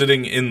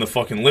sitting in the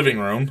fucking living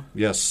room.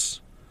 Yes.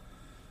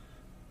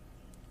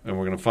 And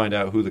we're going to find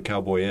out who the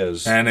cowboy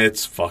is. And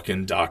it's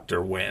fucking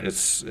Dr. Wynn.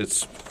 It's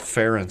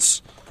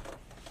Ference.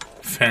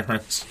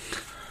 Ference.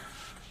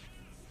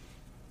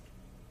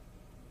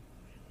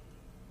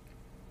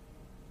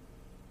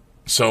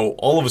 So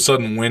all of a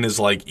sudden, Wynn is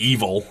like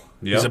evil.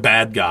 Yep. He's a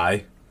bad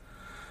guy.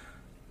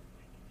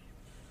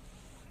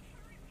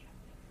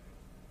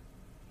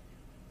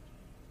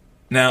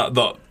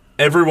 Now,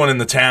 everyone in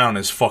the town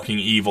is fucking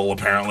evil,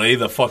 apparently.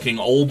 The fucking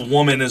old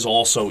woman is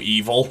also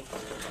evil.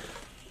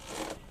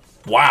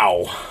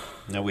 Wow.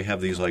 Now we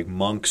have these like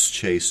monks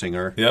chasing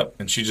her. Yep.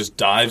 And she just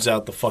dives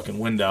out the fucking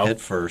window.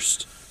 Head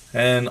first.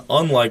 And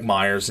unlike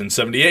Myers in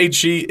 78,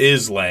 she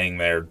is laying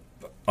there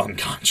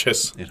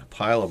unconscious. In a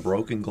pile of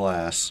broken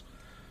glass.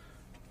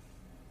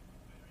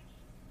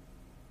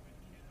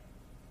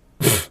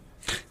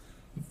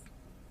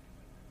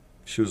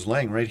 She was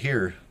laying right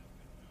here.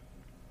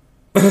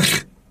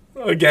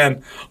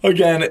 Again,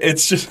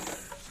 it's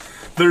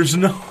just there's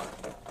no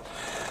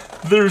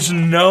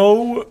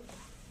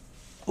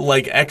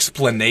like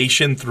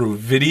explanation through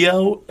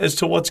video as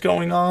to what's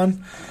going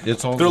on.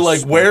 It's all They're just like,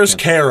 spoken. "Where's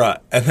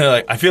Kara?" And they're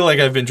like, "I feel like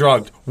I've been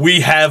drugged."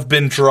 We have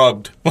been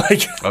drugged.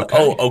 Like, Okay.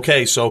 oh,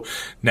 okay. So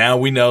now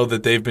we know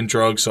that they've been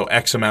drugged. So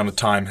X amount of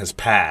time has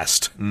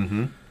passed.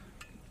 Mm-hmm.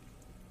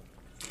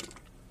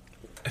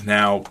 And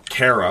now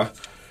Kara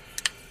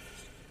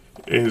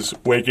is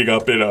waking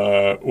up in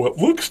what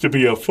looks to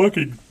be a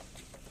fucking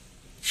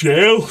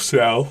jail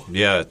cell.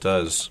 Yeah, it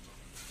does.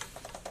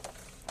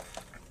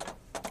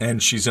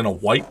 And she's in a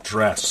white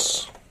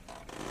dress.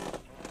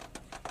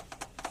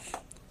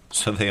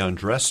 So they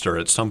undressed her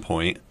at some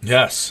point.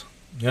 Yes.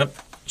 Yep.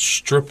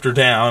 Stripped her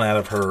down out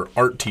of her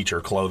art teacher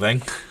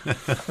clothing.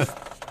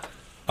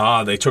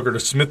 They took her to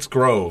Smith's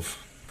Grove.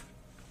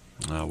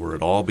 Where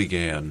it all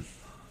began.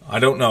 I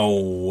don't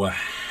know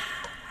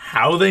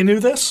how they knew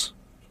this.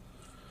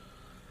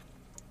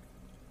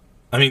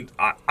 I mean,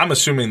 I'm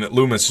assuming that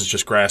Loomis is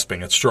just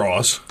grasping at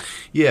straws.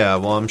 Yeah,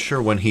 well, I'm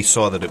sure when he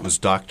saw that it was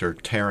Dr.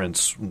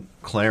 Terrence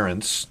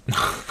McClarence,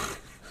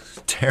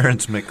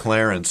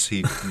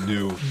 he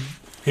knew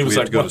He was we had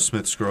like, to go "What?" to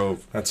Smith's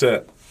Grove. That's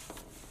it.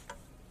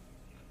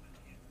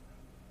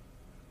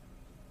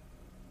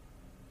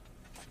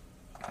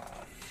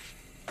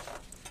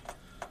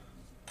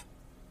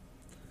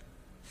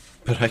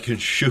 But I can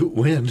shoot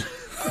Wynn.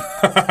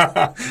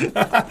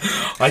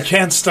 I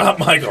can't stop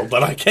Michael,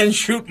 but I can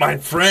shoot my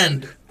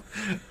friend.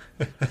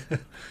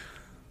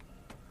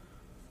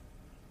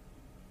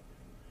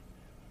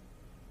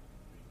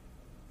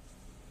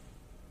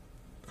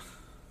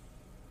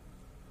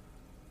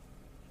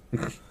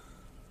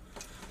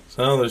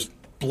 So there's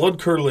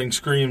blood-curdling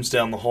screams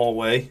down the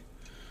hallway.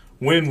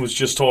 Wynn was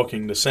just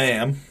talking to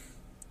Sam.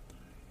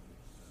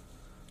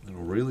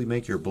 It'll really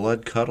make your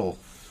blood cuddle.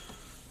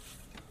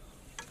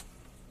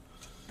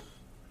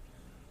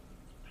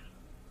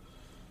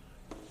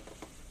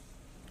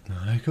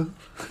 Michael?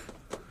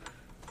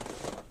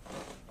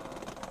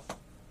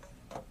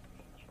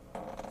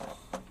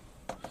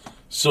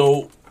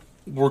 So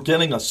we're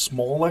getting a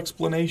small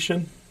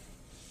explanation.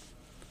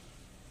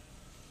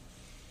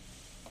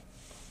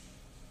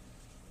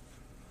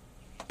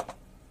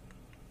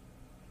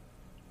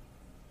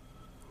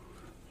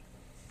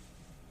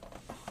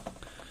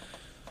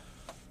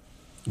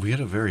 We had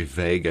a very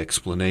vague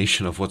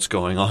explanation of what's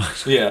going on.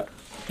 Yeah.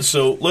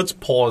 So let's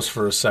pause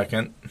for a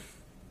second.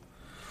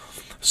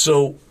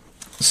 So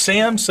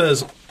Sam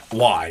says,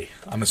 "Why?"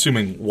 I'm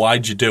assuming,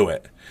 "Why'd you do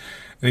it?"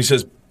 And he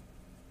says,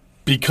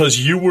 "Because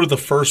you were the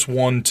first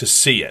one to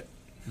see it."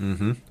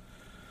 Mm-hmm.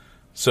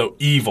 So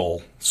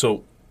evil.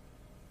 So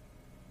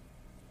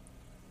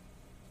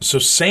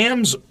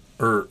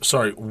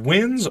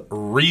Wynn's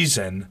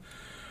reason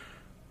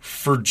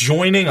for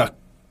joining a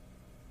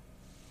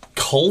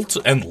cult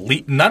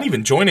and not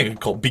even joining a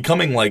cult,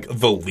 becoming like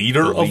the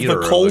leader of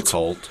the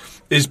cult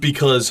is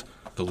because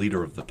the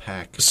leader of the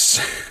pack.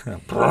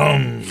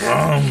 Brum,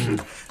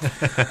 brum.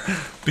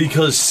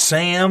 Because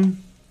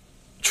Sam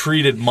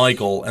treated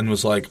Michael and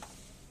was like,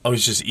 oh,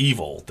 he's just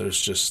evil.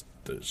 There's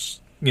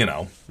you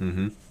know.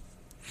 Mm-hmm.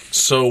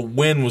 So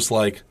Wynn was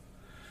like,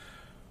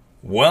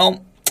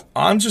 well,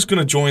 I'm just going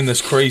to join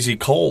this crazy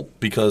cult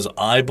because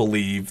I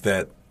believe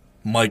that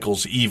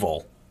Michael's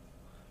evil.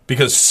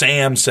 Because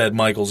Sam said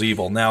Michael's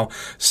evil. Now,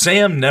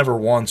 Sam never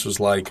once was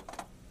like,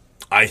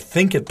 I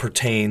think it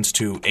pertains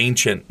to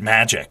ancient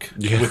magic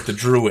with the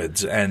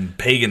Druids and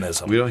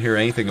paganism. We don't hear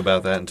anything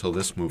about that until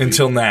this movie.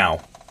 Until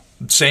now.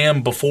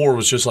 Sam before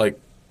was just like,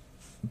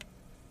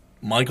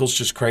 Michael's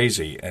just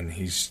crazy, and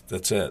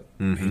that's it.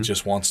 Mm-hmm. He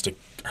just wants to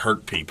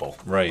hurt people.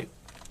 Right.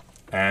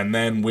 And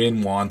then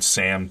Wynn wants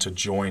Sam to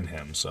join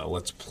him. So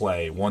let's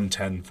play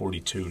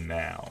 110:42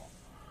 now.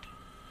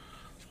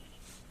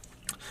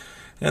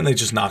 And they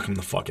just knock him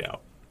the fuck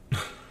out.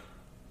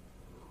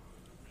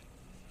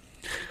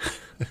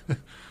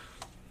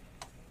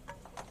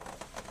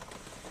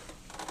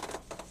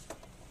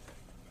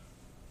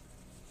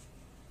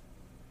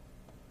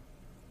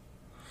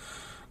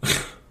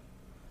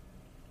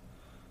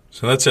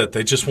 So that's it.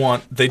 They just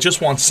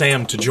want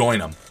Sam to join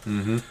them.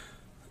 Mm-hmm.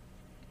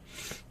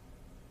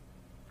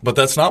 But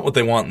that's not what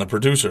they want in the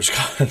producer's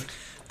cut.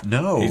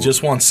 No. He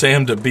just wants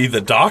Sam to be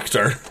the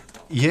doctor.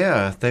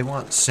 Yeah, they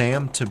want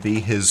Sam to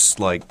be his,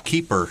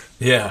 keeper.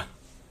 Yeah.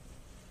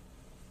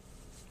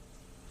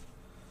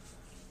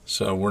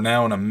 So we're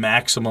now in a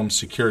maximum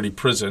security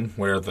prison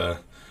where the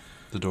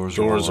doors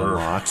are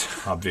unlocked.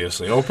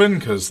 Obviously open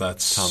because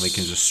that's... Tommy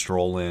can just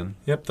stroll in.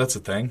 Yep, that's a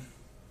thing.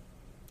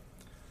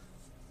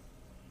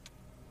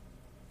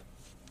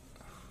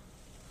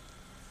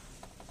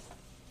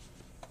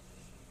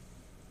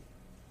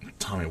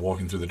 Tommy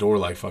walking through the door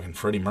like fucking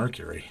Freddie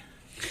Mercury.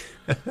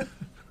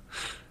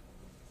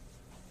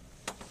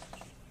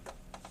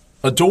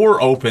 A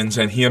door opens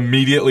and he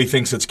immediately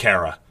thinks it's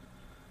Kara.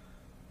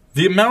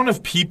 The amount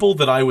of people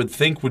that I would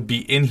think would be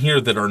in here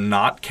that are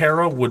not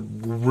Kara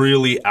would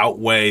really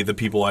outweigh the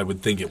people I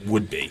would think it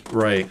would be.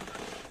 Right.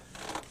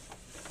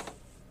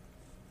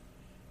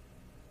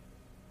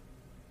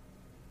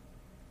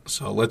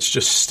 So let's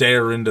just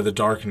stare into the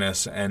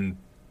darkness and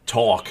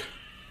talk.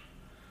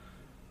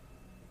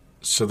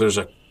 So there's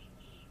a...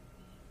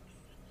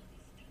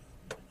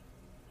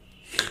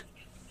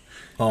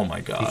 Oh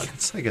my God.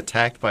 It's like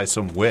attacked by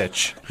some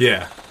witch.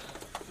 Yeah.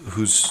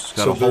 Who's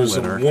got a hole in her.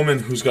 So there's a woman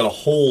who's got a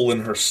hole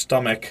in her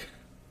stomach.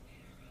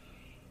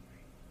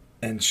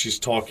 And she's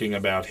talking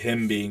about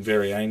him being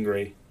very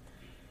angry.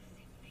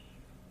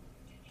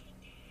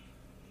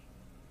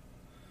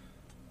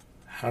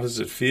 How does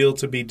it feel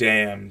to be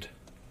damned?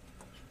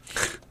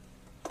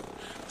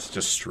 It's just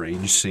a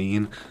strange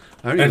scene.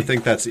 I don't even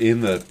think that's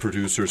in the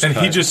producer's cut.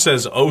 And he just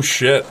says, oh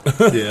shit.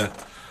 Yeah.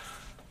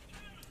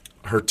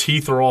 Her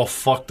teeth are all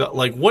fucked up.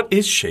 Like, what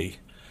is she?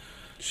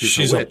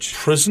 She's a witch. A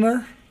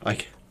prisoner?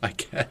 I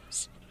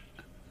guess.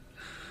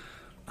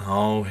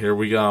 Oh, here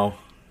we go.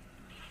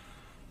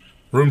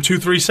 Room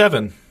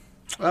 237.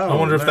 Oh, I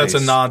wonder if that's a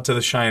nice. nod to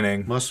The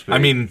Shining. Must be. I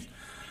mean,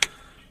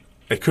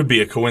 it could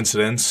be a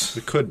coincidence.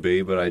 It could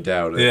be, but I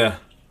doubt it. Yeah.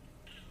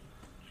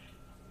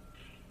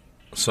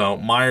 So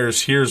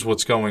Myers hears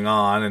what's going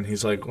on, and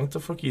he's like, what the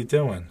fuck are you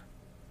doing?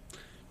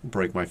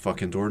 Break my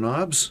fucking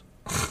doorknobs.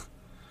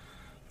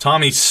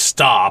 Tommy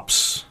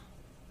stops,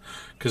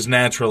 because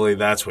naturally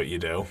that's what you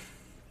do.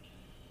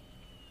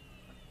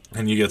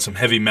 And you get some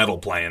heavy metal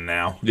playing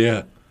now.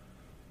 Yeah.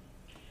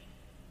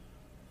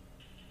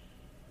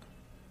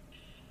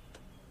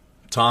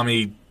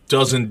 Tommy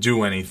doesn't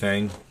do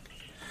anything.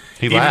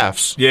 He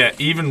laughs. Yeah,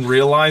 even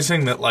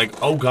realizing that,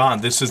 oh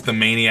God, this is the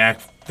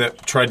maniac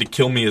that tried to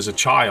kill me as a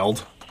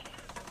child.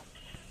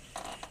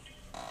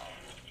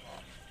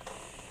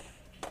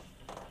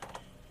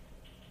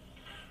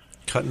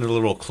 Cutting it a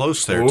little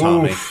close there,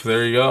 Tommy. Oof,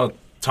 there you go.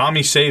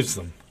 Tommy saves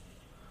them.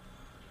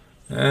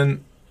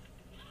 And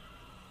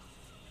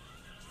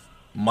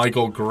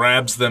Michael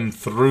grabs them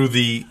through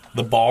the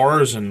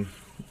bars, and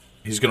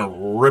he's going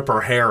to rip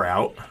her hair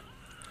out.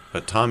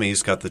 But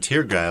Tommy's got the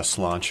tear gas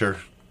launcher.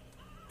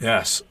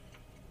 Yes.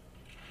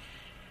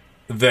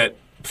 That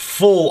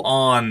full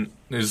on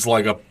is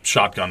like a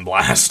shotgun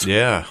blast.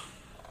 Yeah.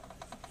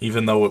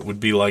 Even though it would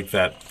be like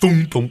that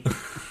thump, thump,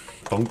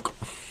 Thunk.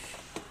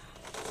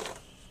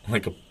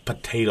 like a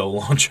potato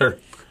launcher.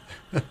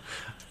 Or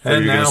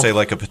And you're going now, to say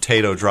like a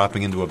potato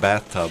dropping into a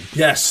bathtub.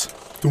 yes.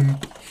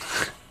 Thump.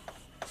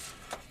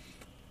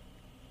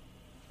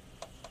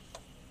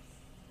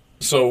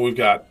 So we've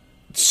got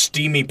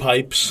steamy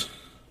pipes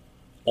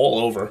all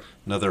over.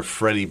 Another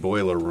Freddy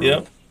boiler room.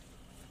 Yep.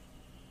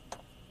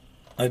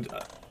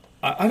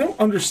 I don't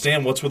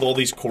understand what's with all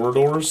these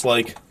corridors.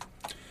 Like,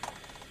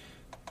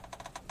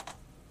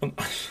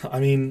 I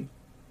mean,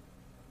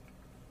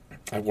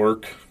 I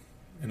work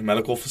in a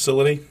medical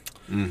facility.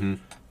 Mm-hmm.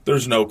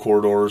 There's no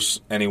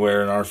corridors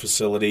anywhere in our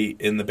facility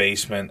in the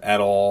basement at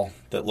all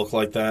that look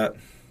like that.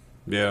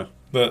 Yeah.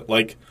 But,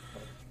 like...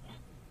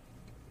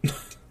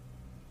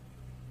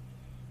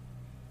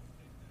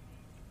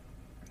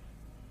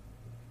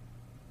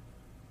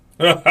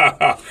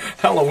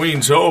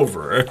 Halloween's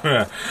over.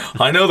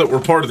 I know that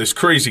we're part of this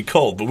crazy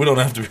cult, but we don't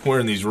have to be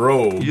wearing these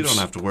robes. You don't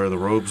have to wear the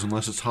robes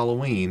unless it's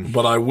Halloween.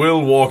 But I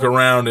will walk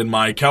around in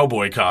my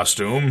cowboy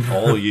costume.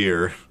 All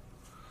year.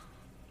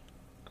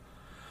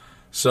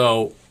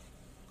 So,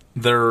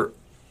 all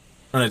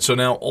right, so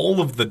now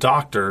all of the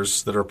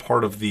doctors that are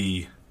part of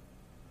the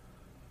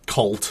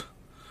cult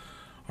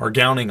are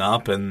gowning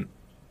up, and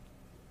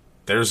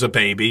there's a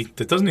baby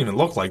that doesn't even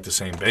look like the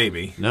same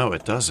baby. No,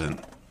 it doesn't.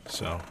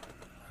 So,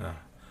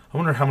 I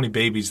wonder how many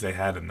babies they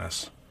had in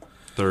this.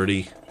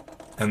 30.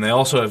 And they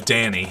also have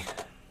Danny.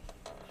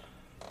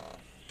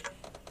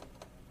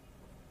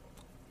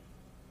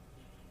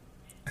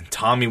 And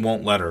Tommy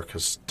won't let her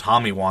because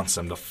Tommy wants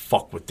them to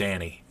fuck with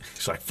Danny.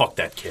 He's like, fuck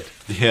that kid.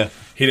 Yeah.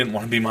 He didn't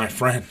want to be my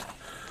friend.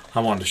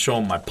 I wanted to show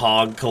him my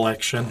Pog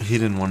collection. He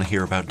didn't want to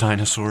hear about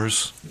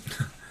dinosaurs.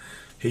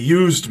 He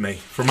used me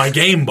for my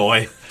Game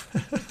Boy.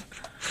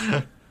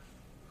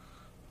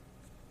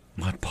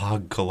 My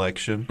Pog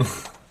collection.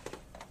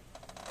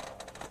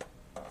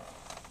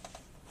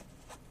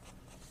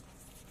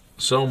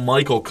 So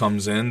Michael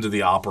comes into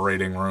the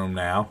operating room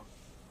now.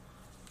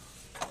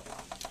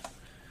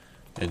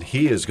 And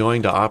he is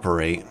going to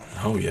operate.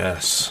 Oh,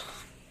 yes.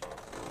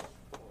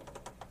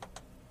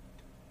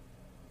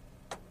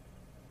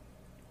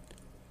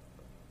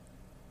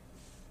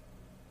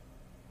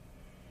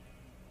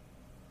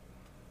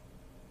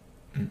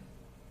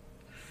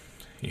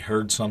 He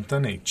heard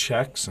something, he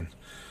checks, and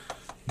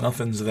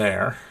nothing's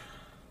there.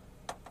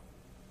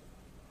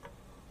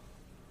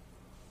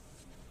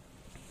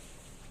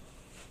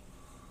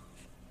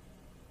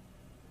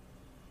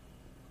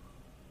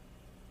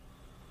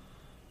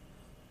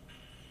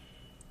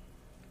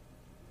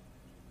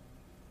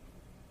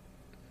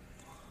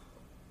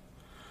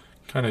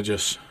 Kind of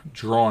just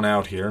drawn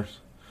out here.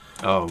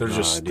 Oh, they're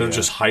God,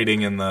 just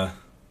hiding in a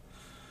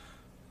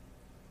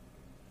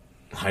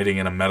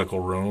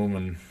medical room,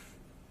 and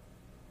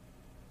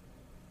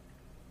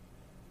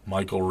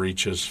Michael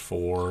reaches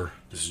for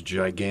this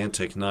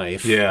gigantic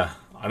knife. Yeah,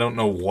 I don't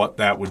know what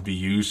that would be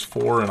used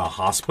for in a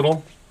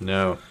hospital.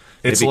 No,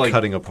 it's maybe like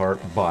cutting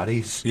apart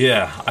bodies.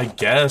 Yeah, I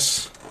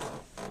guess.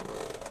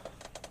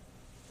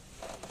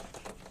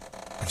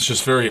 It's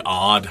just very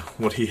odd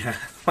what he had.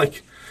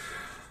 Like,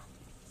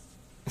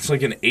 it's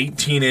like an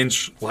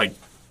 18-inch, like,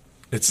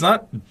 it's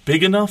not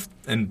big enough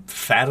and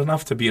fat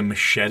enough to be a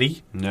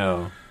machete.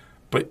 No.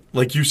 But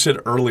like you said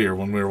earlier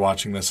when we were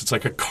watching this, it's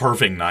like a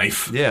carving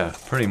knife. Yeah,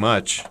 pretty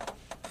much.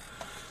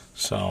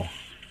 So,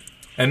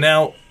 and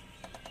now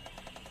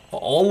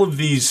all of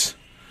these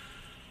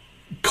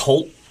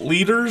cult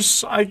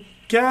leaders, I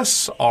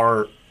guess,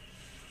 are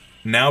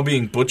now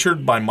being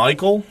butchered by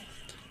Michael.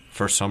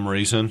 For some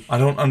reason. I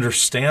don't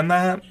understand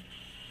that.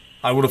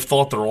 I would have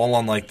thought they're all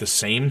on, like, the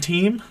same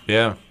team.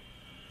 Yeah.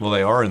 Well,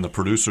 they are in the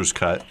producer's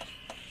cut.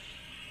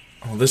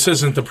 Oh, this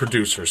isn't the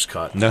producer's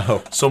cut.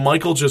 No. So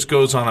Michael just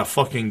goes on a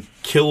fucking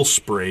kill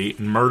spree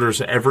and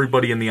murders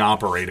everybody in the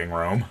operating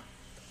room.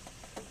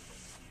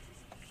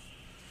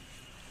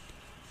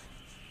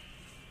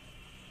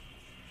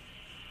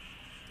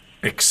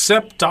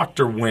 Except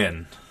Dr.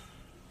 Wynn.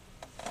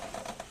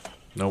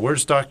 Now,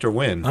 where's Dr.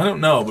 Wynn? I don't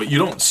know, but you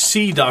don't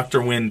see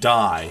Dr. Wynn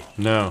die.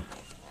 No.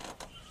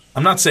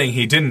 I'm not saying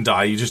he didn't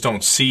die. You just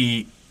don't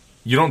see...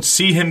 You don't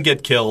see him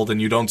get killed,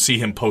 and you don't see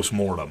him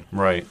post-mortem.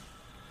 Right.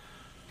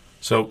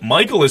 So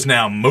Michael is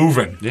now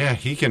moving. Yeah,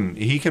 he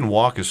can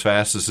walk as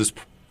fast as this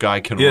guy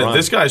can run. Yeah,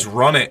 this guy's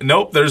running.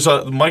 Nope, there's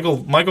a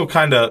Michael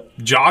kind of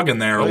jogging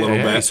there a little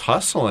bit. He's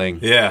hustling.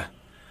 Yeah.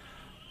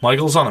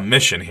 Michael's on a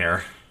mission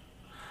here.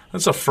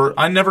 That's a first.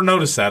 I never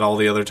noticed that all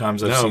the other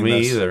times I've seen this. No,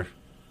 me either.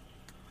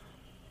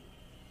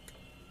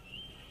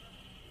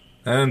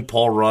 And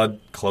Paul Rudd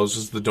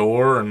closes the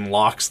door and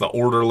locks the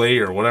orderly,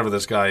 or whatever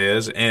this guy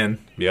is, in.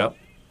 Yep.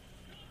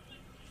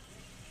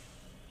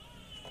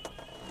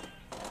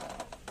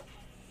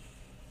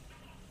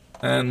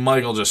 And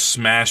Michael just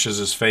smashes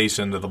his face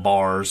into the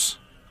bars.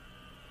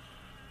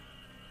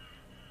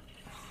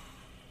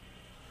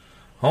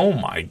 Oh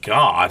my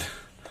God.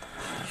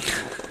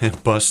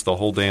 It busts the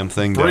whole damn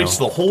thing down. Breaks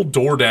the whole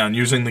door down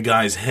using the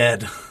guy's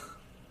head.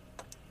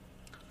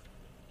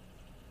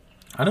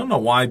 I don't know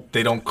why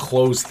they don't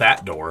close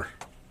that door.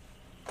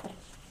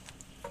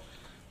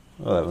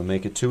 Well, that would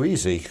make it too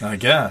easy. I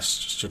guess.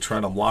 Just to try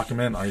to lock him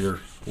in. Are your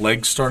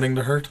legs starting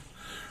to hurt?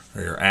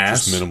 Or your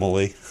ass? Just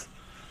minimally.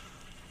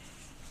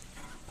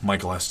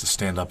 Michael has to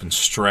stand up and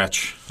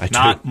stretch. I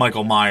Not do.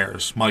 Michael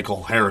Myers.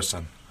 Michael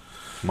Harrison.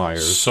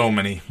 Myers. So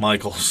many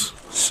Michaels.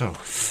 So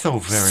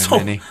very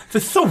many.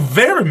 There's so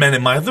very many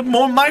Michaels. There's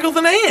more Michael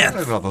than Ant.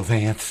 Look at all those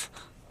ants.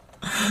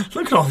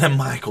 Look at all them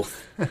Michaels.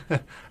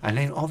 I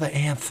named all the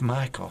ants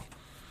Michael.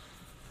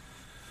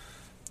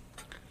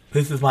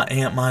 This is my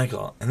Aunt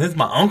Michael, and this is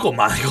my Uncle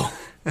Michael.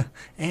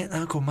 Aunt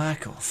Uncle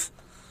Michael's.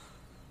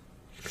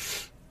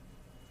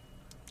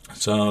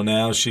 So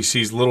now she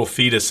sees little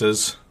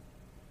fetuses.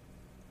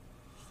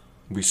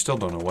 We still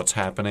don't know what's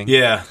happening.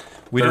 Yeah.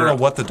 We don't know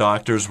what the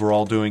doctors were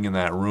all doing in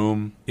that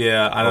room.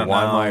 Yeah, I don't know.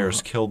 Why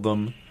Myers killed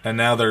them. And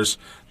now there's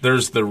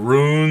the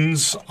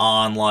runes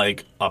on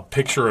like a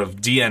picture of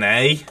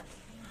DNA.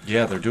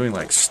 Yeah, they're doing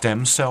like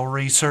stem cell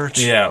research.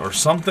 Yeah, or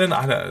something.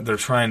 They're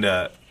trying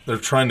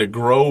to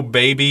grow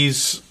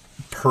babies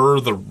per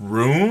the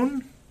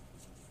rune.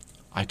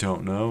 I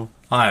don't know.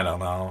 I don't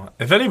know.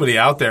 If anybody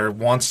out there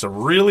wants to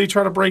really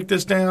try to break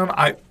this down,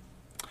 I'm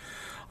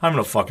at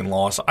a fucking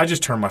loss. I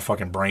just turn my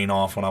fucking brain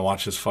off when I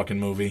watch this fucking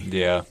movie.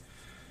 Yeah.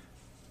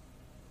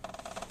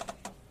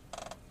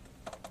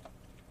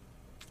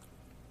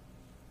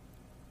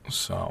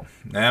 So,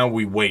 now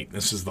we wait.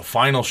 This is the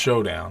final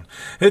showdown.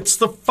 It's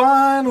the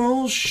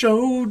final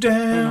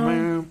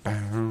showdown.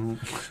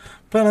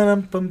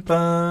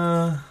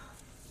 Ba-da-dum-bum-ba.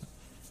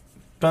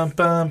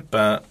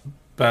 Bum-bum-ba.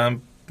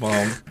 Bum.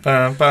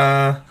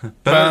 Ba-ba.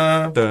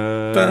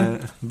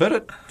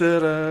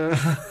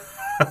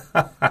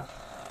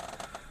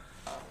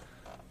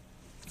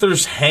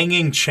 There's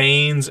hanging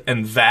chains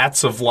and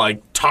vats of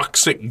like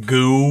toxic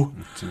goo.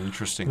 It's an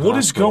interesting What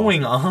is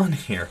going on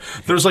here?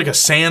 There's like a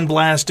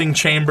sandblasting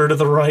chamber to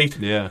the right.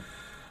 Yeah.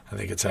 I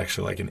think it's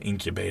actually like an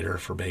incubator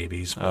for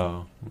babies.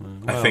 Oh. Well,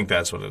 I think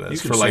that's what it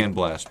is. You can for like,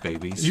 sandblast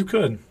babies. You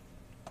could.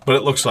 But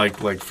it looks like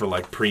for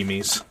like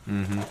preemies.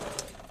 Mm-hmm.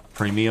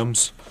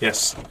 Premiums?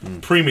 Yes.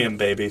 Premium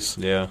babies.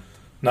 Yeah.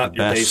 Not The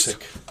your best.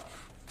 basic.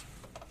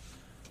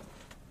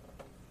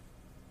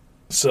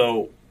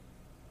 So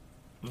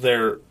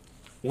they're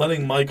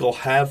letting Michael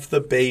have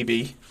the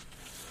baby.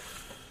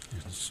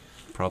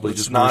 Probably It's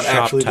just not more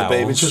shop actually towels. the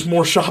baby. It's just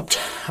more shop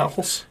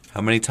towels.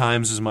 How many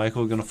times is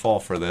Michael going to fall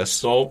for this?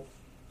 So,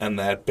 and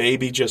that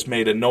baby just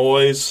made a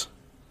noise.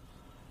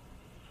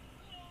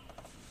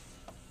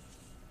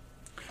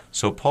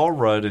 So Paul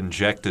Rudd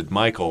injected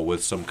Michael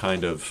with some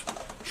kind of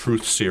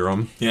truth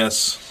serum. Yes,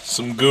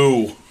 some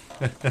goo.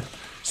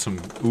 Some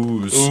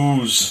ooze.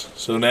 Ooze.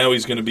 So now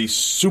he's going to be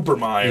Super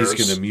Myers.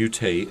 He's going to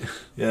mutate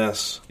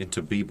Yes.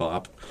 into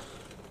Bebop.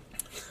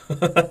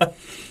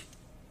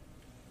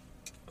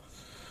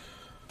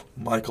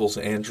 Michael's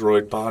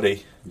android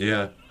body.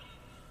 Yeah.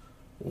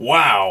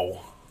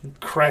 Wow.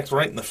 Cracked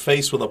right in the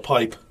face with a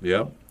pipe.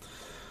 Yep.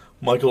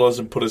 Michael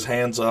doesn't put his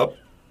hands up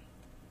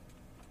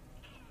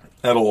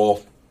at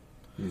all.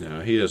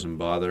 No, he doesn't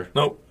bother.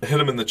 Nope. Hit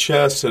him in the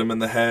chest, hit him in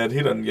the head.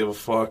 He doesn't give a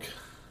fuck.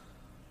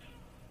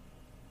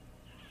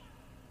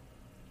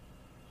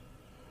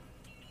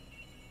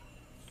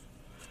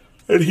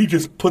 And he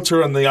just puts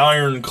her in the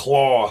iron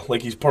claw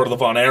like he's part of the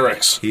Von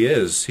Erichs. He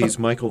is. He's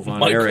Michael Von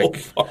Michael Erich.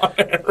 Von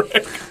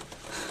Erich.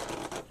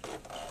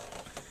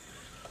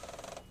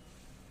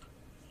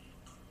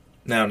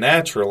 Now,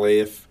 naturally,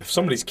 if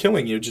somebody's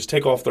killing you, just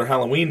take off their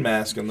Halloween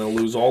mask and they'll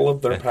lose all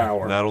of their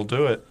power. That'll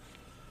do it.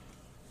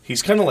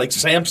 He's kind of like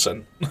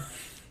Samson.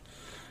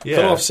 Yeah.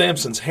 Cut off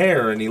Samson's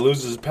hair and he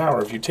loses his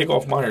power. If you take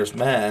off Myers'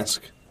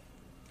 mask...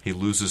 He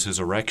loses his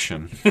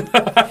erection.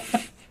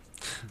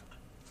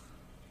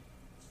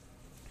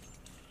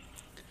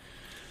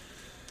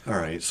 All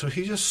right, so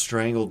he just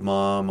strangled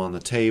Mom on the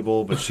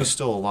table, but she's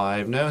still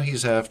alive. Now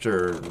he's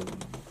after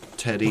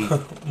Teddy.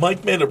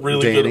 Mike made a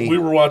really Danny. good... We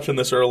were watching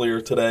this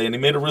earlier today, and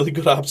he made a really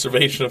good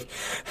observation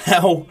of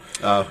how...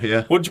 Oh,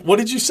 yeah. What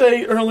did you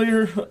say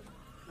earlier?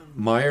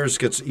 Myers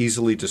gets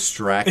easily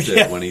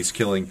distracted when he's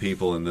killing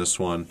people in this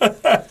one.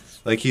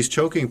 Like, he's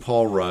choking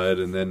Paul Rudd,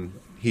 and then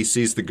he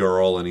sees the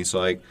girl, and he's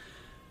like,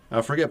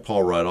 oh, forget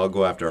Paul Rudd, I'll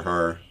go after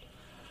her.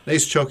 And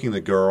he's choking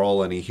the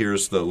girl, and he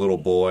hears the little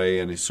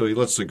boy, and so he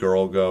lets the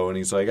girl go, and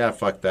he's like, ah,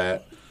 fuck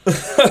that.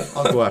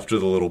 I'll go after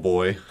the little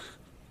boy.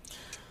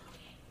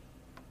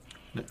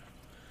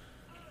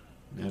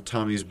 Now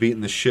Tommy's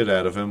beating the shit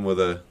out of him with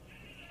a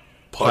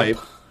pipe.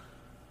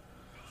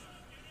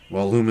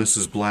 While Loomis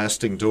is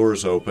blasting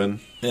doors open.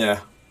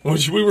 Yeah.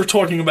 Which we were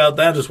talking about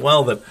that as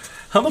well, that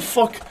how the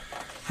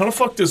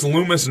fuck does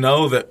Loomis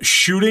know that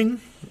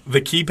shooting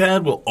the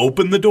keypad will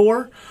open the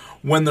door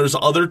when there's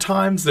other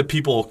times that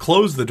people will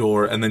close the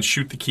door and then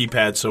shoot the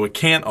keypad so it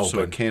can't open? So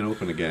it can't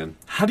open again.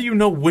 How do you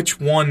know which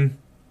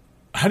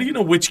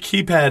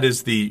keypad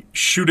is the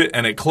shoot it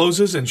and it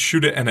closes and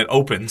shoot it and it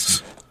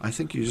opens? I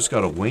think you just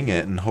got to wing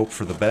it and hope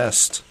for the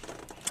best.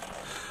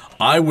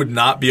 I would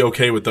not be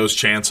okay with those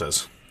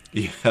chances.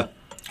 Yeah.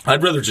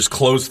 I'd rather just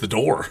close the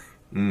door.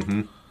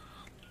 Mm-hmm.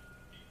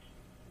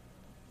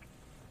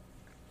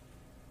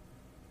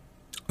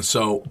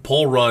 So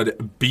Paul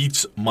Rudd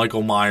beats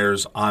Michael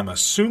Myers, I'm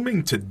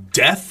assuming, to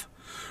death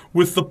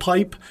with the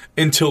pipe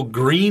until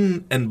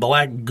green and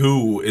black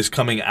goo is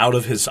coming out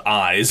of his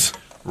eyes.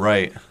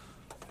 Right.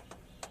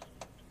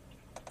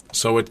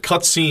 So it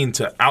cuts scene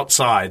to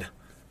outside,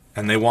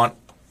 and they want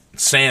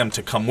Sam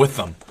to come with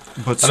them.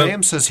 But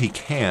Sam says he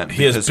can't.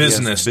 He has because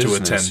business to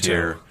attend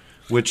here, to.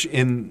 Which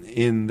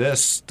in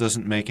this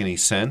doesn't make any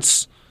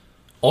sense.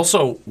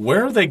 Also,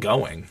 where are they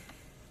going?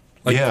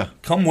 Like, Yeah.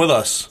 come with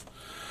us.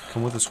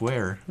 Come with us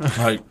where?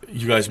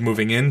 You guys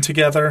moving in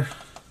together?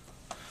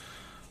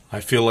 I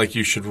feel like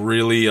you should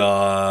really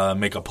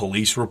make a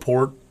police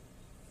report.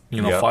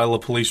 Yep. File a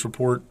police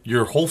report.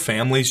 Your whole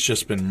family's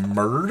just been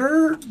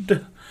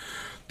murdered.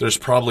 There's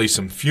probably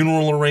some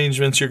funeral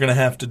arrangements you're going to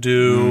have to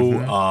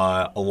do.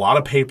 A lot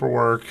of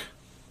paperwork.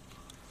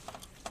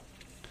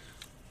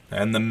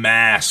 And the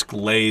mask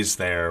lays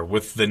there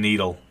with the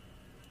needle.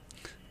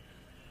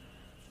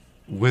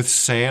 With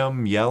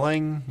Sam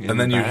yelling. And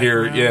then you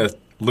hear,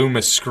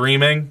 Loomis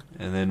screaming.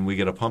 And then we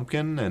get a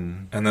pumpkin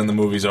and then the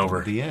movie's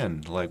over. The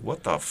end. Like,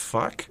 what the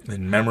fuck?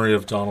 In memory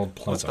of Donald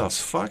Pleasance. What the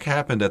fuck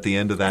happened at the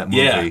end of that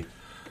movie? Yeah.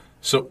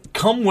 So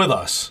come with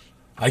us.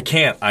 I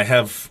can't. I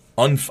have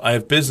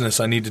business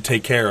I need to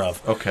take care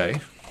of. Okay.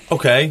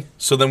 Okay.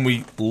 So then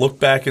we look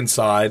back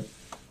inside.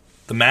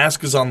 The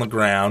mask is on the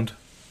ground.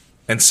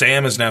 And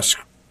Sam is now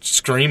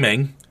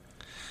screaming.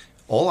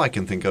 All I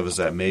can think of is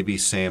that maybe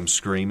Sam's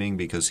screaming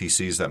because he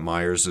sees that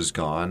Myers is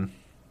gone.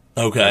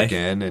 Okay.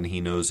 Again, and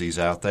he knows he's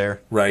out there.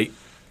 Right.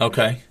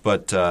 Okay.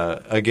 But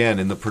again,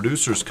 in the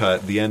producer's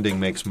cut, the ending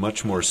makes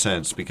much more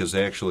sense because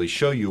they actually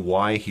show you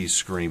why he's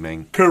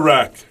screaming.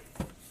 Correct.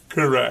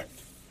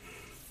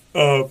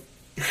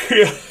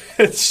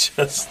 It's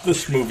just,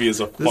 this movie is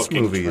a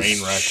fucking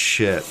train wreck.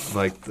 Shit.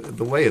 Like,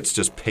 the way it's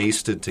just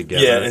pasted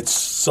together. Yeah, it's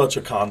such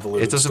a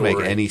convoluted It doesn't story.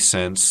 make any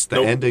sense. The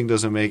Nope. ending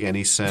doesn't make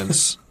any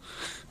sense.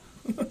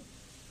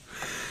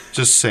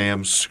 Just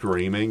Sam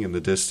screaming in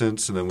the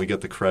distance, and then we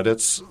get the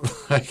credits.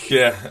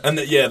 Yeah, and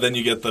then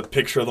you get the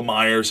picture of the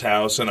Myers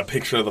house and a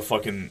picture of the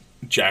fucking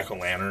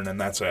jack-o'-lantern,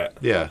 and that's it.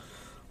 Yeah.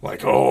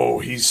 Like, oh,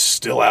 he's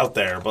still out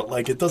there. But,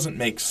 like, it doesn't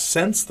make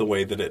sense the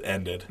way that it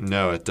ended.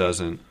 No, it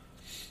doesn't.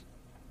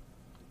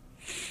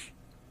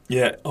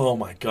 Yeah, oh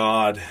my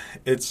God.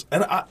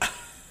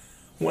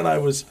 When I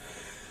was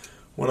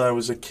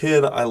a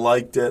kid, I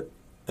liked it.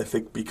 I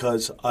think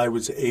because I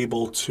was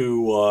able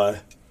to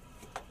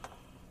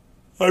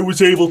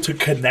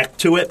connect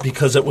to it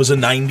because it was a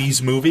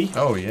 90s movie.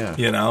 Oh,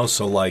 yeah.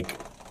 So like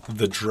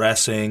the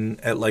dressing,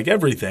 like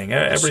everything.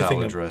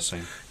 Salad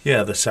dressing.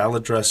 Yeah, the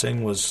salad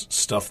dressing was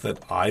stuff that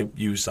I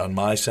used on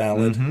my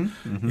salad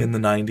in the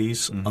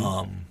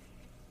 90s.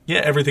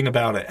 Yeah, everything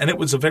about it. And it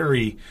was a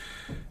very,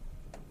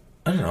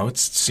 I don't know, it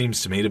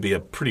seems to me to be a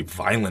pretty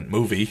violent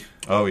movie.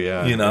 Oh,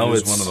 yeah. It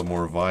is one of the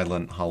more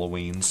violent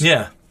Halloweens.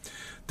 Yeah.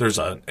 There's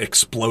an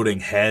exploding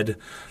head.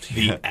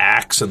 The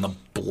axe and the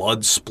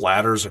blood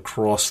splatters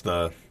across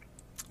the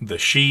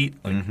sheet.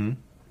 Like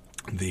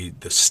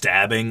the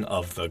stabbing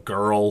of the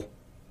girl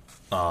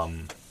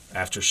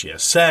after she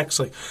has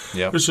sex. Like,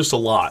 there's just a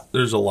lot.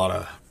 There's a lot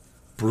of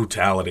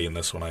brutality in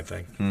this one, I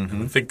think.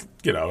 And I think,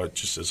 it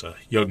just as a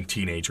young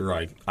teenager,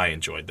 I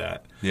enjoyed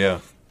that. Yeah.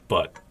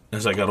 But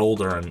as I got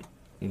older and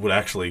would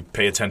actually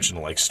pay attention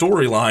to, like,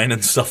 storyline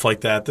and stuff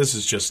like that, this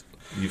is just...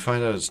 You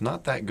find out it's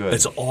not that good.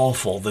 It's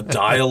awful. The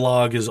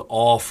dialogue is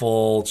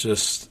awful.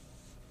 Just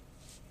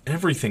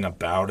everything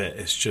about it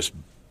is just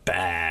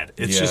bad.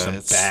 It's just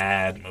a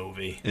bad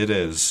movie. It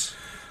is.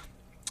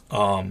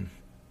 I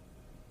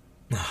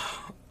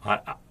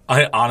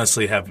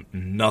honestly have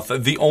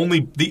nothing. The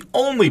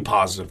only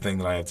positive thing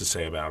that I have to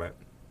say about it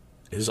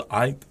is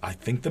I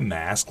think the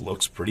mask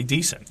looks pretty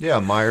decent. Yeah,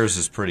 Myers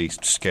is pretty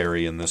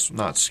scary in this.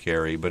 Not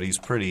scary, but he's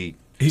pretty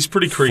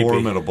creepy.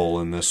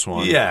 Formidable in this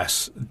one.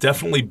 Yes,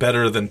 definitely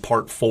better than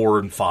part 4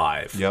 and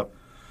 5. Yep.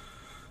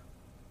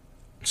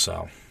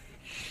 So,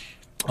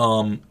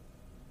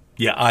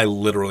 yeah, I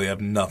literally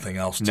have nothing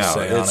else to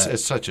say on it.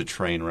 It's such a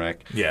train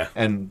wreck. Yeah.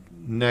 And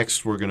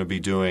next we're going to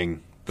be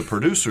doing the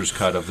producer's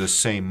cut of this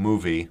same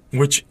movie.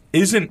 Which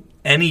isn't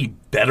any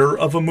better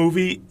of a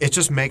movie. It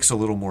just makes a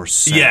little more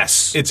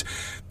sense. Yes.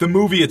 The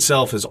movie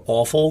itself is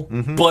awful,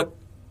 but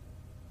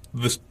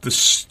the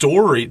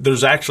story,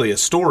 there's actually a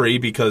story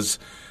because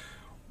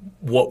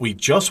what we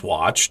just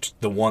watched,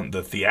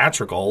 the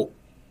theatrical,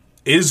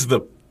 that's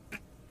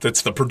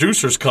the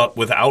producer's cut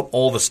without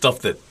all the stuff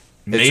that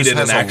made it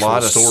an actual story. It just has a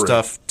lot of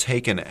stuff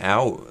taken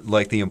out,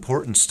 like the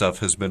important stuff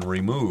has been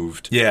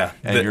removed. Yeah.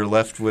 And you're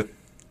left with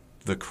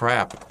the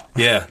crap.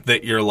 Yeah,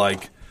 that you're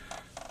like,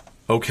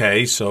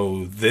 okay,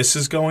 so this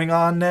is going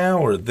on now,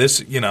 or this,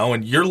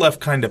 and you're left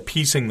kind of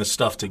piecing the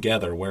stuff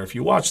together, where if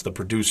you watch the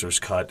producer's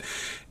cut,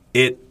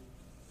 I'm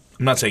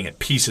not saying it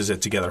pieces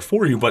it together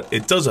for you, but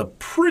it does a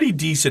pretty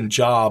decent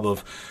job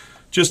of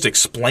just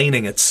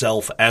explaining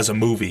itself as a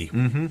movie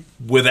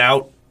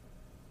without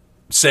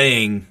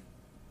saying,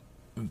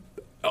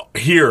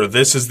 here,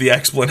 this is the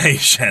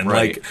explanation.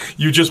 Right. Like,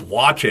 you just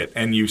watch it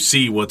and you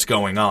see what's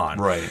going on.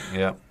 Right,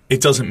 yeah.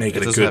 It doesn't make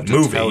it a good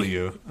movie. Tell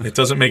you. It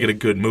doesn't make it a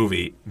good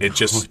movie. It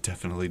It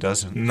definitely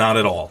doesn't. Not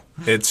at all.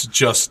 It's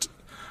just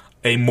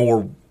a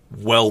more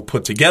well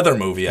put together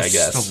movie, I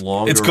guess. It's a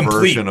longer it's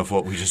complete. Version of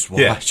what we just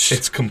watched. Yeah,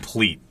 it's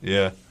complete.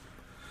 Yeah.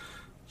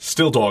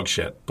 Still dog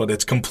shit, but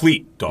it's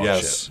complete dog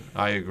shit. Yes,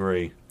 I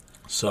agree.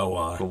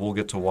 So, but we'll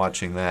get to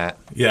watching that.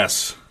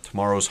 Yes.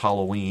 Tomorrow's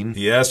Halloween.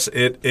 Yes,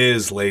 it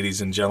is,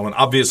 ladies and gentlemen.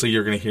 Obviously,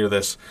 you're going to hear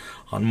this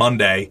on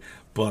Monday,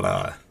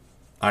 but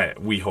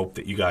we hope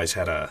that you guys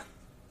had a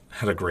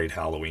had a great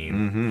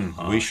Halloween.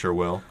 We sure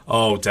will.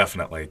 Oh,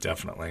 definitely.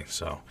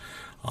 So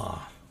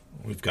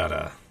we've got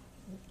a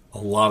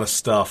lot of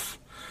stuff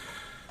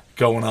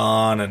going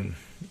on, and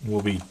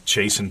we'll be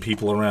chasing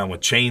people around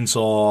with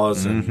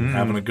chainsaws and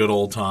having a good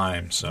old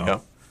time.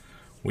 So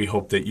we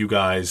hope that you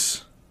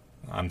guys,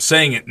 I'm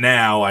saying it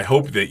now, I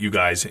hope that you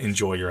guys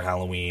enjoy your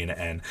Halloween.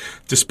 And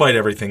despite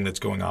everything that's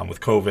going on with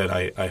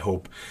COVID, I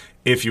hope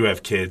if you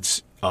have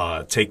kids,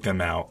 take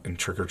them out and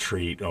trick or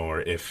treat,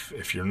 or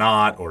if you're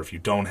not, or if you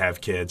don't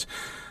have kids,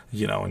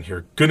 and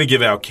you're going to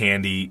give out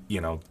candy,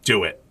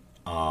 do it.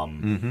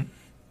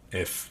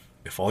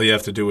 If all you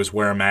have to do is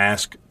wear a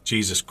mask,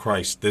 Jesus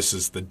Christ, this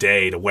is the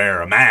day to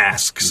wear a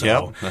mask. So,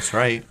 yep, that's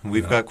right.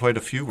 We've got quite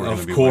a few we're going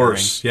to be wearing. Of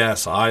course,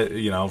 yes.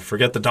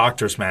 Forget the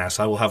doctor's mask.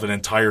 I will have an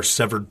entire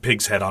severed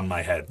pig's head on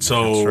my head.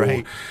 So, that's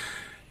right.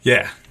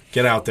 Yeah,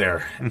 get out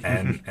there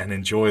and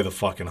enjoy the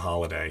fucking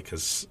holiday,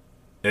 because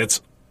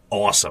it's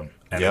awesome.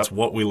 And it's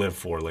what we live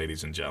for,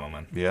 ladies and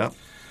gentlemen. Yep.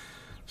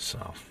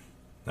 So,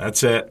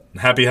 that's it.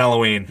 Happy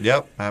Halloween.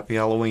 Yep, happy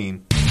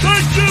Halloween.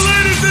 Thank you,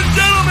 ladies and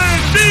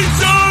gentlemen.